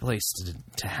nice place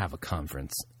to have a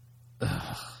conference.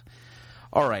 Ugh.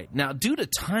 All right, now due to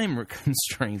time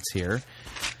constraints here,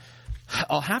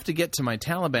 I'll have to get to my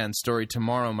Taliban story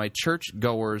tomorrow, my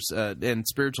churchgoers and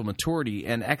spiritual maturity,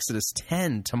 and Exodus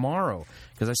 10 tomorrow,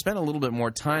 because I spent a little bit more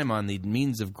time on the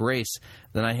means of grace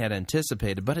than I had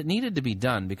anticipated, but it needed to be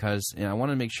done because I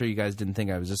wanted to make sure you guys didn't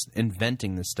think I was just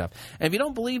inventing this stuff. And if you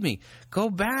don't believe me, go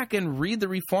back and read the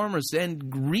Reformers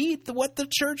and read what the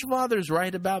church fathers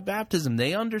write about baptism.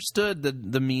 They understood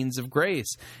the means of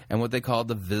grace and what they called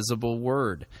the visible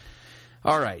word.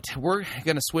 All right, we're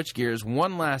going to switch gears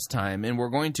one last time, and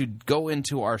we're going to go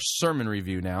into our sermon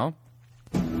review now.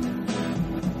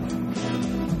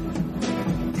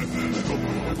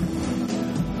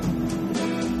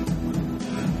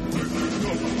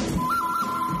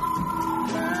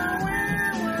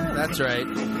 That's right.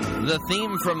 The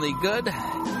theme from the good,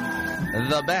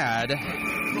 the bad,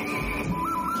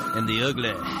 and the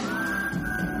ugly.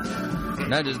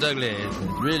 Not just ugly, it's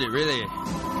really, really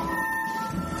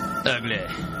ugly.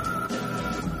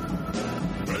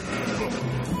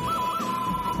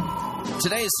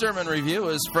 Today's sermon review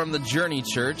is from the Journey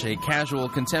Church, a casual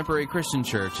contemporary Christian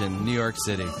church in New York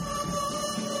City.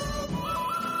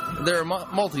 They're a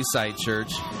multi-site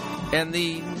church, and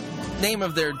the name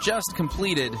of their just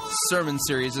completed sermon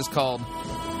series is called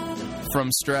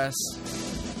From Stress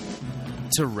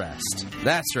to Rest.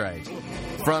 That's right.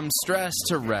 From Stress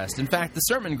to Rest. In fact, the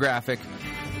sermon graphic,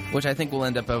 which I think will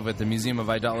end up over at the Museum of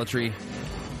Idolatry,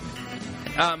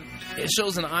 it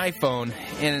shows an iPhone,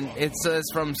 and it says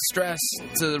from stress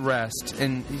to rest,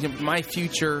 and my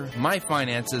future, my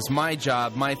finances, my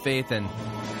job, my faith, and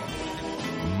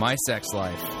my sex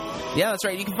life. Yeah, that's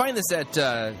right. You can find this at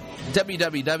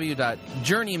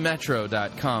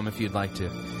www.journeymetro.com if you'd like to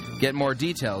get more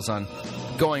details on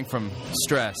going from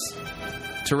stress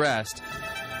to rest.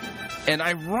 And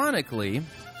ironically,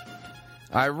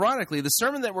 the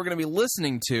sermon that we're going to be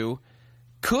listening to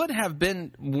could have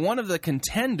been one of the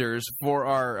contenders for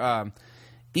our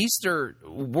worst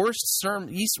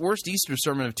Easter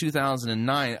sermon of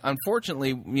 2009.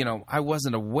 Unfortunately, I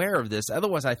wasn't aware of this.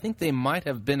 Otherwise, I think they might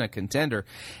have been a contender.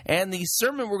 And the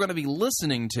sermon we're going to be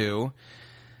listening to,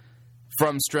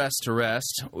 From Stress to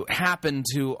Rest, happened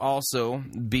to also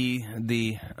be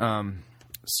the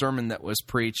sermon that was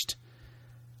preached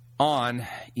on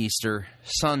Easter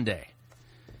Sunday.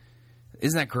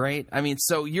 Isn't that great? I mean,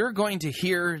 so you're going to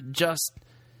hear just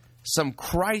some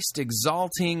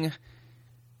Christ-exalting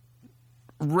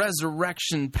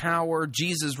resurrection power,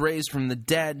 Jesus raised from the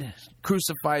dead,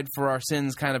 crucified for our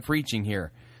sins kind of preaching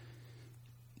here.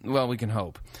 Well, we can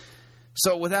hope.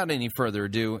 So without any further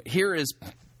ado, here is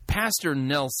Pastor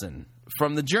Nelson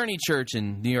from the Journey Church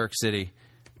in New York City,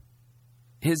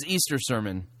 his Easter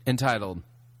sermon entitled,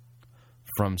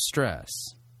 From Stress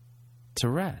to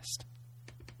Rest.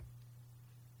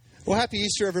 Well, happy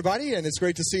Easter, everybody, and it's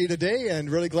great to see you today, and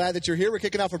really glad that you're here. We're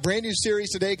kicking off a brand new series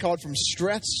today called From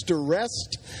Stress to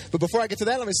Rest. But before I get to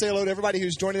that, let me say hello to everybody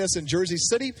who's joining us in Jersey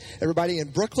City, everybody in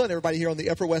Brooklyn, everybody here on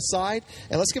the Upper West Side,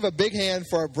 and let's give a big hand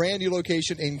for our brand new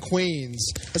location in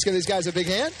Queens. Let's give these guys a big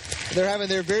hand. They're having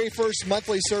their very first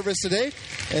monthly service today,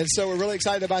 and so we're really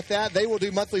excited about that. They will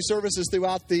do monthly services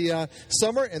throughout the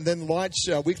summer and then launch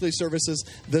weekly services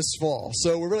this fall.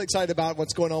 So we're really excited about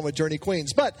what's going on with Journey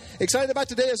Queens, but excited about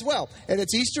today as well. And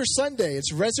it's Easter Sunday.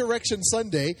 It's Resurrection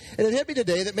Sunday. And it hit me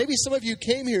today that maybe some of you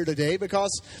came here today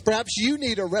because perhaps you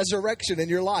need a resurrection in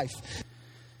your life.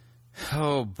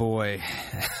 Oh, boy.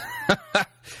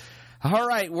 All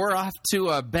right, we're off to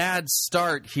a bad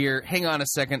start here. Hang on a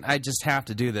second. I just have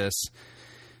to do this.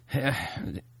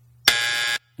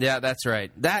 Yeah, that's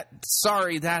right.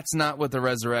 Sorry, that's not what the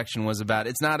resurrection was about.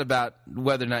 It's not about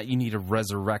whether or not you need a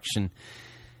resurrection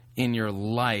in your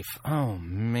life. Oh,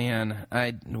 man.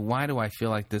 Why do I feel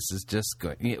like this is just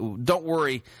good? Don't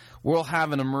worry. We'll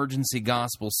have an emergency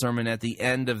gospel sermon at the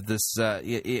end of this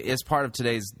as part of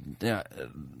today's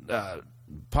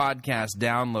podcast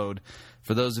download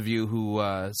for those of you who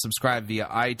subscribe via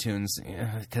iTunes,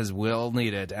 because we'll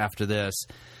need it after this.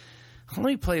 Let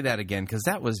me play that again, because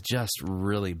that was just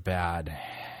really bad.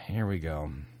 Here we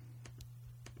go.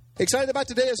 Excited about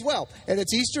today as well. And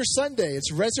it's Easter Sunday.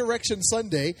 It's Resurrection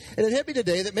Sunday. And it hit me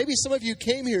today that maybe some of you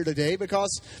came here today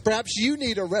because perhaps you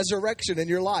need a resurrection in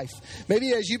your life.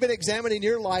 Maybe as you've been examining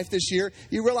your life this year,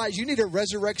 you realize you need a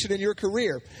resurrection in your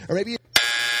career. Or maybe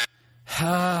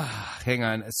hang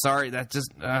on. Sorry, that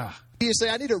just... You say,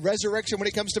 I need a resurrection when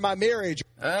it comes to my marriage.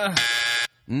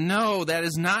 No, that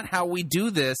is not how we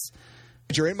do this.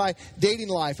 Or in my dating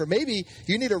life. Or maybe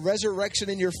you need a resurrection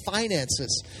in your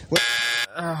finances.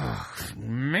 Oh,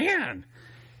 man.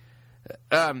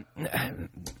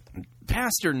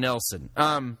 Pastor Nelson.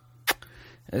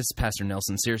 This is Pastor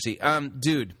Nelson, seriously.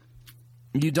 Dude,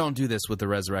 you don't do this with the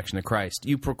resurrection of Christ.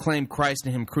 You proclaim Christ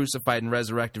and Him crucified and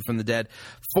resurrected from the dead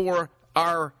for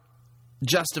our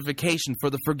justification, for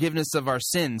the forgiveness of our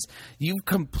sins. You've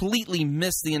completely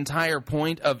missed the entire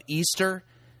point of Easter.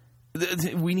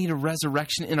 We need a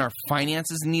resurrection in our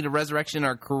finances. We need a resurrection in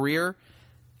our career.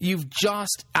 You've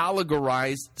just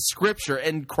allegorized Scripture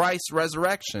and Christ's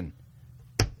resurrection.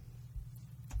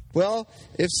 Well,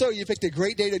 if so, you picked a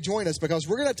great day to join us, because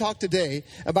we're going to talk today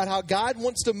about how God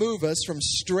wants to move us from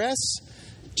stress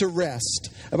to rest,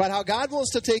 about how God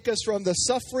wants to take us from the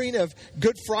suffering of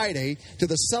Good Friday to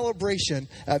the celebration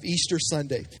of Easter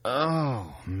Sunday.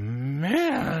 Oh,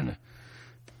 man.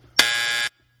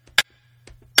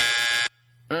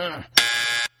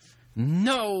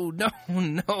 No.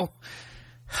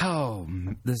 Oh,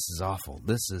 this is awful.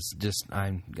 This is just,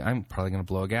 I'm probably going to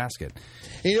blow a gasket.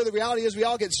 And the reality is we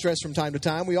all get stressed from time to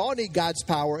time. We all need God's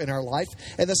power in our life.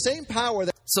 And the same power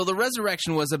that... So the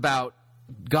resurrection was about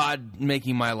God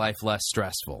making my life less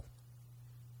stressful.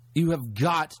 You have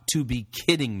got to be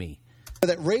kidding me.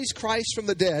 That raised Christ from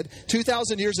the dead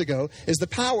 2,000 years ago is the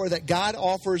power that God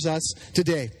offers us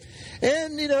today.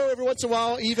 And, every once in a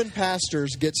while, even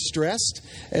pastors get stressed.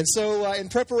 And so in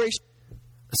preparation...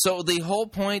 So the whole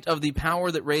point of the power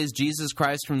that raised Jesus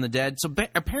Christ from the dead, so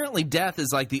apparently death is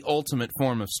like the ultimate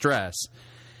form of stress.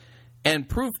 And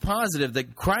proof positive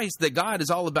that God is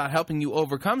all about helping you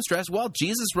overcome stress, well,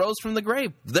 Jesus rose from the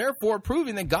grave, therefore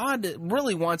proving that God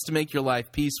really wants to make your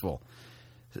life peaceful.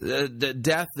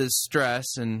 Death is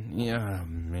stress, and,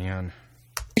 man...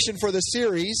 For the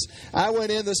series, I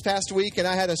went in this past week and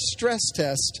I had a stress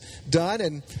test done,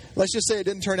 and let's just say it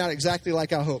didn't turn out exactly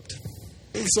like I hoped.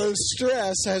 So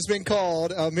stress has been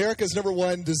called America's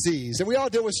 #1 disease. And we all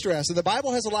deal with stress. And the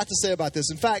Bible has a lot to say about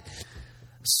this. In fact,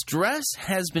 stress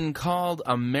has been called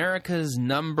America's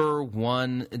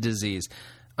 #1 disease.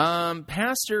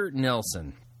 Pastor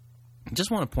Nelson, I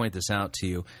just want to point this out to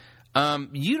you.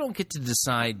 You don't get to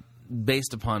decide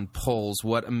based upon polls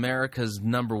what America's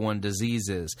 #1 disease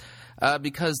is.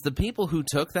 Because the people who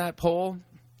took that poll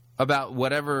about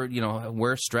whatever,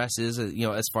 where stress is,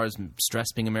 as far as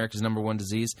stress being America's #1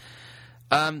 disease,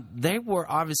 they were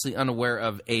obviously unaware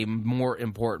of a more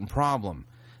important problem.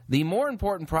 The more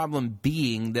important problem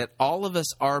being that all of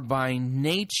us are by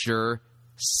nature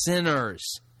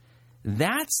sinners.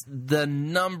 That's the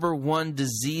number one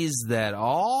disease that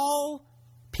all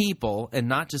people, and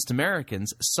not just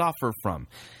Americans, suffer from,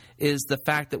 is the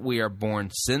fact that we are born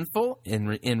sinful,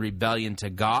 in rebellion to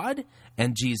God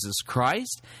and Jesus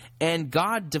Christ, and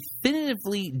God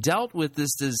definitively dealt with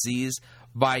this disease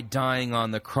by dying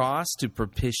on the cross to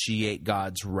propitiate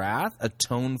God's wrath,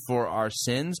 atone for our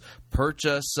sins,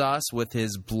 purchase us with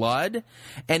his blood,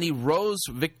 and he rose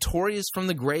victorious from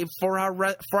the grave for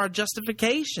our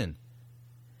justification.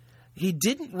 He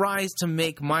didn't rise to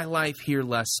make my life here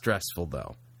less stressful,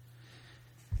 though.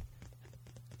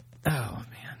 Oh,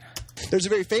 man. There's a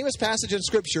very famous passage in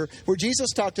Scripture where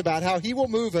Jesus talked about how he will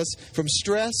move us from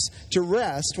stress to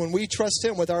rest when we trust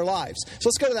him with our lives. So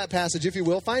let's go to that passage, if you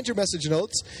will. Find your message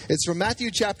notes. It's from Matthew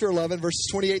chapter 11, verses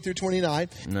 28 through 29.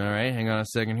 All right, hang on a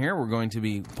second here. We're going to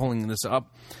be pulling this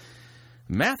up.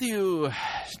 Matthew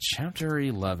chapter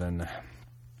 11,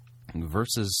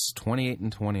 verses 28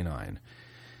 and 29.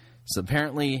 So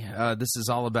apparently, this is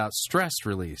all about stress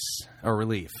relief.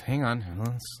 Hang on.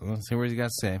 Let's see what he's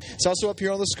got to say. It's also up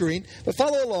here on the screen. But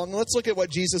follow along, and let's look at what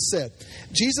Jesus said.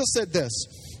 Jesus said this,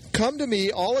 "Come to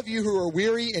me, all of you who are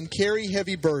weary and carry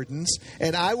heavy burdens,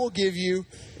 and I will give you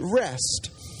rest.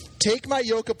 Take my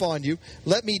yoke upon you.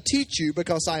 Let me teach you,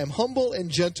 because I am humble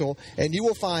and gentle, and you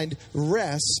will find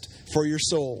rest for your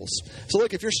souls." So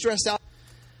look, if you're stressed out,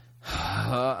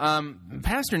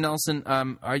 Pastor Nelson,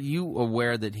 are you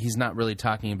aware that he's not really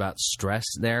talking about stress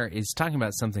there? He's talking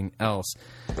about something else.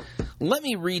 Let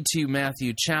me read to you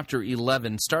Matthew chapter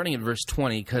 11, starting at verse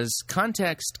 20, because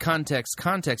context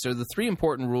are the three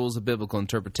important rules of biblical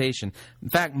interpretation. In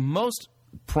fact, most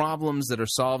problems that are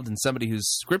solved in somebody who's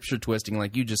scripture twisting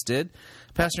like you just did,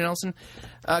 Pastor Nelson,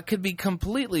 could be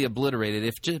completely obliterated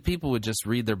if people would just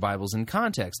read their Bibles in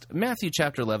context. Matthew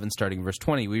chapter 11, starting verse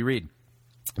 20, we read,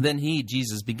 "Then he,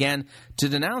 Jesus, began to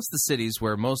denounce the cities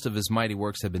where most of his mighty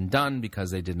works had been done, because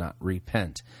they did not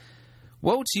repent.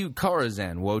 Woe to you,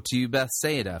 Chorazin! Woe to you,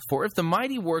 Bethsaida! For if the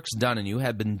mighty works done in you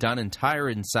had been done in Tyre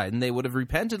and Sidon, they would have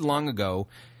repented long ago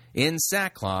in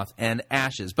sackcloth and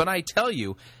ashes. But I tell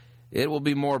you, it will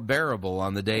be more bearable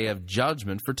on the day of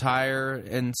judgment for Tyre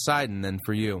and Sidon than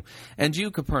for you. And you,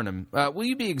 Capernaum, will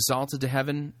you be exalted to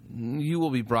heaven? You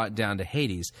will be brought down to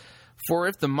Hades. For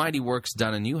if the mighty works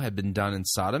done in you had been done in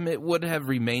Sodom, it would have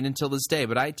remained until this day.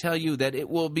 But I tell you that it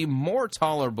will be more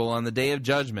tolerable on the day of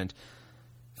judgment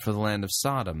for the land of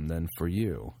Sodom than for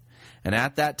you." And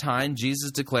at that time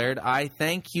Jesus declared, "I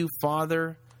thank you,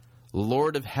 Father,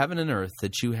 Lord of heaven and earth,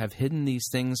 that you have hidden these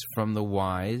things from the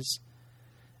wise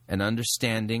and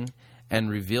understanding and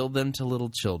revealed them to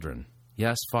little children.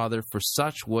 Yes, Father, for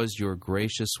such was your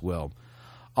gracious will.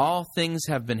 All things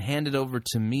have been handed over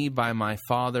to me by my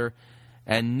Father,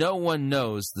 and no one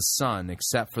knows the Son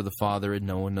except for the Father, and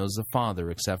no one knows the Father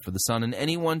except for the Son, and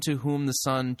anyone to whom the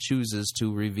Son chooses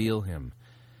to reveal him.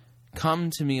 Come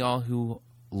to me, all who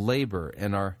labor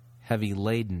and are heavy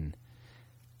laden.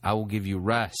 I will give you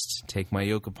rest. Take my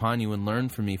yoke upon you and learn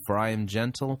from me, for I am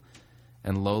gentle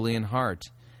and lowly in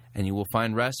heart, and you will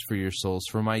find rest for your souls.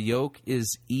 For my yoke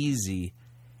is easy,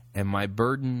 and my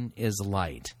burden is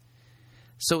light."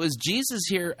 So is Jesus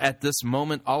here at this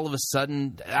moment, all of a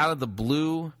sudden, out of the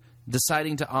blue,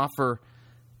 deciding to offer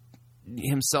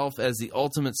himself as the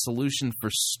ultimate solution for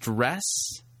stress?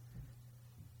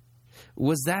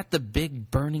 Was that the big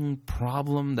burning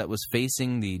problem that was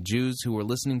facing the Jews who were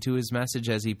listening to his message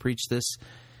as he preached this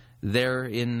there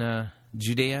in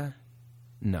Judea?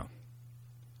 No.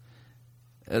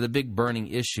 The big burning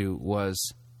issue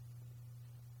was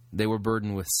they were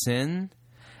burdened with sin,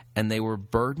 and they were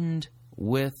burdened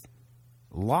with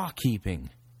law-keeping,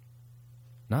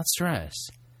 not stress.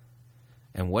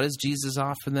 And what does Jesus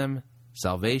offer them?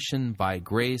 Salvation by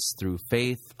grace through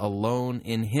faith alone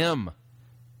in him.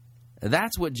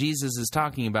 That's what Jesus is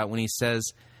talking about when he says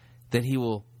that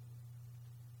he's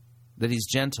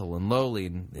gentle and lowly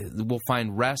and will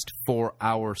find rest for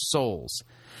our souls.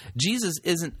 Jesus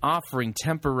isn't offering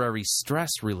temporary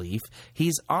stress relief.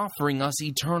 He's offering us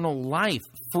eternal life,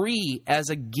 free as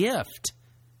a gift,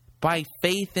 by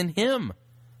faith in him.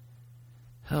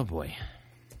 Oh, boy.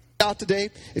 Out today,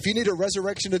 if you need a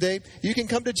resurrection today, you can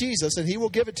come to Jesus and he will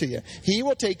give it to you. He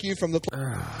will take you from the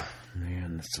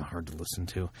man, that's so hard to listen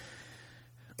to.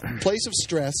 place of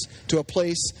stress to a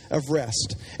place of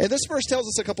rest. And this verse tells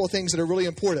us a couple of things that are really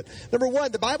important. Number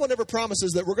one, the Bible never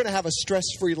promises that we're going to have a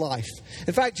stress-free life.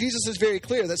 In fact, Jesus is very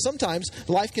clear that sometimes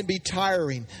life can be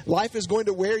tiring. Life is going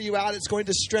to wear you out. It's going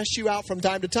to stress you out from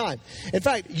time to time. In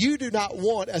fact, you do not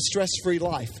want a stress-free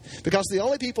life, because the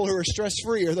only people who are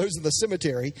stress-free are those in the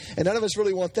cemetery, and none of us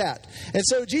really want that. And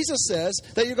so Jesus says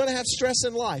that you're going to have stress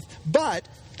in life. But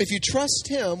if you trust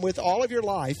Him with all of your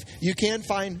life, you can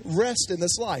find rest in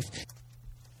this life.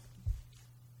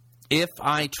 If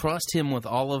I trust Him with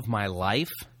all of my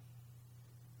life,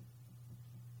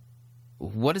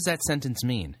 what does that sentence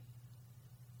mean?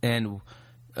 And,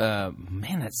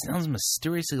 man, that sounds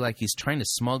mysteriously like He's trying to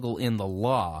smuggle in the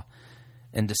law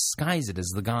and disguise it as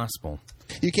the gospel.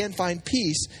 You can find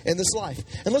peace in this life.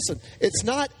 And listen, it's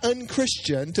not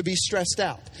unchristian to be stressed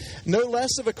out. No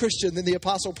less of a Christian than the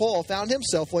Apostle Paul found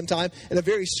himself one time in a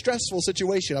very stressful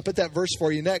situation. I'll put that verse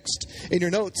for you next in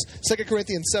your notes. 2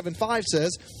 Corinthians 7:5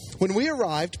 says, when we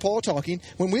arrived, Paul talking,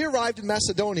 when we arrived in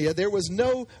Macedonia, there was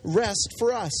no rest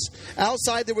for us.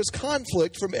 Outside, there was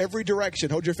conflict from every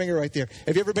direction. Hold your finger right there.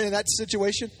 Have you ever been in that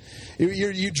situation?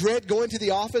 You dread going to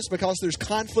the office because there's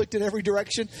conflict in every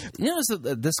direction? You notice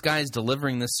that this guy's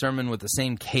delivering this sermon with the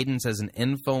same cadence as an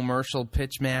infomercial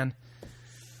pitch, man?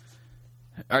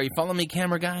 Are you following me,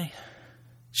 camera guy?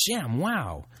 Sham,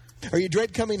 wow. Or you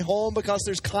dread coming home because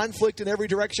there's conflict in every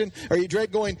direction? Or you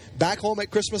dread going back home at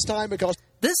Christmas time because...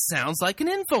 This sounds like an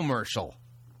infomercial.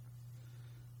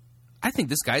 I think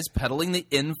this guy's peddling the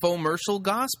infomercial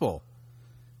gospel.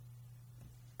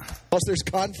 Plus there's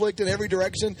conflict in every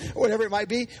direction, whatever it might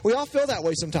be. We all feel that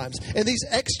way sometimes. And these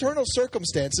external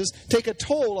circumstances take a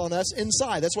toll on us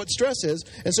inside. That's what stress is.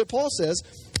 And so Paul says,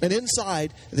 and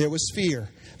inside there was fear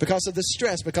because of the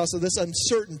stress, because of this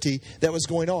uncertainty that was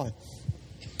going on.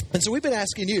 And so we've been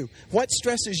asking you, what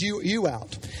stresses you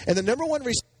out? And the number one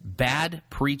reason... Bad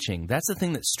preaching. That's the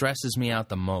thing that stresses me out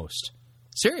the most.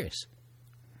 Serious.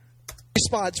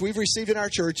 Response we've received in our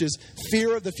church is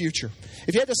fear of the future.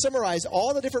 If you had to summarize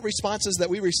all the different responses that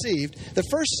we received, the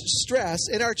first stress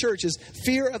in our church is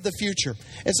fear of the future.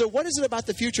 And so what is it about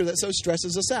the future that so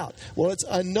stresses us out? Well, it's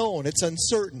unknown. It's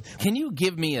uncertain. Can you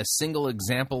give me a single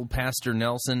example, Pastor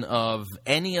Nelson, of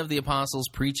any of the apostles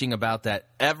preaching about that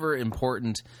ever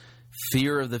important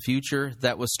fear of the future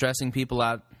that was stressing people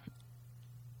out?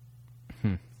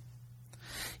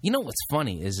 You know what's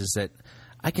funny is that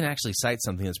I can actually cite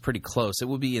something that's pretty close. It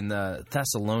would be in the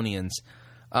Thessalonians.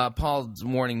 Paul's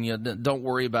warning you, don't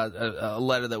worry about a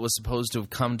letter that was supposed to have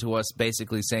come to us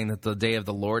basically saying that the day of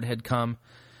the Lord had come.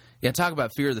 Yeah, talk about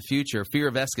fear of the future, fear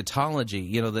of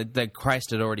eschatology, that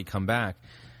Christ had already come back.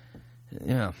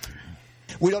 Yeah.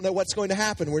 We don't know what's going to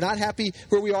happen. We're not happy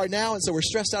where we are now, and so we're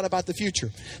stressed out about the future.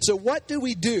 So what do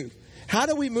we do? How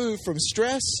do we move from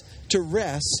stress to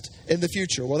rest in the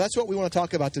future? Well, that's what we want to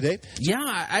talk about today. Yeah,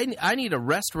 I need a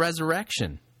rest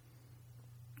resurrection,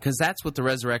 because that's what the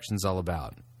resurrection's all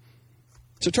about.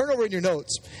 So turn over in your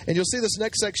notes, and you'll see this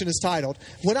next section is titled,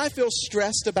 When I Feel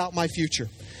Stressed About My Future.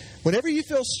 Whenever you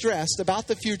feel stressed about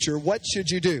the future, what should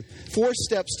you do? 4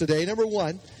 steps today. Number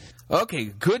 1. Okay,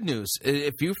 good news.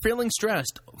 If you're feeling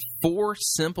stressed, 4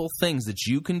 simple things that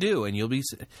you can do, and you'll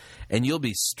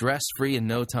be stress-free in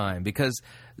no time, because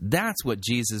that's what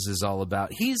Jesus is all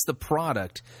about. He's the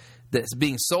product that's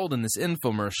being sold in this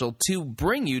infomercial to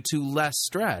bring you to less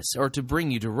stress, or to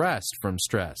bring you to rest from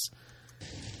stress.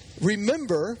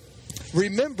 Remember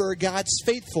God's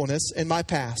faithfulness in my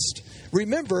past.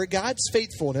 Remember God's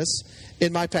faithfulness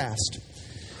in my past.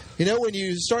 You know, when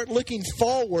you start looking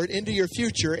forward into your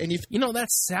future and that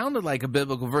sounded like a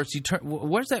biblical verse.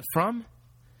 Where's that from?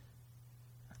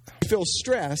 You feel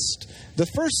stressed, the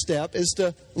first step is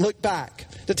to look back.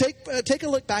 To take a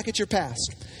look back at your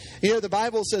past. You know, the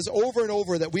Bible says over and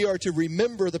over that we are to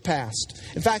remember the past.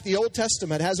 In fact, the Old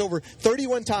Testament has over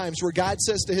 31 times where God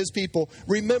says to His people,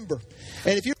 remember.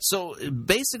 And So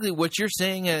basically what you're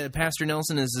saying, Pastor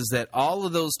Nelson, is that all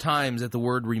of those times that the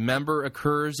word remember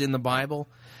occurs in the Bible,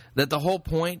 that the whole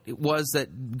point was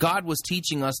that God was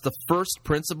teaching us the first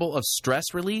principle of stress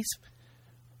release?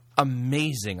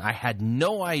 Amazing. I had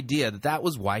no idea that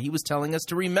was why He was telling us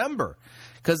to remember,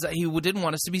 because He didn't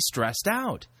want us to be stressed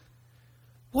out.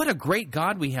 What a great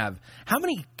God we have. How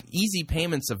many easy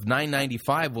payments of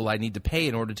 $9.95 will I need to pay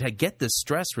in order to get this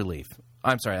stress relief?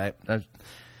 I'm sorry,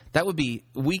 that would be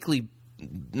weekly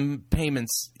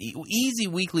payments, easy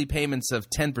weekly payments of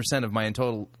 10% of my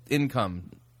total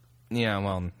income. Yeah,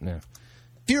 well, yeah.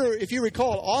 If you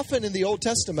recall, often in the Old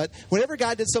Testament, whenever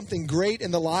God did something great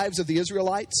in the lives of the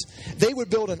Israelites, they would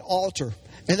build an altar.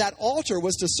 And that altar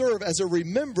was to serve as a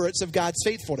remembrance of God's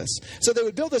faithfulness. So they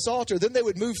would build this altar, then they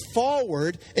would move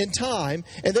forward in time,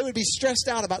 and they would be stressed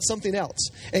out about something else.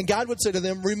 And God would say to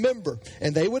them, remember.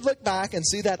 And they would look back and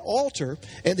see that altar,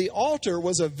 and the altar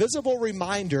was a visible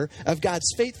reminder of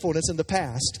God's faithfulness in the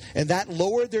past, and that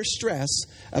lowered their stress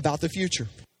about the future.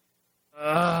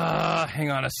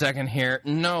 Hang on a second here.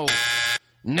 No.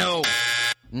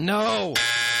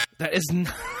 That is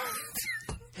not...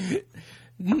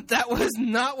 That was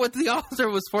not what the altar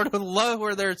was for, to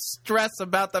lower their stress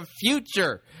about the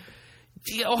future.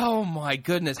 Oh, my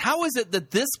goodness. How is it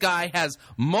that this guy has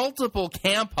multiple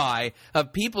campi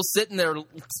of people sitting there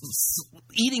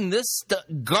eating this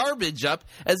garbage up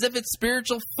as if it's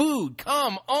spiritual food?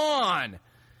 Come on.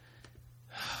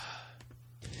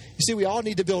 You see, we all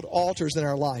need to build altars in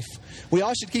our life. We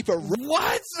all should keep a...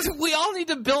 What? We all need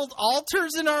to build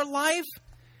altars in our life?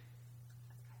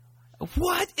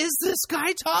 What is this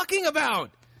guy talking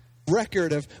about?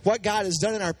 Record of what God has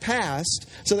done in our past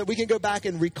so that we can go back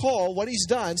and recall what he's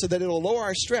done so that it'll lower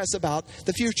our stress about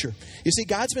the future. You see,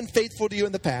 God's been faithful to you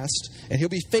in the past, and he'll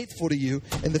be faithful to you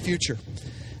in the future.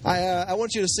 I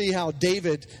want you to see how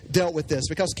David dealt with this,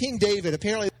 because King David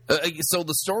apparently... So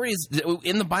the stories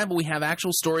in the Bible, we have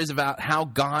actual stories about how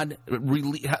God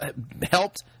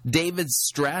helped David's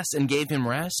stress and gave him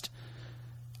rest.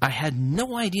 I had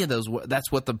no idea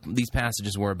that's what these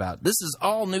passages were about. This is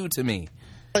all new to me.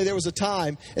 There was a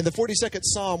time in the 42nd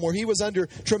Psalm where he was under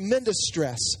tremendous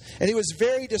stress, and he was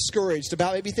very discouraged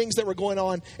about maybe things that were going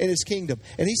on in his kingdom.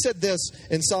 And he said this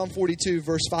in Psalm 42,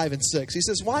 verse 5 and 6. He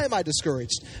says, why am I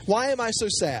discouraged? Why am I so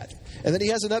sad? And then he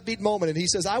has an upbeat moment, and he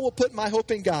says, I will put my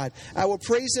hope in God. I will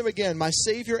praise him again, my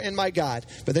Savior and my God.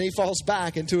 But then he falls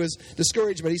back into his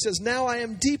discouragement. He says, now I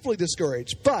am deeply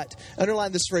discouraged. But,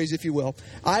 underline this phrase if you will,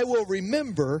 I will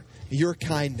remember your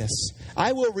kindness.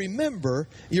 I will remember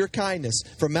your kindness.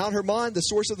 From Mount Hermon, the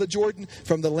source of the Jordan,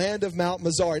 from the land of Mount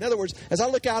Mizar. In other words, as I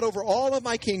look out over all of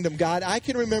my kingdom, God, I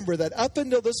can remember that up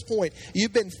until this point,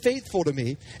 you've been faithful to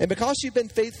me. And because you've been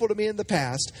faithful to me in the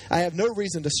past, I have no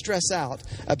reason to stress out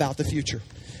about the future.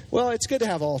 Well, it's good to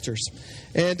have altars.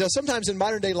 And sometimes in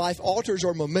modern day life, altars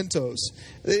are mementos.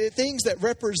 Things that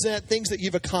represent things that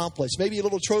you've accomplished. Maybe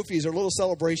little trophies or little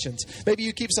celebrations. Maybe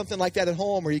you keep something like that at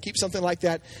home, or you keep something like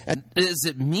that at... Is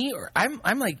it me, or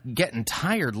I'm like getting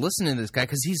tired listening to this guy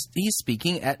because he's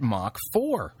speaking at Mach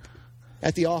 4.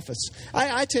 At the office.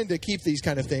 I tend to keep these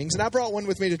kind of things, and I brought one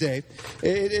with me today.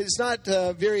 It's not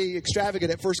very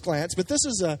extravagant at first glance, but this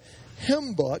is a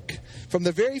hymn book from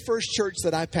the very first church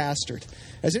that I pastored.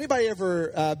 Has anybody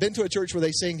ever been to a church where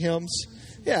they sing hymns?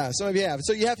 Yeah, some of you have.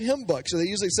 So you have hymn books. So they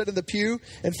usually sit in the pew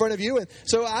in front of you. And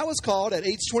so I was called at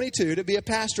age 22 to be a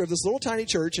pastor of this little tiny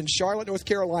church in Charlotte, North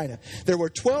Carolina. There were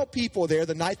 12 people there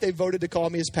the night they voted to call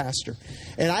me as pastor.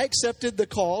 And I accepted the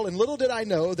call, and little did I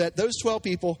know that those 12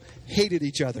 people hated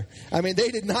each other. I mean, they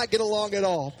did not get along at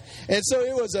all. And so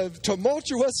it was a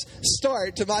tumultuous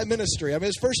start to my ministry. I mean,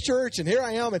 it's first church, and here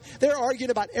I am, and they're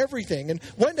arguing about everything. And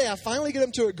one day I finally get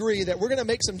them to agree that we're going to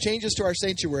make some changes to our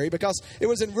sanctuary because it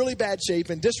was in really bad shape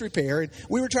and disrepair, and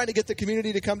we were trying to get the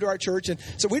community to come to our church, and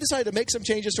so we decided to make some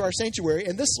changes to our sanctuary,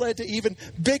 and this led to even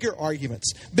big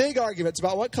arguments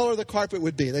about what color the carpet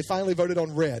would be. They finally voted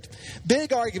on red.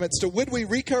 Big arguments to would we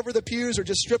recover the pews or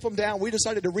just strip them down. We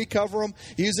decided to recover them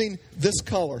using this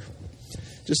color.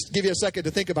 Just give you a second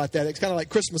to think about that. It's kind of like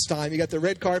Christmas time. You got the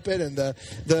red carpet and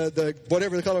the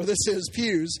whatever the color this is,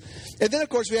 pews. And then, of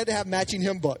course, we had to have matching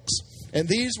hymn books, and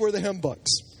these were the hymn books.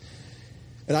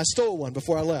 And I stole one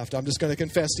before I left. I'm just going to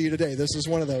confess to you today. This is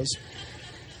one of those.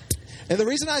 And the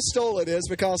reason I stole it is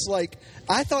because,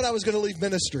 I thought I was going to leave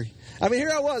ministry. I mean,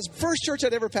 here I was, first church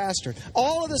I'd ever pastored.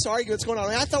 All of this argument's going on.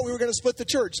 I thought we were going to split the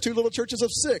church, 2 little churches of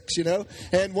 6,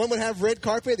 and one would have red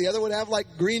carpet, the other would have,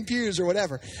 green pews or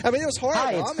whatever. I mean, it was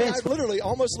horrible. I literally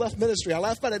almost left ministry. I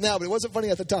laugh about it now, but it wasn't funny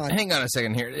at the time. Hang on a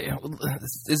second here.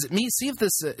 Is it me? See if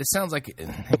this, it sounds like...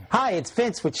 Hi, it's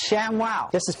Vince with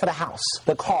ShamWow. This is for the house,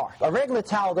 the car. A regular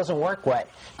towel doesn't work wet.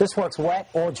 This works wet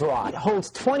or dry. It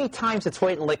holds 20 times its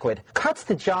weight in liquid. Cuts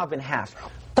the job in half.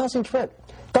 Doesn't drip.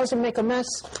 Doesn't make a mess.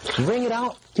 Wring it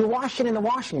out. You wash it in the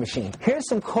washing machine. Here's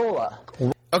some cola.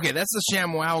 Okay, that's the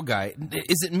ShamWow guy.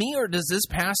 Is it me, or does this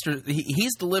pastor...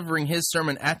 He's delivering his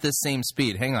sermon at this same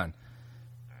speed. Hang on.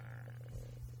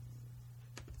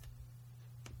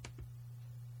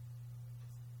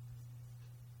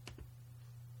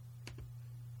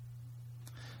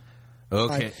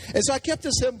 Okay. And so I kept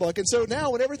this hymn book. And so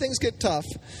now whenever things get tough,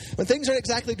 when things aren't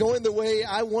exactly going the way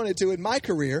I wanted to in my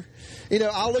career,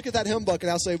 I'll look at that hymn book and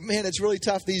I'll say, man, it's really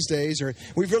tough these days, or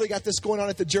we've really got this going on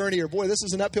at the Journey, or boy, this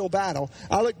is an uphill battle.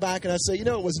 I look back and I say,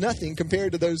 it was nothing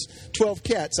compared to those 12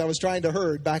 cats I was trying to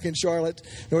herd back in Charlotte,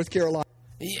 North Carolina.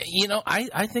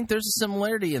 I think there's a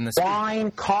similarity in this. Wine,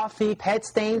 coffee, pet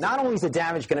stains. Not only is the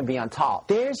damage going to be on top,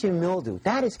 there's your mildew.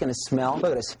 That is going to smell.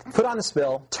 Look at this. Put on the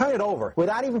spill, turn it over.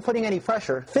 Without even putting any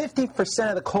pressure, 50%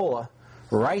 of the cola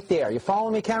right there. You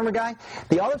following me, camera guy?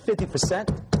 The other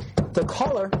 50%, the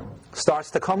color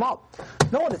starts to come up.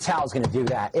 No other towel's going to do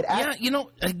that.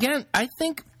 Again, I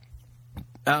think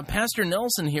Pastor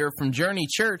Nelson here from Journey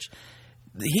Church,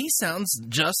 he sounds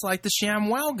just like the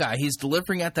ShamWow guy. He's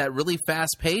delivering at that really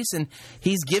fast pace, and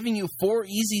he's giving you 4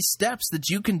 easy steps that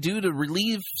you can do to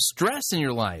relieve stress in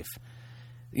your life.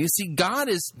 You see, God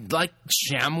is like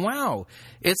ShamWow.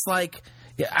 It's like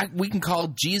we can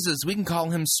call Jesus, we can call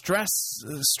him stress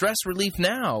relief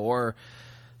now, or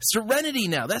serenity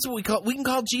now. That's what we can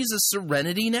call Jesus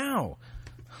Serenity Now.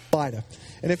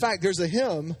 And in fact, there's a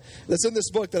hymn that's in this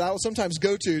book that I will sometimes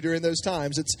go to during those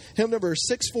times. It's hymn number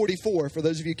 644 for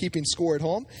those of you keeping score at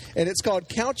home. And it's called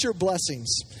Count Your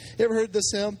Blessings. You ever heard this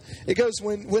hymn? It goes,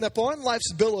 when upon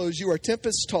life's billows you are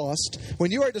tempest tossed, when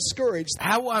you are discouraged.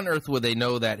 How on earth would they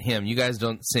know that hymn? You guys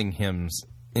don't sing hymns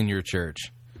in your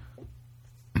church.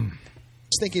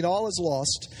 Thinking all is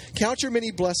lost, count your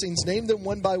many blessings, name them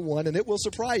one by one, and it will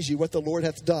surprise you what the Lord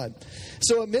hath done.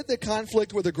 So amid the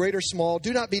conflict, whether great or small,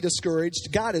 do not be discouraged.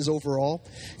 God is over all.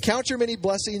 Count your many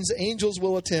blessings, angels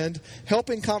will attend, help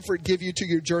and comfort give you to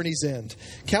your journey's end.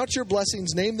 Count your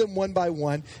blessings, name them one by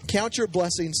one. Count your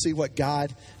blessings, see what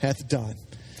God hath done.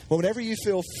 Well, whenever you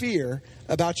feel fear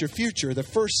about your future, the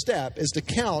first step is to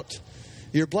count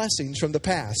your blessings from the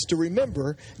past, to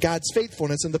remember God's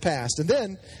faithfulness in the past. And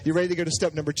then you're ready to go to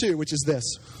step number 2, which is this.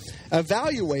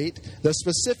 Evaluate the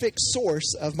specific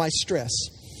source of my stress.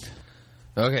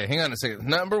 Okay, hang on a second.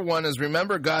 Number 1 is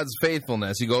remember God's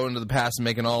faithfulness. You go into the past and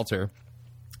make an altar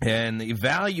and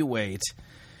evaluate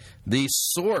the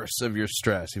source of your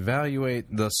stress. Evaluate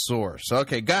the source.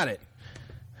 Okay, got it.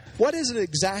 What is it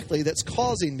exactly that's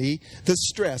causing me the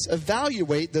stress?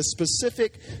 Evaluate the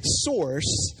specific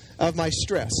source of my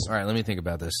stress. All right, let me think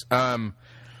about this.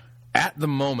 At the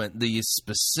moment, the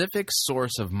specific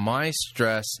source of my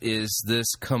stress is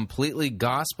this completely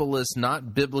gospelless,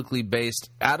 not biblically based,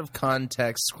 out of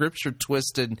context,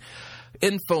 scripture-twisted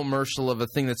infomercial of a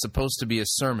thing that's supposed to be a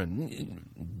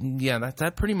sermon. Yeah,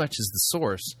 that pretty much is the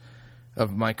source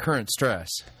of my current stress.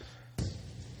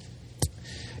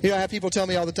 I have people tell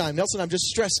me all the time, Nelson, I'm just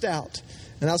stressed out.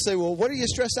 And I'll say, well, what are you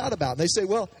stressed out about? And they say,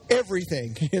 well,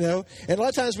 everything, And a lot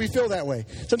of times we feel that way.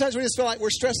 Sometimes we just feel like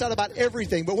we're stressed out about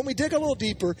everything. But when we dig a little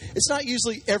deeper, it's not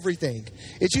usually everything.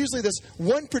 It's usually this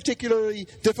one particularly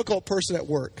difficult person at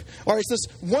work. Or it's this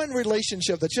one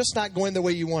relationship that's just not going the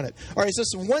way you want it. Or it's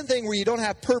this one thing where you don't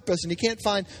have purpose and you can't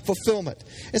find fulfillment.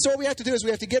 And so what we have to do is we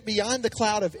have to get beyond the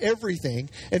cloud of everything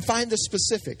and find the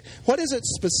specific. What is it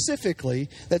specifically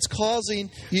that's causing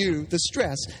you the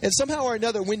stress? And somehow or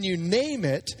another, when you name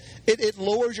it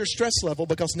lowers your stress level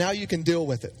because now you can deal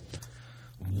with it.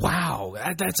 Wow,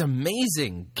 that's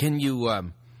amazing. Can you,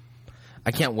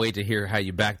 I can't wait to hear how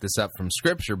you back this up from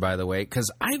Scripture, by the way, because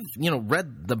I've,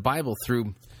 read the Bible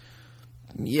through,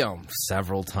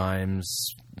 several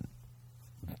times,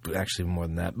 actually more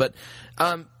than that, but,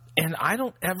 and I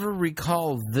don't ever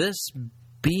recall this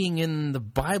being in the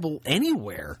Bible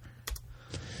anywhere.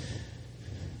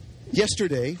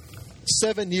 Yesterday,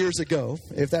 7 years ago,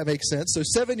 if that makes sense. So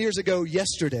 7 years ago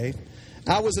yesterday,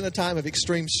 I was in a time of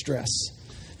extreme stress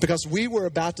because we were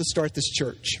about to start this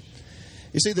church.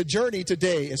 You see, the Journey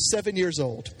today is 7 years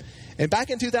old. And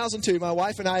back in 2002, my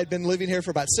wife and I had been living here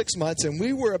for about 6 months, and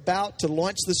we were about to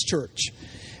launch this church.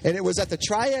 And it was at the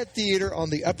Triad Theater on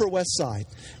the Upper West Side,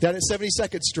 down at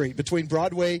 72nd Street, between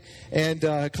Broadway and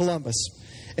Columbus.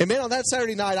 And man, on that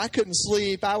Saturday night, I couldn't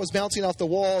sleep. I was bouncing off the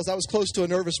walls. I was close to a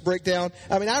nervous breakdown.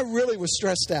 I mean, I really was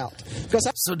stressed out.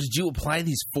 So did you apply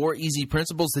these 4 easy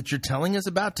principles that you're telling us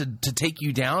about to take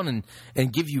you down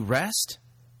and give you rest?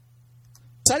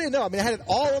 I didn't know. I mean, I had it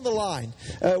all on the line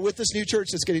with this new church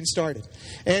that's getting started.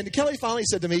 And Kelly finally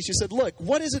said to me, she said, look,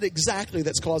 what is it exactly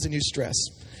that's causing you stress?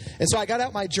 And so I got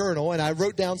out my journal and I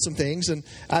wrote down some things, and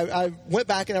I went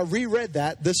back and I reread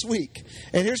that this week.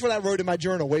 And here's what I wrote in my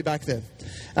journal way back then.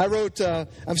 I wrote,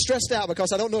 I'm stressed out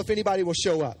because I don't know if anybody will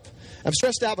show up. I'm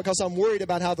stressed out because I'm worried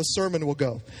about how the sermon will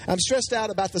go. I'm stressed out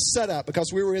about the setup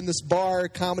because we were in this bar,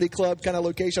 comedy club kind of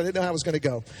location. I didn't know how it was going to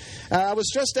go. I was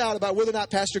stressed out about whether or not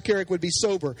Pastor Carrick would be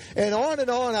sober. And on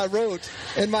I wrote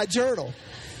in my journal.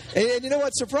 And you know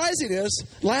what's surprising is,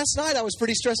 last night I was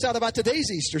pretty stressed out about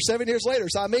today's Easter, 7 years later.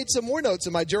 So I made some more notes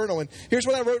in my journal. And here's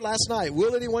what I wrote last night.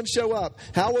 Will anyone show up?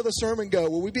 How will the sermon go?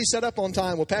 Will we be set up on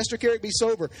time? Will Pastor Carrick be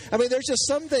sober? I mean, there's just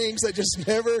some things that just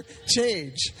never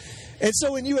change. And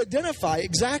so when you identify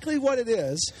exactly what it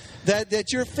is that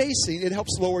you're facing, it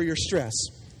helps lower your stress.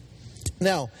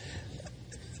 Now,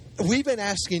 we've been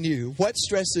asking you what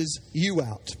stresses you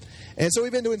out. And so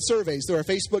we've been doing surveys through our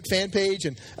Facebook fan page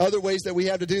and other ways that we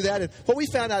have to do that. And what we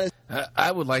found out is...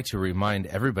 I would like to remind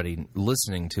everybody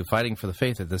listening to Fighting for the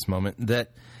Faith at this moment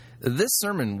that this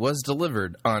sermon was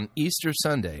delivered on Easter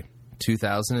Sunday,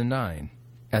 2009,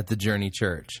 at the Journey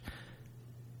Church.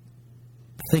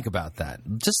 Think about that.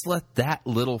 Just let that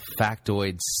little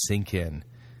factoid sink in.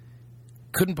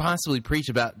 Couldn't possibly preach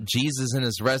about Jesus and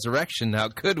his resurrection now,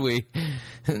 could we?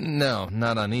 No,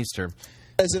 not on Easter.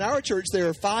 As in our church, there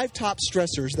are 5 top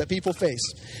stressors that people face.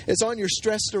 It's on your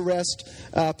Stress to Rest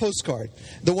postcard,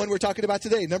 the one we're talking about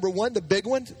today. Number 1, the big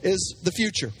one, is the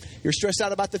future. You're stressed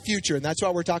out about the future, and that's why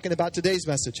we're talking about today's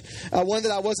message. One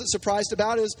that I wasn't surprised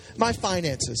about is my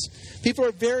finances. People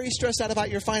are very stressed out about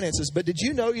your finances, but did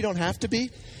you know you don't have to be?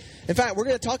 In fact, we're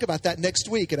going to talk about that next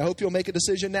week, and I hope you'll make a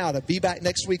decision now to be back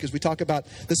next week as we talk about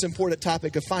this important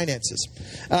topic of finances.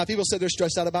 People said they're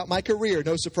stressed out about my career.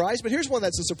 No surprise, but here's one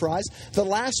that's a surprise. The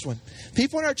last one.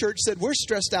 People in our church said we're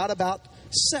stressed out about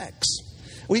sex.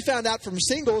 We found out from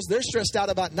singles they're stressed out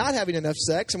about not having enough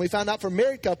sex, and we found out from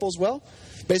married couples, well,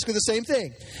 basically the same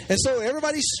thing. And so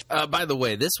everybody's... by the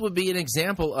way, this would be an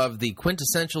example of the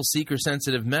quintessential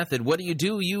seeker-sensitive method. What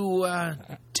do? You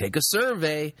take a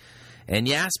survey... and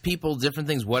you ask people different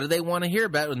things. What do they want to hear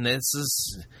about? And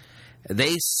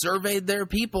they surveyed their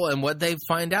people, and what they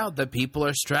find out, that people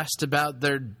are stressed about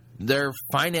their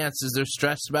finances. They're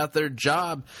stressed about their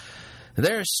job.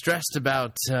 They're stressed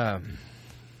about,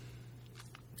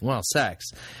 sex.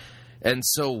 And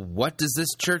so what does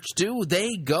this church do?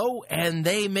 They go and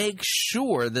they make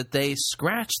sure that they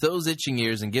scratch those itching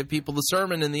ears and give people the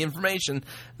sermon and the information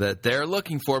that they're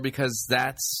looking for, because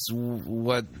that's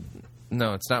what...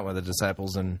 No, it's not what the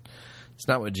disciples, and it's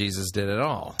not what Jesus did at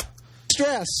all.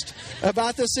 Stressed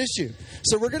about this issue.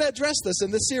 So we're going to address this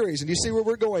in this series, and you see where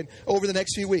we're going over the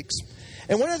next few weeks.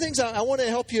 And one of the things I want to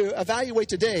help you evaluate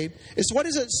today is, what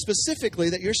is it specifically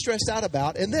that you're stressed out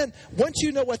about? And then once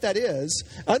you know what that is,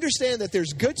 understand that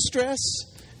there's good stress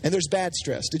and there's bad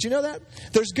stress. Did you know that?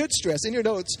 There's good stress. In your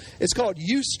notes, it's called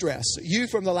eustress. Eu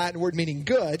from the Latin word meaning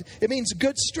good. It means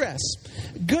good stress.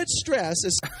 Good stress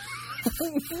is...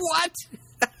 What?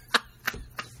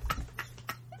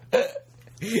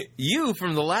 You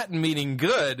from the Latin meaning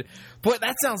good. Boy,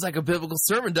 that sounds like a biblical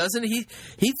sermon, doesn't it?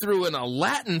 He threw in a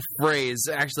Latin phrase.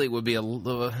 Actually, it would be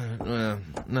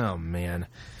no, man.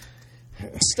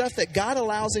 Stuff that God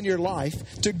allows in your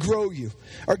life to grow you.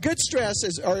 Our good stress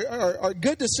are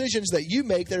good decisions that you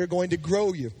make that are going to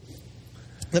grow you.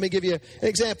 Let me give you an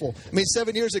example.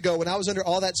 7 years ago, when I was under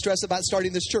all that stress about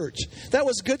starting this church, that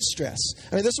was good stress.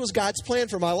 This was God's plan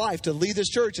for my life, to lead this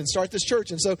church and start this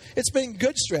church. And so it's been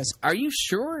good stress. Are you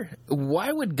sure?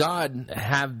 Why would God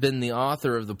have been the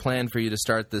author of the plan for you to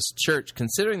start this church,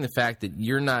 considering the fact that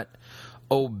you're not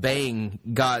obeying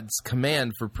God's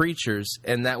command for preachers,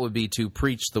 and that would be to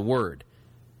preach the word?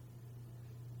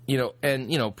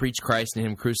 Preach Christ and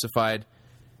Him crucified.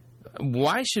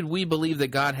 Why should we believe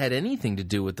that God had anything to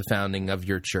do with the founding of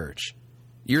your church?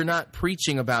 You're not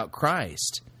preaching about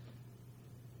Christ.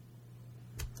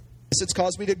 It's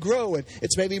caused me to grow, and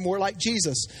it's made me more like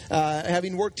Jesus,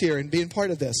 having worked here and being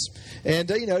part of this. And,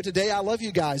 today I love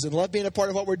you guys and love being a part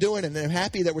of what we're doing, and I'm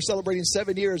happy that we're celebrating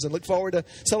 7 years and look forward to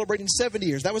celebrating 70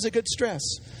 years. That was a good stress.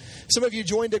 Some of you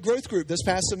joined a growth group this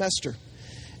past semester.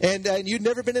 And you'd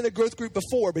never been in a growth group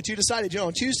before, but you decided,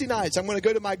 on Tuesday nights, I'm going to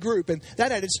go to my group. And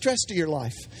that added stress to your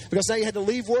life, because now you had to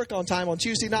leave work on time on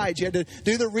Tuesday nights. You had to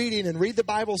do the reading and read the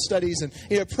Bible studies and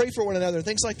pray for one another and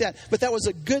things like that. But that was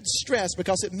a good stress,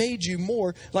 because it made you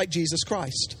more like Jesus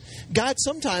Christ. God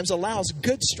sometimes allows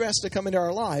good stress to come into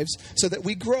our lives so that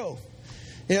we grow.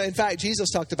 In fact, Jesus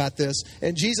talked about this.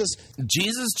 And Jesus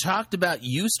talked about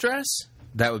eustress?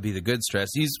 That would be the good stress.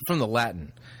 He's from the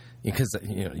Latin. Because,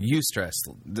 eustress,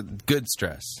 the good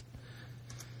stress.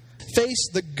 Face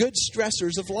the good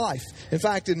stressors of life. In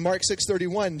fact, in Mark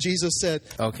 6:31, Jesus said...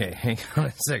 Okay, hang on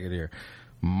a second here.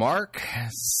 Mark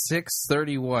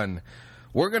 6:31.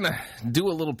 We're going to do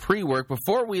a little pre-work.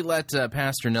 Before we let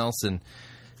Pastor Nelson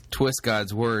twist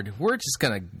God's word, we're just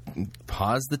going to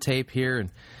pause the tape here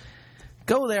and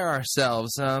go there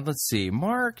ourselves. Let's see.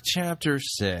 Mark chapter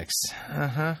 6.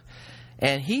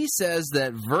 And he says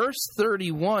that verse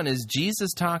 31 is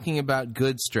Jesus talking about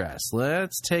good stress.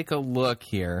 Let's take a look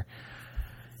here.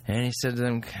 And he said to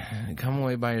them, come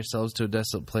away by yourselves to a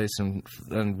desolate place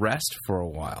and rest for a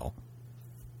while.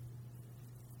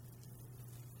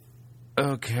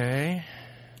 Okay.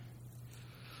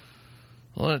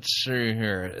 Let's see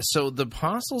here. So the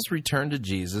apostles returned to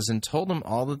Jesus and told him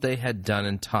all that they had done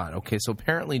and taught. Okay, so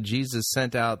apparently Jesus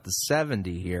sent out the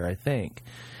 70 here, I think.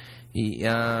 He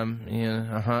sent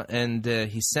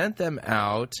them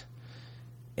out.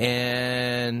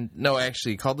 And, no,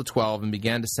 actually, he called the 12 and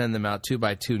began to send them out 2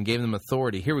 by 2 and gave them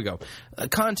authority. Here we go.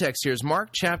 Context here is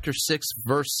Mark chapter 6,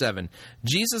 verse 7.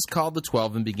 Jesus called the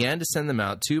 12 and began to send them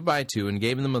out 2 by 2 and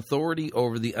gave them authority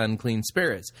over the unclean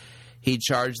spirits. He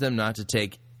charged them not to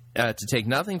take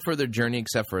nothing for their journey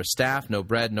except for a staff, no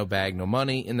bread, no bag, no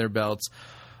money in their belts,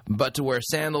 but to wear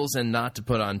sandals and not to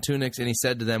put on tunics. And he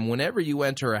said to them, whenever you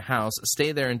enter a house,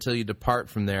 stay there until you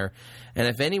depart from there. And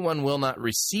if anyone will not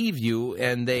receive you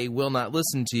and they will not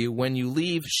listen to you, when you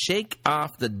leave, shake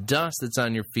off the dust that's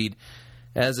on your feet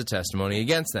as a testimony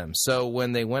against them. So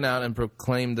when they went out and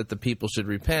proclaimed that the people should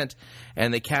repent,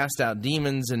 and they cast out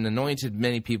demons and anointed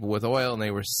many people with oil, and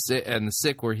they were sick, and the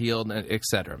sick were healed,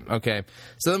 etc. Okay,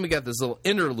 so then we got this little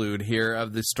interlude here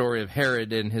of the story of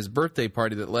Herod and his birthday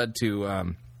party that led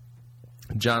to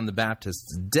John the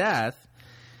Baptist's death.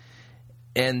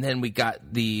 And then we got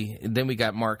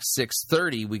Mark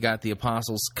 6:30. We got the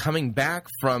apostles coming back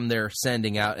from their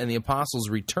sending out, and the apostles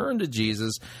returned to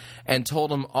Jesus and told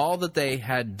him all that they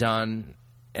had done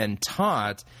and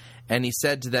taught. And he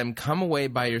said to them, come away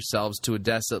by yourselves to a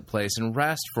desolate place and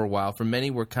rest for a while, for many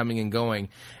were coming and going,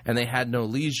 and they had no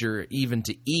leisure even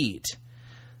to eat.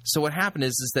 So what happened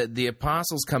is that the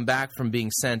apostles come back from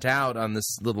being sent out on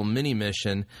this little mini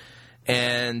mission,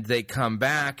 and they come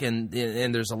back, and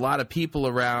there's a lot of people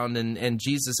around, and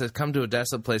Jesus has come to a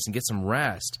desolate place and get some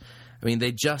rest. I mean,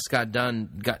 they just got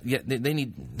done. They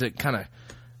need to kind of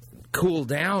cool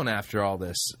down after all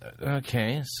this.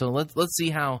 Okay, so let's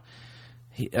see how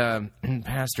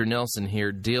Pastor Nelson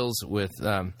here deals with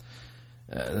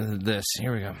this.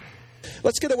 Here we go.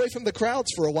 Let's get away from the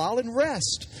crowds for a while and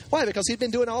rest. Why? Because he'd been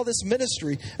doing all this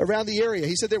ministry around the area.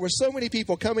 He said there were so many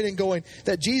people coming and going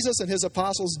that Jesus and his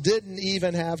apostles didn't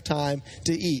even have time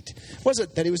to eat. It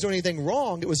wasn't that he was doing anything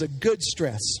wrong. It was a good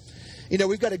stress. You know,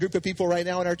 we've got a group of people right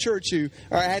now in our church who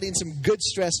are adding some good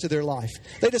stress to their life.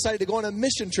 They decided to go on a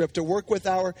mission trip to work with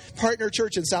our partner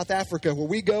church in South Africa, where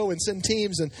we go and send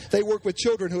teams, and they work with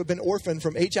children who have been orphaned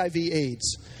from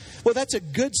HIV/AIDS. Well, that's a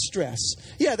good stress.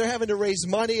 Yeah, they're having to raise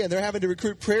money, and they're having to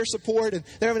recruit prayer support, and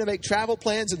they're having to make travel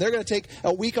plans, and they're going to take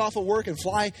a week off of work and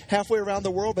fly halfway around the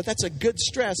world. But that's a good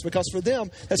stress, because for them,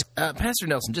 that's... Pastor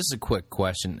Nelson, just a quick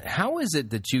question. How is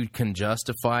it that you can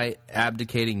justify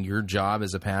abdicating your job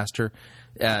as a pastor?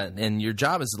 And your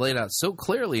job is laid out so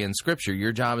clearly in Scripture.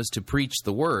 Your job is to preach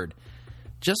the Word.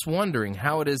 Just wondering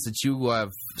how it is that you have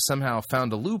somehow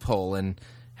found a loophole and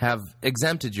have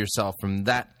exempted yourself from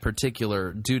that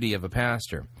particular duty of a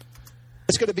pastor.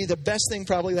 It's going to be the best thing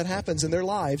probably that happens in their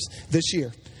lives this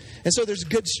year. And so there's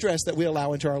good stress that we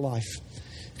allow into our life.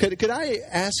 Could I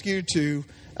ask you to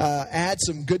add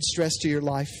some good stress to your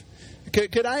life?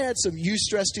 Could I add some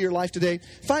stress to your life today?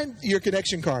 Find your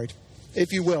connection card,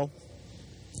 if you will,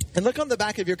 and look on the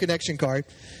back of your connection card.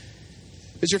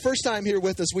 If it's your first time here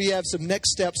with us, we have some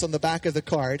next steps on the back of the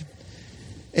card.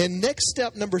 And next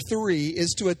step number 3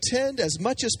 is to attend as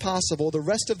much as possible the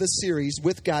rest of the series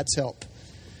with God's help.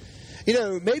 You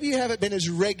know, maybe you haven't been as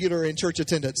regular in church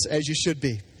attendance as you should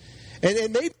be.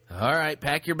 And maybe... All right,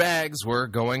 pack your bags. We're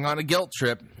going on a guilt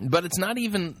trip. But it's not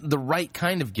even the right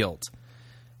kind of guilt.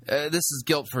 This is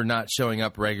guilt for not showing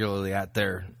up regularly at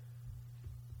their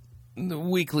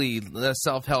weekly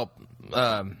self-help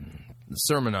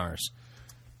seminars.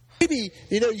 Maybe,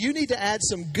 you need to add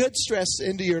some good stress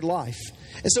into your life.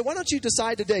 And so why don't you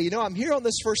decide today, I'm here on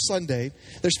this first Sunday.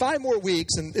 There's 5 more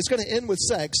weeks, and it's going to end with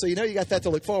sex, so you got that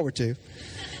to look forward to.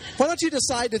 Why don't you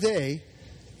decide today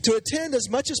to attend as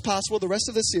much as possible the rest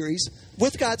of the series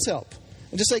with God's help?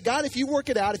 And just say, God, if you work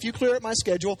it out, if you clear up my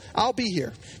schedule, I'll be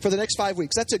here for the next 5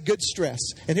 weeks. That's a good stress.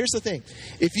 And here's the thing.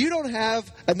 If you don't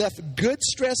have enough good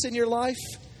stress in your life,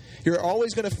 you're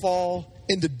always going to fall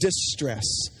into distress,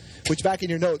 which back in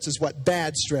your notes is what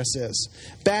bad stress is.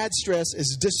 Bad stress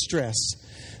is distress.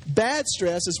 Bad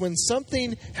stress is when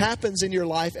something happens in your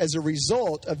life as a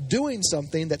result of doing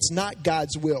something that's not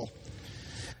God's will.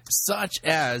 Such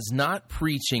as not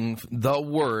preaching the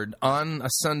Word on a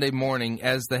Sunday morning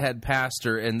as the head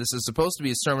pastor, and this is supposed to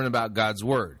be a sermon about God's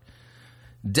Word.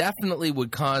 Definitely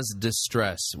would cause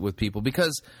distress with people,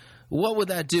 because what would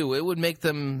that do? It would make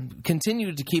them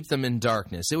continue to keep them in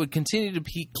darkness. It would continue to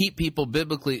keep people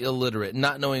biblically illiterate,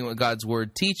 not knowing what God's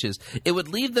Word teaches. It would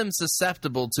leave them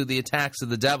susceptible to the attacks of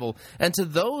the devil, and to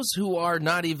those who are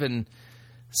not even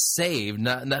saved,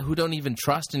 who don't even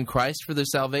trust in Christ for their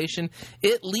salvation,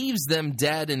 it leaves them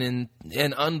dead and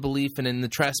in unbelief and in the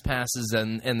trespasses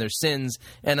and their sins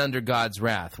and under God's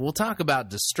wrath. We'll talk about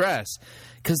distress,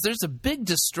 because there's a big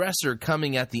distressor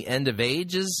coming at the end of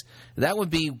ages. That would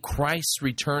be Christ's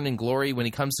return in glory when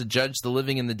he comes to judge the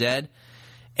living and the dead.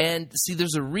 And see,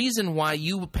 there's a reason why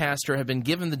you, pastor, have been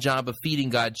given the job of feeding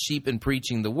God's sheep and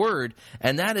preaching the word,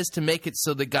 and that is to make it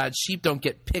so that God's sheep don't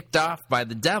get picked off by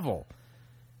the devil.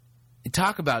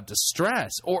 Talk about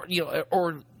distress, oh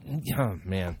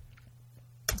man.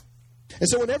 And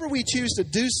so whenever we choose to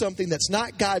do something that's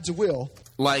not God's will,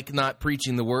 like not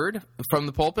preaching the word from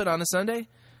the pulpit on a Sunday,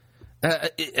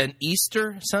 an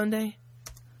Easter Sunday,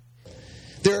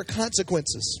 there are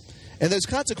consequences. And those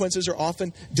consequences are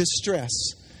often distress.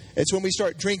 It's when we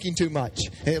start drinking too much,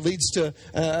 and it leads to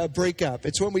a breakup.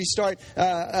 It's when we start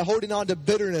holding on to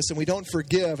bitterness, and we don't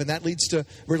forgive, and that leads to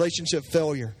relationship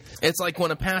failure. It's like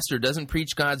when a pastor doesn't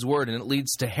preach God's word, and it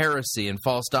leads to heresy and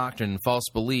false doctrine and false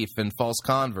belief and false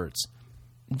converts.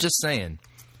 Just saying.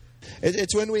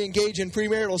 It's when we engage in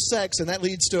premarital sex, and that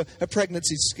leads to a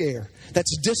pregnancy scare.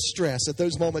 That's distress at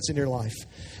those moments in your life.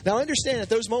 Now, understand, at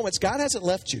those moments, God hasn't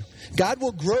left you. God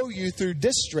will grow you through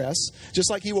distress,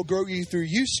 just like he will grow you through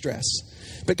eustress.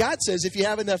 But God says if you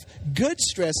have enough good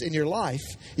stress in your life,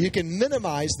 you can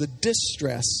minimize the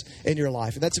distress in your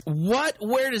life. And that's what?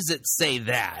 Where does it say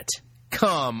that?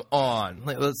 Come on.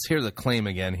 Let's hear the claim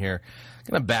again here.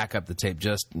 I'm going to back up the tape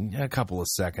just a couple of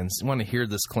seconds. I want to hear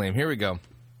this claim. Here we go.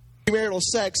 Premarital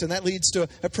sex, and that leads to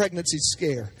a pregnancy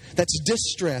scare. That's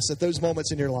distress at those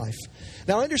moments in your life.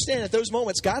 Now, understand, at those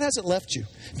moments, God hasn't left you.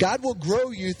 God will grow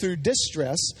you through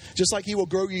distress, just like he will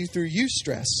grow you through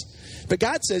eustress. But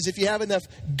God says if you have enough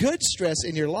good stress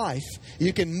in your life,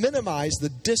 you can minimize the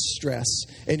distress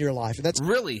in your life. And that's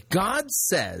really, God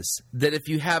says that if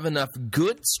you have enough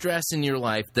good stress in your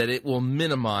life, that it will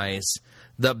minimize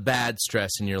the bad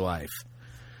stress in your life.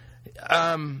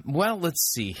 Well,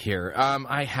 let's see here.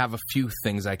 I have a few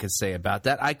things I could say about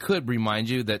that. I could remind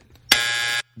you that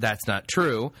that's not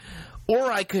true.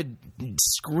 Or I could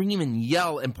scream and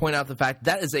yell and point out the fact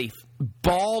that is a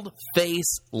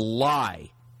bald-faced lie.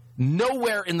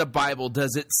 Nowhere in the Bible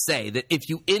does it say that if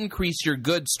you increase your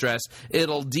good stress,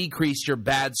 it'll decrease your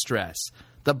bad stress.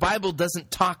 The Bible doesn't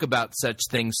talk about such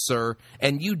things, sir,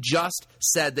 and you just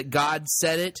said that God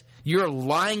said it. You're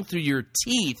lying through your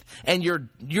teeth, and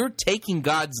you're taking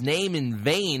God's name in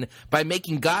vain by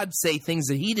making God say things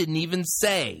that he didn't even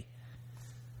say.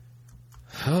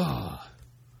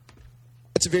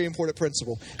 It's a very important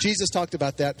principle. Jesus talked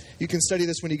about that. You can study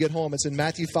this when you get home. It's in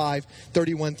Matthew 5,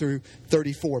 31 through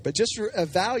 34. But just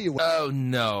evaluate. Oh,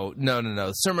 no.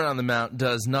 The Sermon on the Mount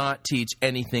does not teach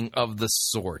anything of the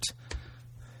sort.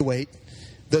 Wait.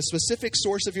 The specific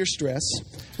source of your stress.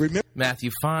 Remember Matthew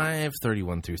 5,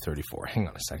 31 through 34. Hang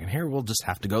on a second here. We'll just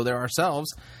have to go there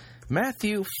ourselves.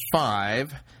 Matthew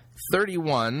 5,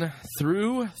 31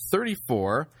 through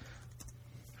 34.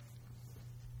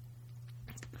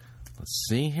 Let's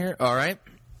see here. All right.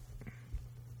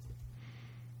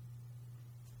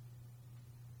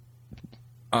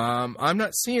 I'm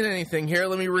not seeing anything here.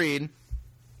 Let me read.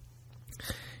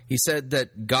 He said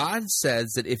that God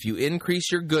says that if you increase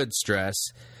your good stress,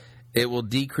 it will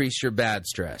decrease your bad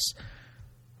stress.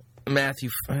 Matthew,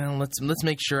 well, let's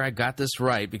make sure I got this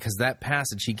right, because that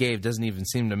passage he gave doesn't even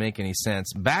seem to make any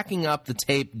sense. Backing up the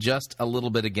tape just a little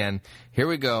bit again. Here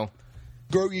we go.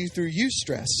 Grow you through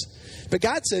eustress. But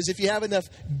God says if you have enough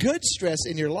good stress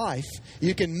in your life,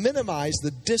 you can minimize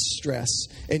the distress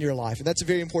in your life. And that's a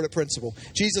very important principle.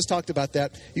 Jesus talked about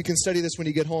that. You can study this when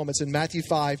you get home. It's in Matthew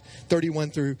 5,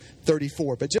 31 through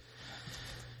 34. But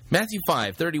Matthew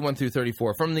 5, 31 through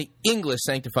 34. From the English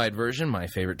Sanctified Version, my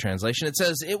favorite translation, it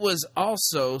says, "It was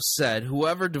also said,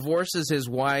 whoever divorces his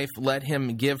wife, let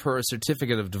him give her a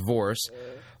certificate of divorce.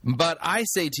 But I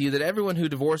say to you that everyone who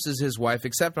divorces his wife,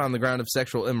 except on the ground of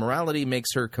sexual immorality,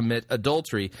 makes her commit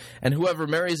adultery. And whoever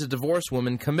marries a divorced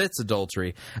woman commits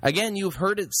adultery. Again, you've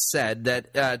heard it said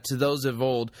that to those of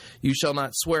old, you shall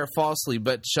not swear falsely,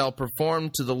 but shall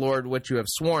perform to the Lord what you have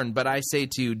sworn. But I say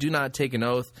to you, do not take an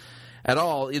oath at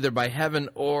all, either by heaven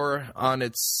or on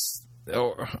its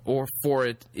or for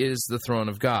it is the throne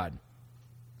of God."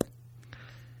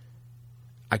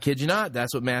 I kid you not,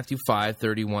 that's what Matthew 5,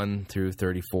 31 through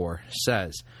 34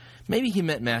 says. Maybe he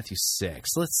meant Matthew 6.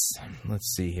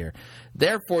 Let's see here.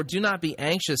 "Therefore, do not be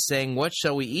anxious, saying, what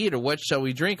shall we eat, or what shall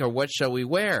we drink, or what shall we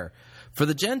wear? For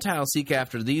the Gentiles seek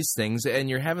after these things, and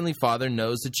your heavenly Father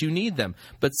knows that you need them.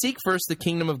 But seek first the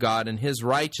kingdom of God and his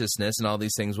righteousness, and all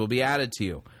these things will be added to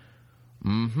you.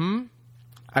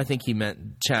 I think he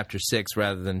meant chapter 6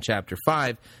 rather than chapter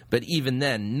 5, but even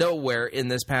then, nowhere in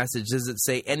this passage does it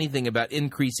say anything about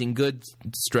increasing good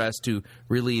stress to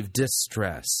relieve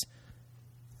distress.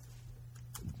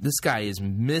 This guy is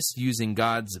misusing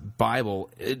God's Bible,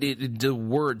 the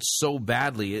word so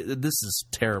badly. This is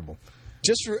terrible.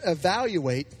 Just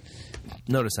evaluate.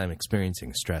 Notice I'm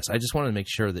experiencing stress. I just wanted to make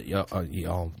sure that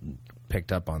y'all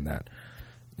picked up on that.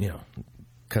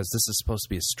 Because this is supposed to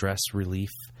be a stress relief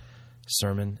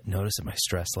sermon. Notice that my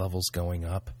stress level's going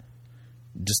up.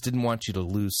 Just didn't want you to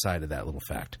lose sight of that little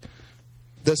fact.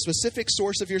 The specific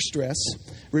source of your stress.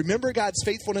 Remember God's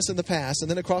faithfulness in the past.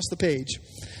 And then across the page.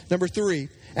 Number 3,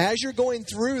 as you're going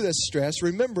through this stress,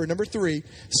 remember, number 3,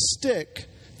 stick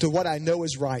to what I know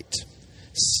is right.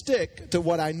 Stick to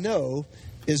what I know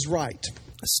is right.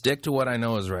 Stick to what I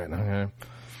know is right. Okay.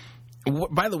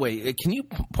 By the way, can you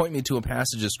point me to a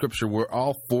passage of Scripture where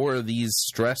all 4 of these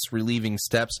stress-relieving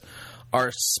steps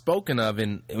are spoken of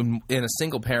in a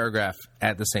single paragraph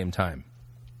at the same time?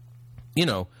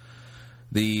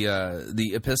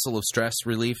 The Epistle of Stress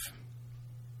Relief.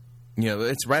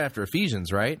 It's right after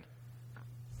Ephesians, right?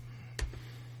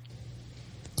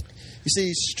 You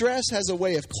see, stress has a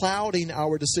way of clouding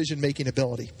our decision-making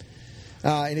ability.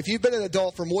 And if you've been an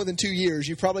adult for more than 2 years,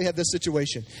 you probably have this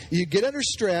situation. You get under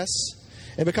stress,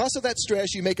 and because of that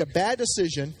stress, you make a bad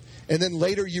decision, and then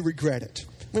later you regret it.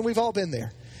 I mean, we've all been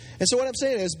there. And so what I'm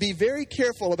saying is be very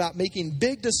careful about making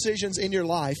big decisions in your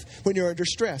life when you're under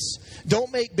stress.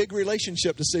 Don't make big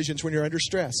relationship decisions when you're under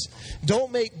stress.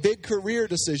 Don't make big career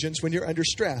decisions when you're under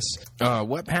stress.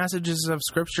 What passages of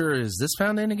Scripture is this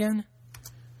found in again?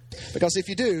 Because if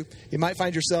you do, you might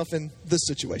find yourself in this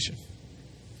situation.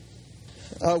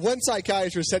 One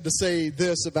psychiatrist had to say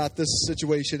this about this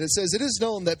situation. It says, it is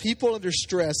known that people under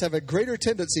stress have a greater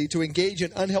tendency to engage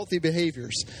in unhealthy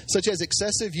behaviors, such as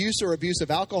excessive use or abuse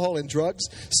of alcohol and drugs,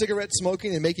 cigarette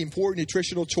smoking, and making poor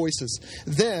nutritional choices,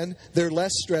 than their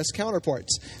less stressed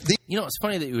counterparts. It's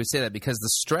funny that you would say that, because the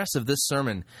stress of this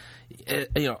sermon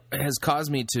has caused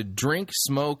me to drink,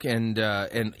 smoke, and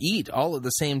eat all at the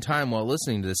same time while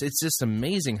listening to this. It's just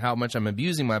amazing how much I'm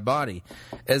abusing my body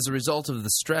as a result of the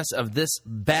stress of this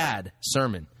bad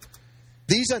sermon.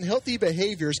 These unhealthy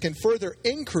behaviors can further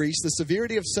increase the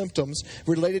severity of symptoms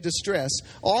related to stress,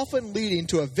 often leading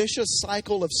to a vicious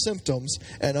cycle of symptoms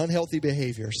and unhealthy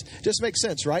behaviors. Just makes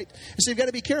sense, right? So you've got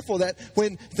to be careful that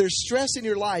when there's stress in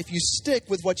your life, you stick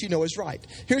with what you know is right.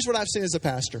 Here's what I've seen as a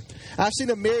pastor. I've seen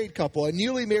a married couple, a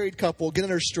newly married couple, get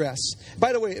under stress.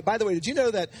 By the way, did you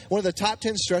know that one of the top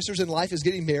 10 stressors in life is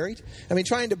getting married? I mean,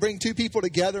 trying to bring 2 people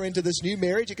together into this new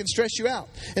marriage, it can stress you out.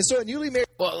 And so a newly married...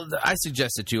 Well, I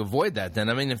suggest that you avoid that then.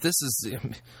 I mean, if this is...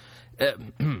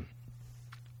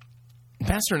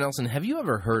 Pastor Nelson, have you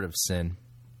ever heard of sin?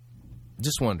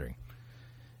 Just wondering.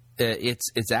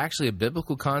 It's actually a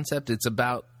biblical concept. It's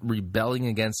about rebelling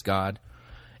against God.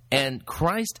 And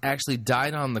Christ actually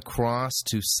died on the cross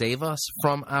to save us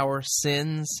from our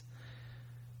sins.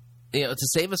 To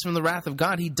save us from the wrath of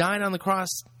God. He died on the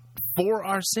cross for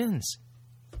our sins.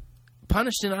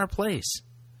 Punished in our place.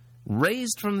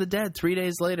 Raised from the dead 3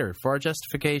 days later for our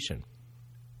justification.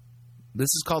 This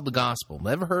is called the gospel.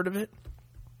 Ever heard of it?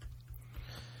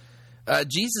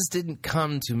 Jesus didn't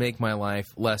come to make my life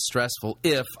less stressful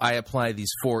if I apply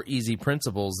these 4 easy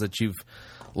principles that you've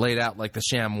laid out like the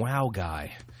ShamWow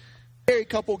guy. Married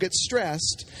couple gets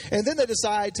stressed, and then they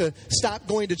decide to stop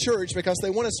going to church because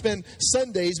they want to spend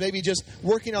Sundays maybe just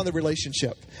working on the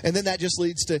relationship. And then that just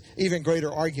leads to even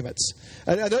greater arguments.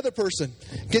 Another person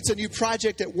gets a new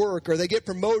project at work, or they get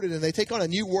promoted and they take on a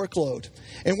new workload.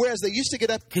 And whereas they used to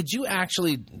get up... Could you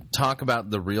actually talk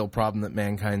about the real problem that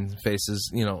mankind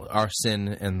faces? Our sin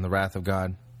and the wrath of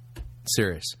God?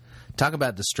 Serious. Talk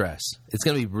about distress. It's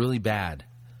going to be really bad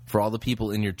for all the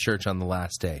people in your church on the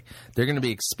last day. They're going to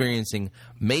be experiencing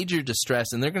major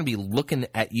distress, and they're going to be looking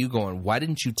at you going, why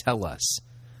didn't you tell us?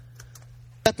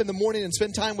 Up in the morning and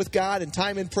spend time with God and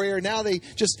time in prayer. Now they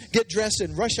just get dressed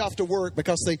and rush off to work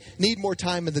because they need more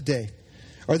time in the day.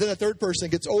 Or then a third person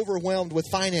gets overwhelmed with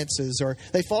finances, or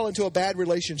they fall into a bad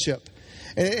relationship.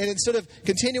 And instead of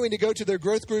continuing to go to their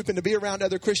growth group and to be around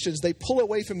other Christians, they pull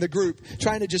away from the group,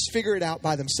 trying to just figure it out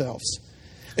by themselves.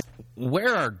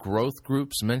 Where are growth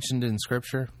groups mentioned in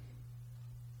Scripture?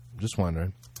 Just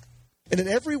wondering. And in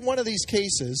every one of these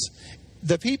cases,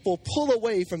 the people pull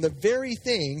away from the very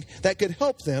thing that could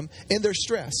help them in their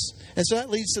stress. And so that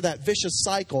leads to that vicious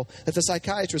cycle that the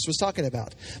psychiatrist was talking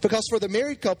about. Because for the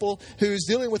married couple who's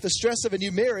dealing with the stress of a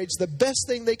new marriage, the best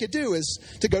thing they could do is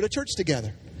to go to church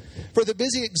together. For the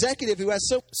busy executive who has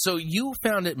So you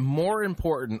found it more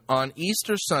important on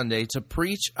Easter Sunday to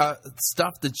preach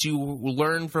stuff that you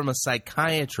learned from a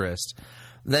psychiatrist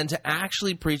than to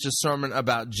actually preach a sermon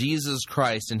about Jesus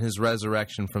Christ and his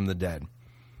resurrection from the dead.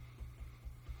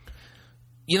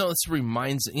 You know, this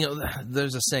reminds,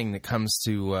 there's a saying that comes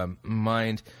to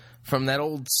mind from that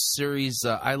old series,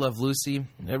 I Love Lucy.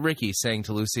 Ricky saying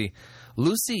to Lucy,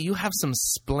 "Lucy, you have some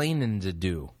splaining to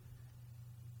do."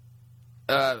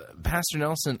 Pastor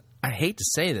Nelson, I hate to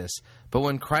say this, but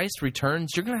when Christ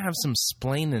returns, you're going to have some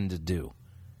splaining to do.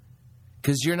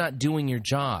 Because you're not doing your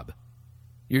job.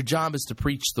 Your job is to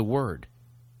preach the word.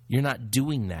 You're not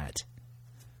doing that.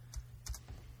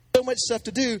 So much stuff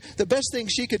to do. The best thing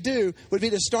she could do would be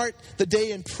to start the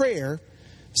day in prayer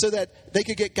so that they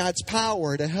could get God's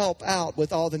power to help out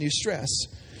with all the new stress.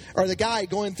 Or the guy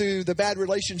going through the bad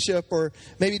relationship or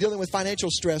maybe dealing with financial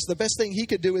stress, the best thing he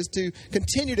could do is to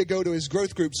continue to go to his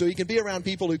growth group so he can be around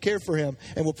people who care for him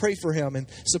and will pray for him and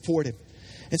support him.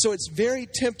 And so it's very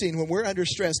tempting when we're under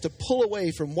stress to pull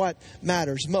away from what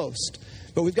matters most.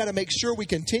 But we've got to make sure we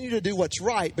continue to do what's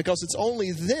right, because it's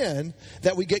only then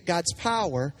that we get God's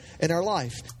power in our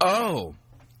life. Oh,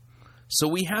 so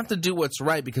we have to do what's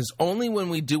right, because only when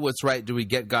we do what's right do we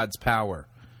get God's power.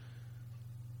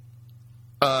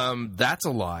 That's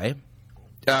a lie.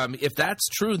 If that's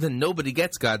true, then nobody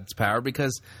gets God's power,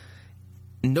 because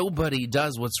nobody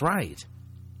does what's right.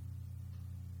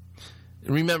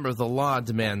 Remember, the law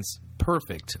demands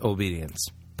perfect obedience.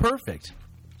 Perfect.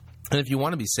 And if you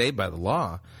want to be saved by the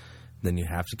law, then you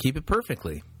have to keep it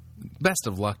perfectly. Best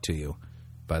of luck to you,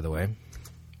 by the way.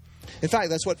 In fact,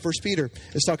 that's what 1 Peter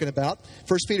is talking about.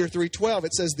 1 Peter 3:12,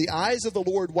 it says, "The eyes of the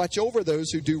Lord watch over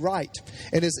those who do right,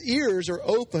 and his ears are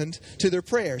opened to their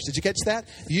prayers." Did you catch that?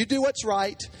 You do what's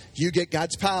right, you get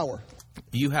God's power.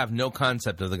 You have no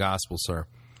concept of the gospel, sir.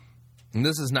 And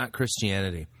this is not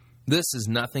Christianity. This is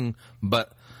nothing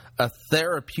but a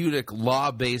therapeutic,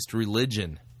 law-based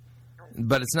religion.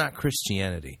 But it's not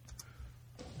Christianity.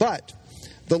 But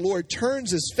the Lord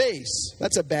turns his face.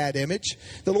 That's a bad image.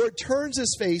 The Lord turns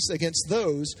his face against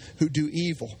those who do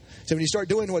evil. So when you start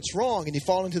doing what's wrong and you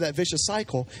fall into that vicious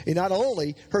cycle, you not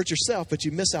only hurt yourself, but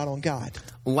you miss out on God.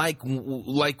 Like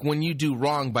when you do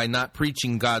wrong by not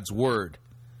preaching God's word.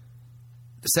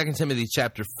 2 Timothy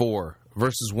chapter 4,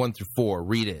 verses 1 through 4.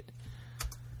 Read it.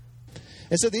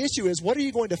 And so the issue is, what are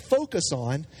you going to focus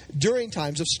on during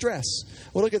times of stress?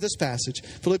 Well, look at this passage.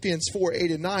 Philippians 4,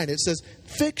 8 and 9. It says,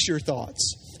 "Fix your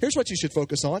thoughts." Here's what you should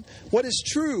focus on. What is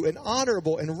true and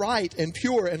honorable and right and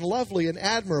pure and lovely and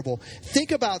admirable.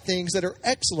 Think about things that are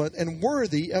excellent and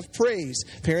worthy of praise.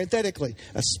 Parenthetically,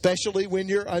 especially when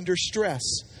you're under stress.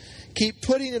 Keep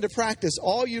putting into practice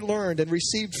all you learned and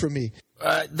received from me.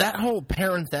 That whole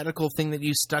parenthetical thing that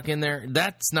you stuck in there,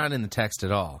 that's not in the text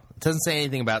at all. It doesn't say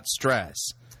anything about stress.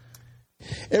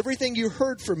 Everything you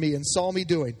heard from me and saw me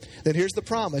doing. Then here's the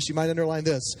promise. You might underline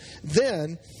this.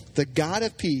 Then the God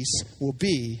of peace will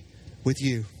be with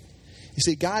you. You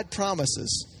see, God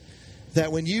promises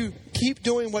that when you keep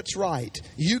doing what's right,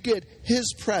 you get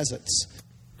his presence.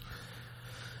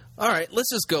 All right, let's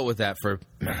just go with that for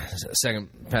a second,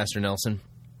 Pastor Nelson.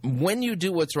 When you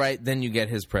do what's right, then you get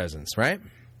his presence, right?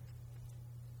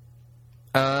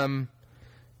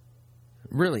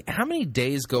 Really, how many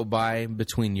days go by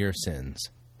between your sins?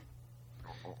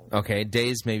 Okay,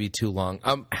 days may be too long.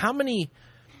 How many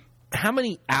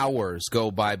hours go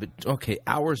by? Okay,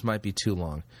 hours might be too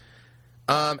long.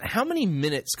 How many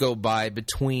minutes go by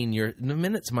between your...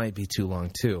 Minutes might be too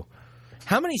long, too.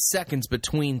 How many seconds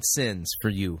between sins for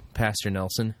you, Pastor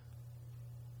Nelson?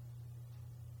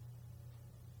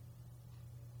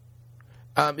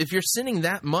 If you're sinning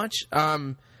that much,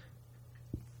 are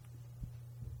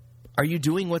you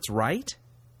doing what's right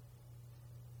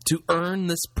to earn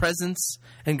this presence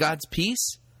and God's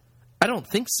peace? I don't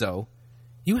think so.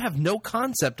 You have no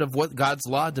concept of what God's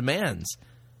law demands.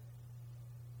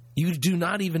 You do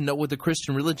not even know what the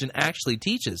Christian religion actually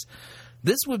teaches.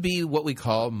 This would be what we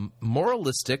call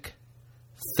moralistic,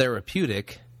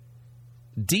 therapeutic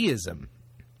deism.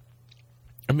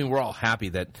 I mean, we're all happy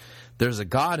that there's a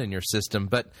God in your system,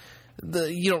 but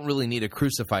you don't really need a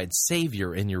crucified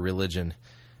Savior in your religion.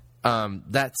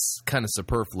 That's kind of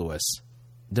superfluous,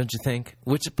 don't you think?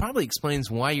 Which probably explains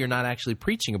why you're not actually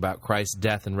preaching about Christ's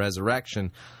death and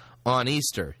resurrection on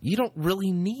Easter. You don't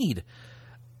really need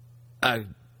a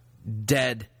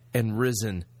dead and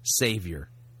risen Savior.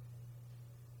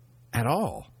 at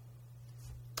all.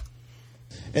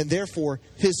 And therefore,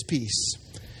 His peace.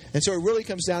 And so it really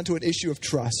comes down to an issue of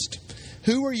trust.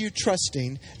 Who are you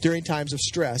trusting during times of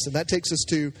stress? And that takes us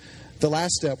to the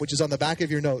last step, which is on the back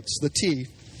of your notes, the T.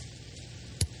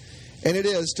 And it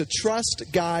is to trust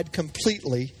God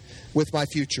completely with my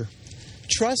future.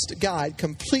 Trust God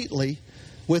completely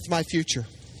with my future.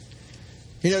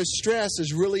 You know, stress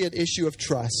is really an issue of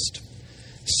trust.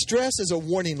 Stress is a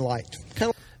warning light.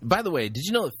 By the way, did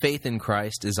you know that faith in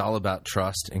Christ is all about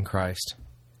trust in Christ?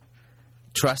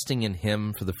 Trusting in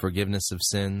Him for the forgiveness of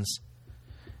sins.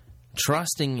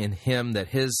 Trusting in Him that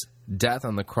His death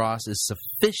on the cross is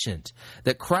sufficient,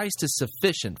 that Christ is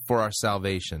sufficient for our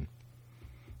salvation.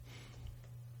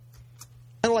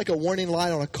 Kind of like a warning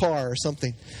light on a car or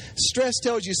something. Stress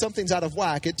tells you something's out of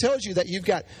whack. It tells you that you've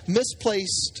got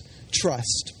misplaced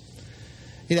trust.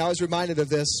 You know, I was reminded of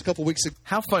this a couple weeks ago.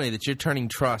 How funny that you're turning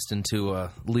trust into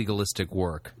a legalistic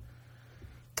work.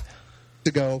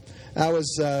 Ago, I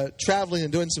was traveling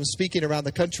and doing some speaking around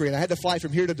the country, and I had to fly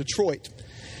from here to Detroit.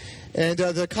 And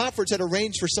the conference had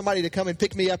arranged for somebody to come and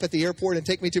pick me up at the airport and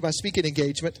take me to my speaking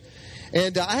engagement.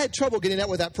 And I had trouble getting out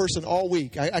with that person all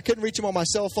week. I couldn't reach him on my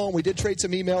cell phone. We did trade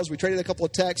some emails. We traded a couple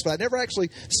of texts, but I never actually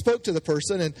spoke to the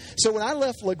person. And so when I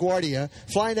left LaGuardia,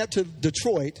 flying up to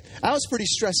Detroit, I was pretty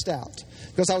stressed out.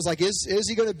 Because I was like, is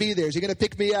he going to be there? Is he going to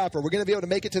pick me up? Or we're going to be able to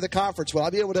make it to the conference? Will I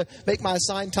be able to make my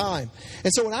assigned time?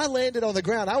 And so when I landed on the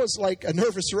ground, I was like a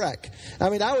nervous wreck. I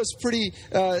mean, I was pretty,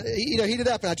 heated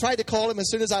up. And I tried to call him as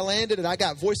soon as I landed, and I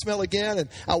got voicemail again. And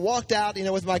I walked out,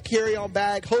 with my carry-on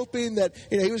bag, hoping that,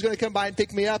 he was going to come by and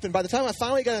pick me up. And by the time I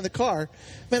finally got in the car,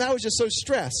 man, I was just so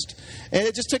stressed. And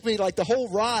it just took me like the whole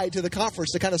ride to the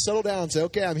conference to kind of settle down and say,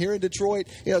 okay, I'm here in Detroit.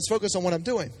 Let's focus on what I'm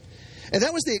doing. And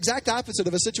that was the exact opposite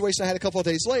of a situation I had a couple of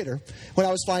days later when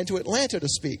I was flying to Atlanta to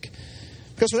speak.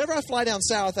 Because whenever I fly down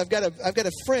south, I've got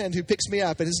a friend who picks me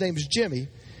up, and his name is Jimmy.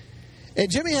 And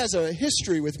Jimmy has a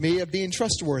history with me of being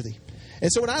trustworthy.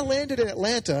 And so when I landed in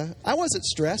Atlanta, I wasn't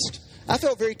stressed. I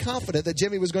felt very confident that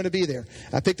Jimmy was going to be there.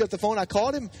 I picked up the phone, I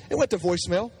called him, it went to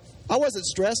voicemail. I wasn't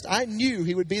stressed. I knew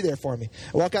he would be there for me.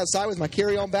 I walk outside with my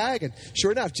carry-on bag, and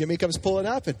sure enough, Jimmy comes pulling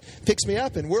up and picks me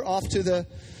up, and we're off to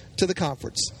the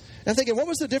conference. And I'm thinking, what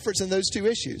was the difference in those two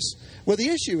issues? Well, the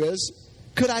issue is,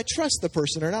 could I trust the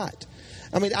person or not?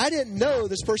 I mean, I didn't know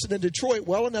this person in Detroit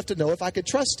well enough to know if I could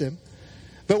trust him.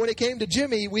 But when it came to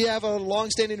Jimmy, we have a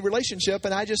long-standing relationship,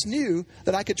 and I just knew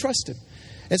that I could trust him.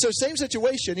 And so same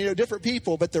situation, different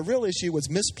people, but the real issue was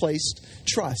misplaced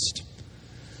trust.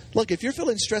 Look, if you're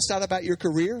feeling stressed out about your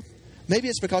career, maybe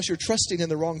it's because you're trusting in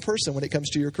the wrong person when it comes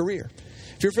to your career.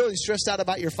 If you're feeling stressed out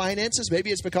about your finances,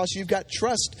 maybe it's because you've got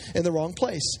trust in the wrong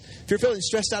place. If you're feeling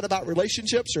stressed out about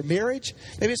relationships or marriage,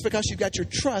 maybe it's because you've got your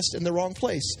trust in the wrong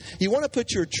place. You want to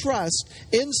put your trust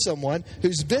in someone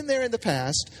who's been there in the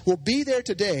past, will be there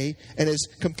today, and is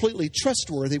completely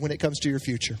trustworthy when it comes to your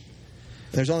future.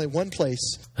 There's only one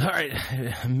place. All right,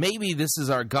 maybe this is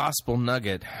our gospel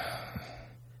nugget.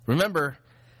 Remember,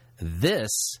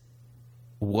 this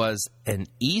was an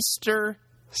Easter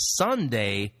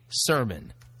Sunday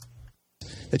sermon.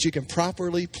 That you can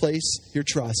properly place your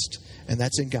trust, and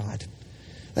that's in God.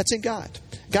 That's in God.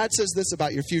 God says this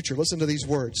about your future. Listen to these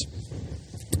words.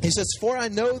 He says, "For I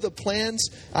know the plans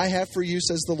I have for you,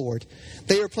 says the Lord.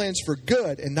 They are plans for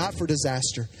good and not for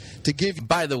disaster, to give you..."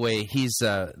 By the way,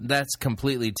 that's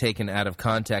completely taken out of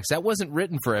context. That wasn't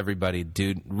written for everybody,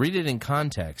 dude. Read it in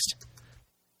context.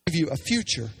 "Give you a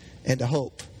future and a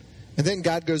hope." And then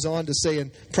God goes on to say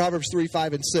in Proverbs 3,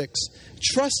 5, and 6,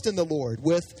 "Trust in the Lord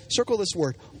with," circle this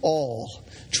word, "all."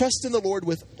 Trust in the Lord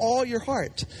with all your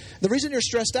heart. The reason you're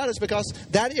stressed out is because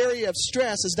that area of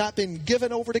stress has not been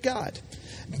given over to God.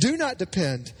 Do not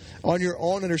depend on your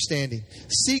own understanding.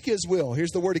 Seek His will.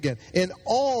 Here's the word again. "In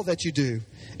all that you do,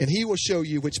 and He will show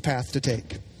you which path to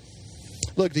take."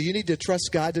 Look, do you need to trust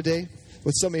God today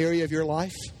with some area of your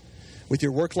life? With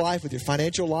your work life, with your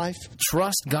financial life?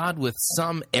 Trust God with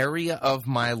some area of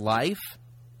my life?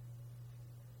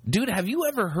 Dude, have you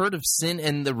ever heard of sin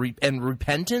and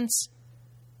repentance?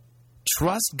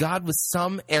 Trust God with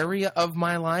some area of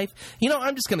my life?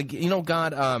 I'm just going to,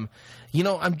 God, I'm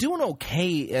doing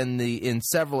okay in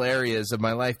several areas of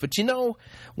my life, but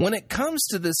when it comes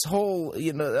to this whole,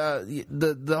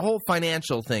 the whole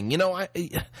financial thing,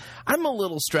 I'm a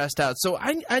little stressed out, so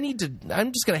I'm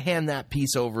just going to hand that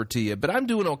piece over to you, but I'm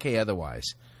doing okay otherwise.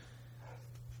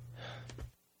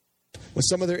 With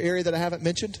some other area that I haven't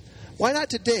mentioned? Why not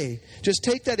today just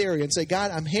take that area and say,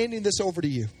 "God, I'm handing this over to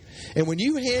you." And when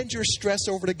you hand your stress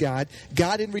over to God,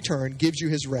 God in return gives you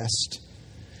His rest.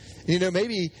 And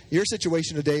maybe your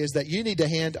situation today is that you need to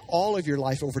hand all of your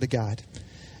life over to God.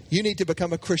 You need to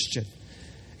become a Christian.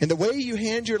 And the way you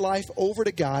hand your life over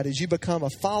to God is you become a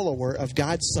follower of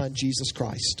God's Son, Jesus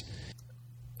Christ.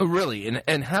 Oh, really?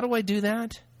 And how do I do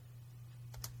that?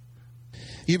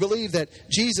 You believe that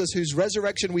Jesus, whose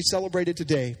resurrection we celebrated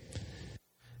today.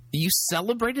 You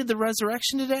celebrated the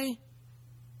resurrection today?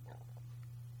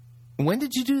 When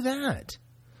did you do that?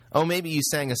 Oh, maybe you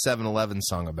sang a 7-Eleven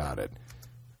song about it.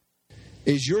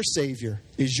 Is your Savior,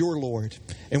 is your Lord.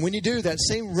 And when you do, that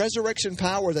same resurrection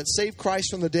power that saved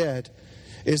Christ from the dead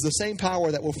is the same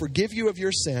power that will forgive you of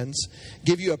your sins,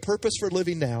 give you a purpose for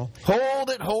living now. Hold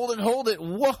it.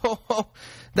 Whoa.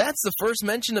 That's the first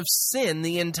mention of sin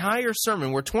the entire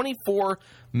sermon. We're 24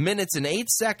 minutes and 8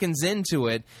 seconds into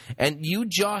it, and you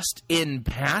just, in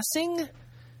passing?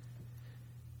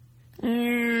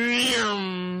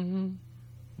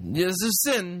 This is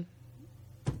sin.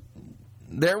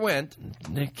 There went.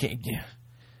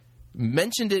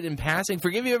 Mentioned it in passing.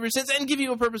 Forgive you of your sins and give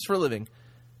you a purpose for living.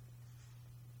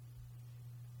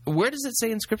 Where does it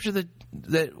say in Scripture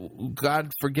that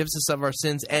God forgives us of our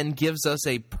sins and gives us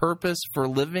a purpose for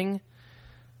living?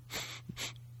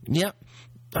 Yep.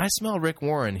 I smell Rick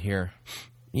Warren here.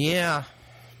 Yeah.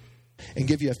 And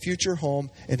give you a future home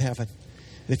in heaven.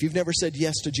 And if you've never said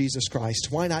yes to Jesus Christ,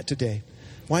 why not today?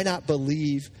 Why not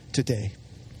believe today?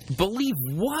 Believe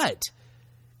what?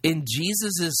 In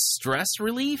Jesus' stress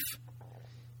relief?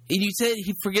 And you said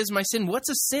he forgives my sin. What's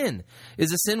a sin?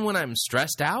 Is a sin when I'm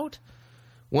stressed out?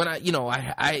 When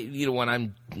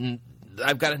when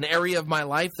I've got an area of my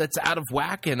life that's out of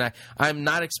whack and I'm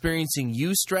not experiencing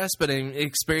eustress, but I'm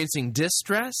experiencing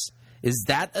distress? Is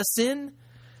that a sin?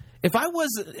 If I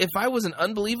was an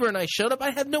unbeliever and I showed up,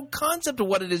 I have no concept of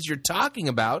what it is you're talking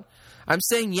about. I'm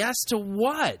saying yes to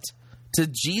what? To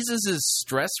Jesus'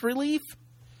 stress relief?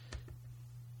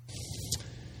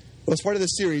 Well, as part of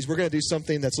this series, we're going to do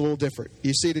something that's a little different.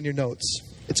 You see it in your notes.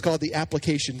 It's called the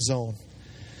application zone.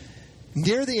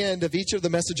 Near the end of each of the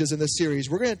messages in this series,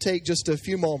 we're going to take just a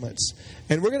few moments,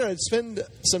 and we're going to spend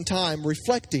some time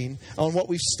reflecting on what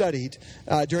we've studied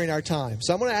during our time.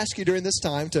 So I'm going to ask you during this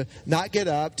time to not get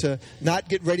up, to not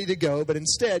get ready to go, but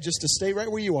instead just to stay right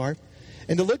where you are,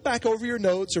 and to look back over your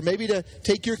notes, or maybe to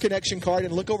take your connection card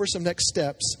and look over some next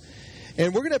steps.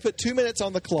 And we're going to put 2 minutes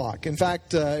on the clock. In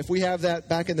fact, if we have that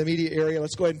back in the media area,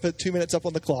 let's go ahead and put 2 minutes up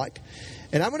on the clock.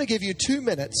 And I'm going to give you 2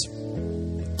 minutes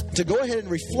to go ahead and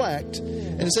reflect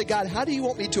and to say, God, how do you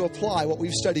want me to apply what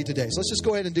we've studied today? So let's just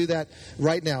go ahead and do that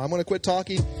right now. I'm going to quit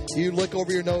talking. You look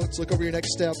over your notes, look over your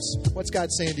next steps. What's God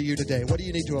saying to you today? What do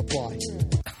you need to apply?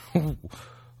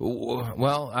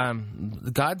 Well,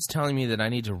 God's telling me that I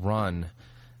need to run.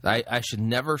 I should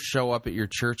never show up at your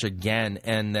church again,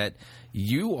 and that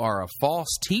you are a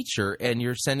false teacher and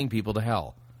you're sending people to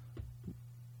hell.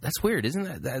 That's weird,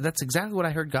 isn't that? That's exactly what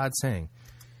I heard God saying.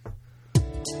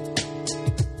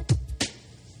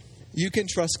 You can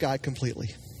trust God completely.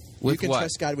 With you can what?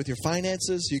 trust God with your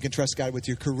finances. You can trust God with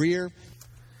your career.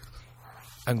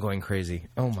 I'm going crazy.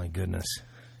 Oh, my goodness.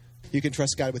 You can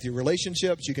trust God with your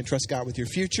relationships. You can trust God with your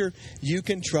future. You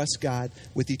can trust God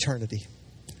with eternity.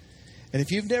 And if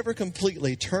you've never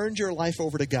completely turned your life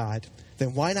over to God,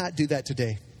 then why not do that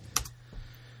today?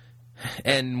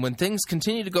 And when things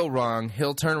continue to go wrong,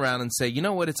 he'll turn around and say, you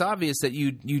know what, it's obvious that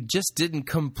you just didn't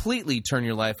completely turn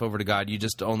your life over to God. You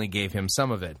just only gave him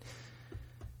some of it.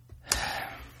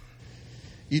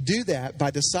 You do that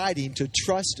by deciding to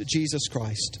trust Jesus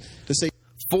Christ. To say,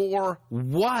 for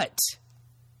what?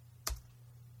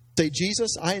 Say,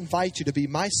 Jesus, I invite you to be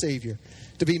my Savior,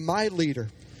 to be my leader,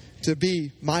 to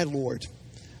be my Lord.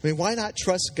 I mean, why not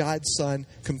trust God's Son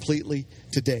completely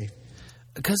today?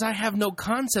 Because I have no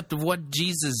concept of what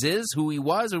Jesus is, who he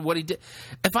was, or what he did.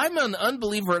 If I'm an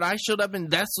unbeliever and I showed up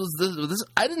and this,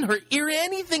 I didn't hear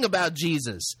anything about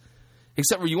Jesus.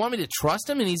 Except for you want me to trust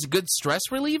him and he's a good stress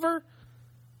reliever?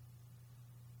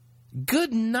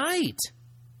 Good night.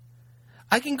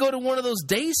 I can go to one of those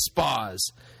day spas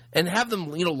and have them,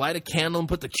 light a candle and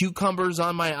put the cucumbers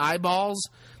on my eyeballs.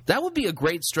 That would be a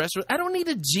great stress relief. I don't need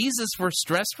a Jesus for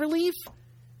stress relief.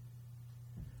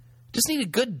 Just need a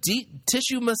good deep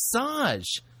tissue massage.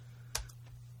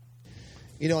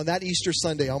 On that Easter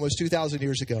Sunday, almost 2,000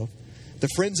 years ago, the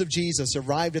friends of Jesus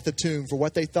arrived at the tomb for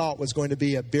what they thought was going to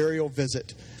be a burial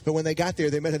visit. But when they got there,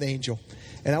 they met an angel.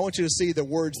 And I want you to see the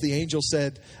words the angel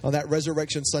said on that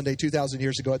Resurrection Sunday 2,000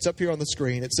 years ago. It's up here on the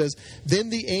screen. It says, "Then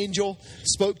the angel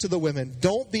spoke to the women.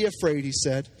 'Don't be afraid,' he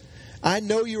said. 'I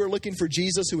know you are looking for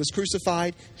Jesus who was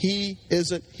crucified. He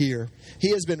isn't here.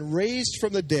 He has been raised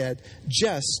from the dead,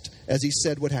 just as he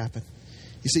said would happen.'"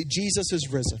 You see, Jesus is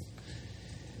risen.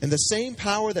 And the same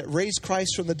power that raised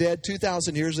Christ from the dead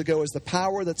 2,000 years ago is the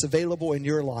power that's available in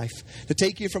your life to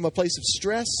take you from a place of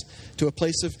stress to a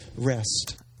place of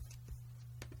rest.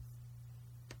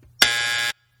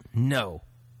 No,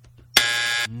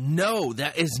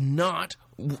 that is not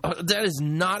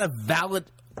a valid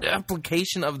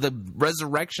application of the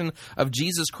resurrection of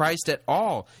Jesus Christ at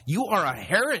all. You are a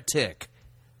heretic.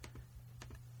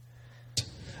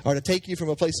 Or to take you from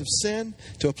a place of sin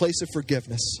to a place of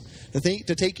forgiveness.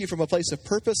 To take you from a place of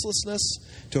purposelessness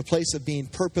to a place of being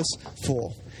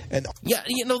purposeful. And yeah,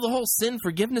 the whole sin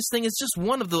forgiveness thing is just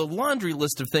one of the laundry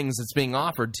list of things that's being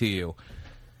offered to you.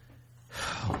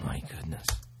 Oh, my goodness.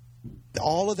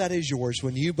 All of that is yours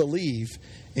when you believe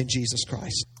in Jesus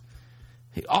Christ.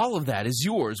 All of that is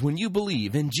yours when you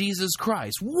believe in Jesus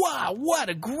Christ. Wow, what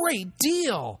a great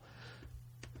deal.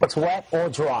 It's wet or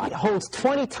dry. It holds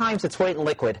 20 times its weight in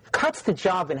liquid. Cuts the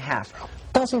job in half.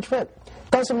 Doesn't drip.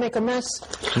 Doesn't make a mess.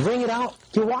 Wring it out.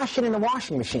 You wash it in the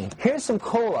washing machine. Here's some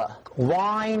cola.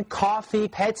 Wine, coffee,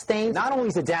 pet stains. Not only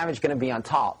is the damage going to be on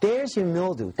top, there's your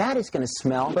mildew. That is going to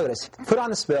smell. Look at this. Put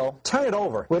on the spill. Turn it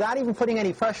over. Without even putting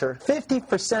any pressure,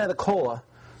 50% of the cola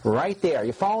right there.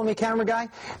 You follow me, camera guy?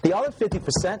 The other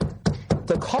 50%,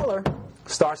 the color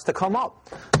starts to come up.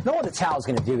 No other towel is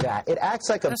going to do that. It acts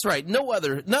like a... That's right. No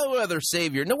other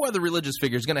savior, no other religious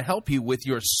figure is going to help you with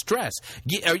your stress.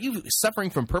 Are you suffering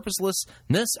from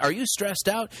purposelessness? Are you stressed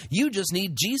out? You just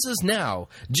need Jesus Now.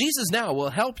 Jesus Now will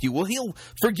help you. He'll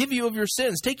forgive you of your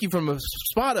sins, take you from a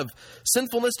spot of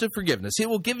sinfulness to forgiveness. He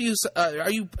will give you...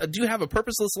 do you have a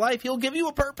purposeless life? He'll give you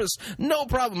a purpose. No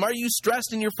problem. Are you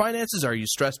stressed in your finances? Are you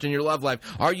stressed in your love life?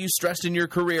 Are you stressed in your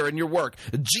career and your work?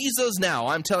 Jesus Now.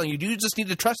 I'm telling you, you just need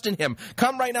to trust in Him.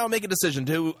 Come right now and make a decision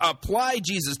to apply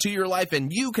Jesus to your life,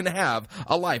 and you can have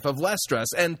a life of less stress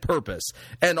and purpose.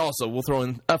 And also, we'll throw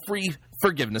in a free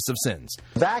forgiveness of sins.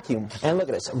 Vacuum, and look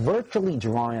at this, virtually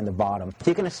dry on the bottom.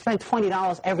 You're going to spend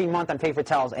 $20 every month on paper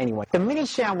towels anyway. The mini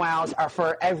ShamWows are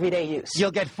for everyday use.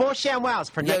 You'll get 4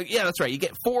 ShamWows per night. Yeah, that's right. You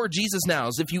get 4 Jesus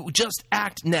Nows if you just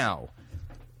act now.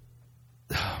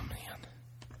 Oh, man.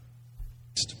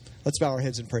 Let's bow our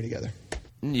heads and pray together.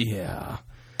 Yeah.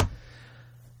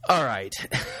 All right.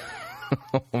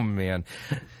 Oh, man.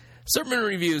 Sermon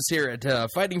reviews here at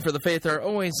Fighting for the Faith are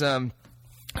always, how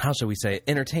shall we say,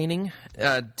 entertaining.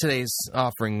 Today's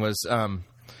offering was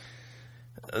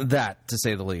that, to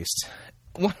say the least.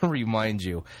 I want to remind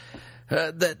you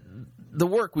that the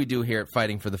work we do here at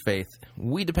Fighting for the Faith,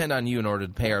 we depend on you in order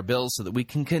to pay our bills so that we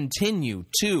can continue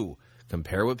to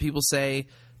compare what people say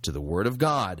to the Word of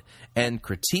God and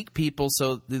critique people,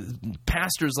 so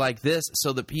pastors like this,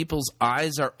 so that people's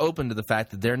eyes are open to the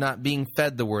fact that they're not being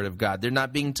fed the Word of God, they're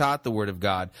not being taught the Word of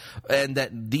God, and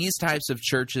that these types of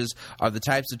churches are the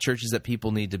types of churches that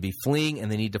people need to be fleeing,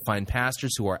 and they need to find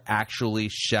pastors who are actually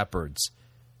shepherds.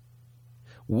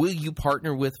 Will you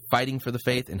partner with Fighting for the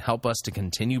Faith and help us to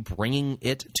continue bringing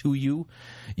it to you?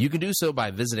 You can do so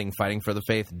by visiting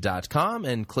fightingforthefaith.com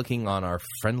and clicking on our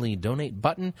friendly donate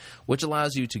button, which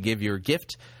allows you to give your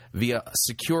gift via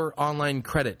secure online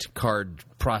credit card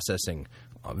processing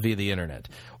via the internet.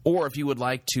 Or if you would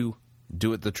like to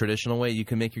do it the traditional way, you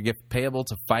can make your gift payable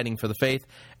to Fighting for the Faith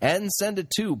and send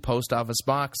it to Post Office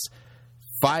Box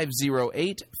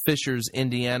 508, Fishers,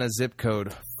 Indiana, zip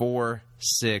code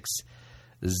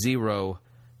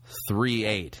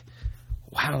 46038.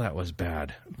 Wow, that was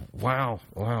bad. Wow.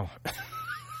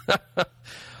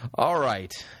 All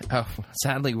right.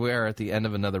 Sadly, we're at the end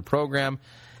of another program.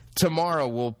 Tomorrow,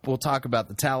 we'll talk about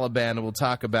the Taliban, and we'll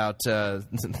talk about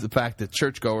the fact that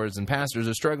churchgoers and pastors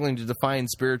are struggling to define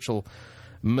spiritual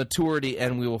maturity,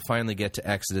 and we will finally get to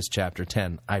Exodus chapter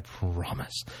 10. I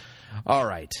promise. All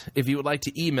right. If you would like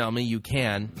to email me, you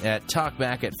can at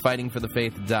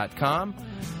talkback@fightingforthefaith.com.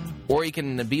 Or you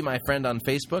can be my friend on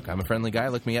Facebook. I'm a friendly guy.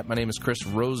 Look me up. My name is Chris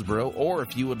Roseborough. Or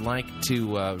if you would like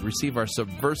to receive our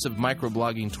subversive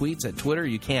microblogging tweets at Twitter,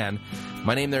 you can.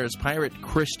 My name there is Pirate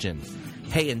Christian.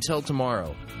 Hey, until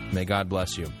tomorrow, may God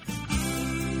bless you.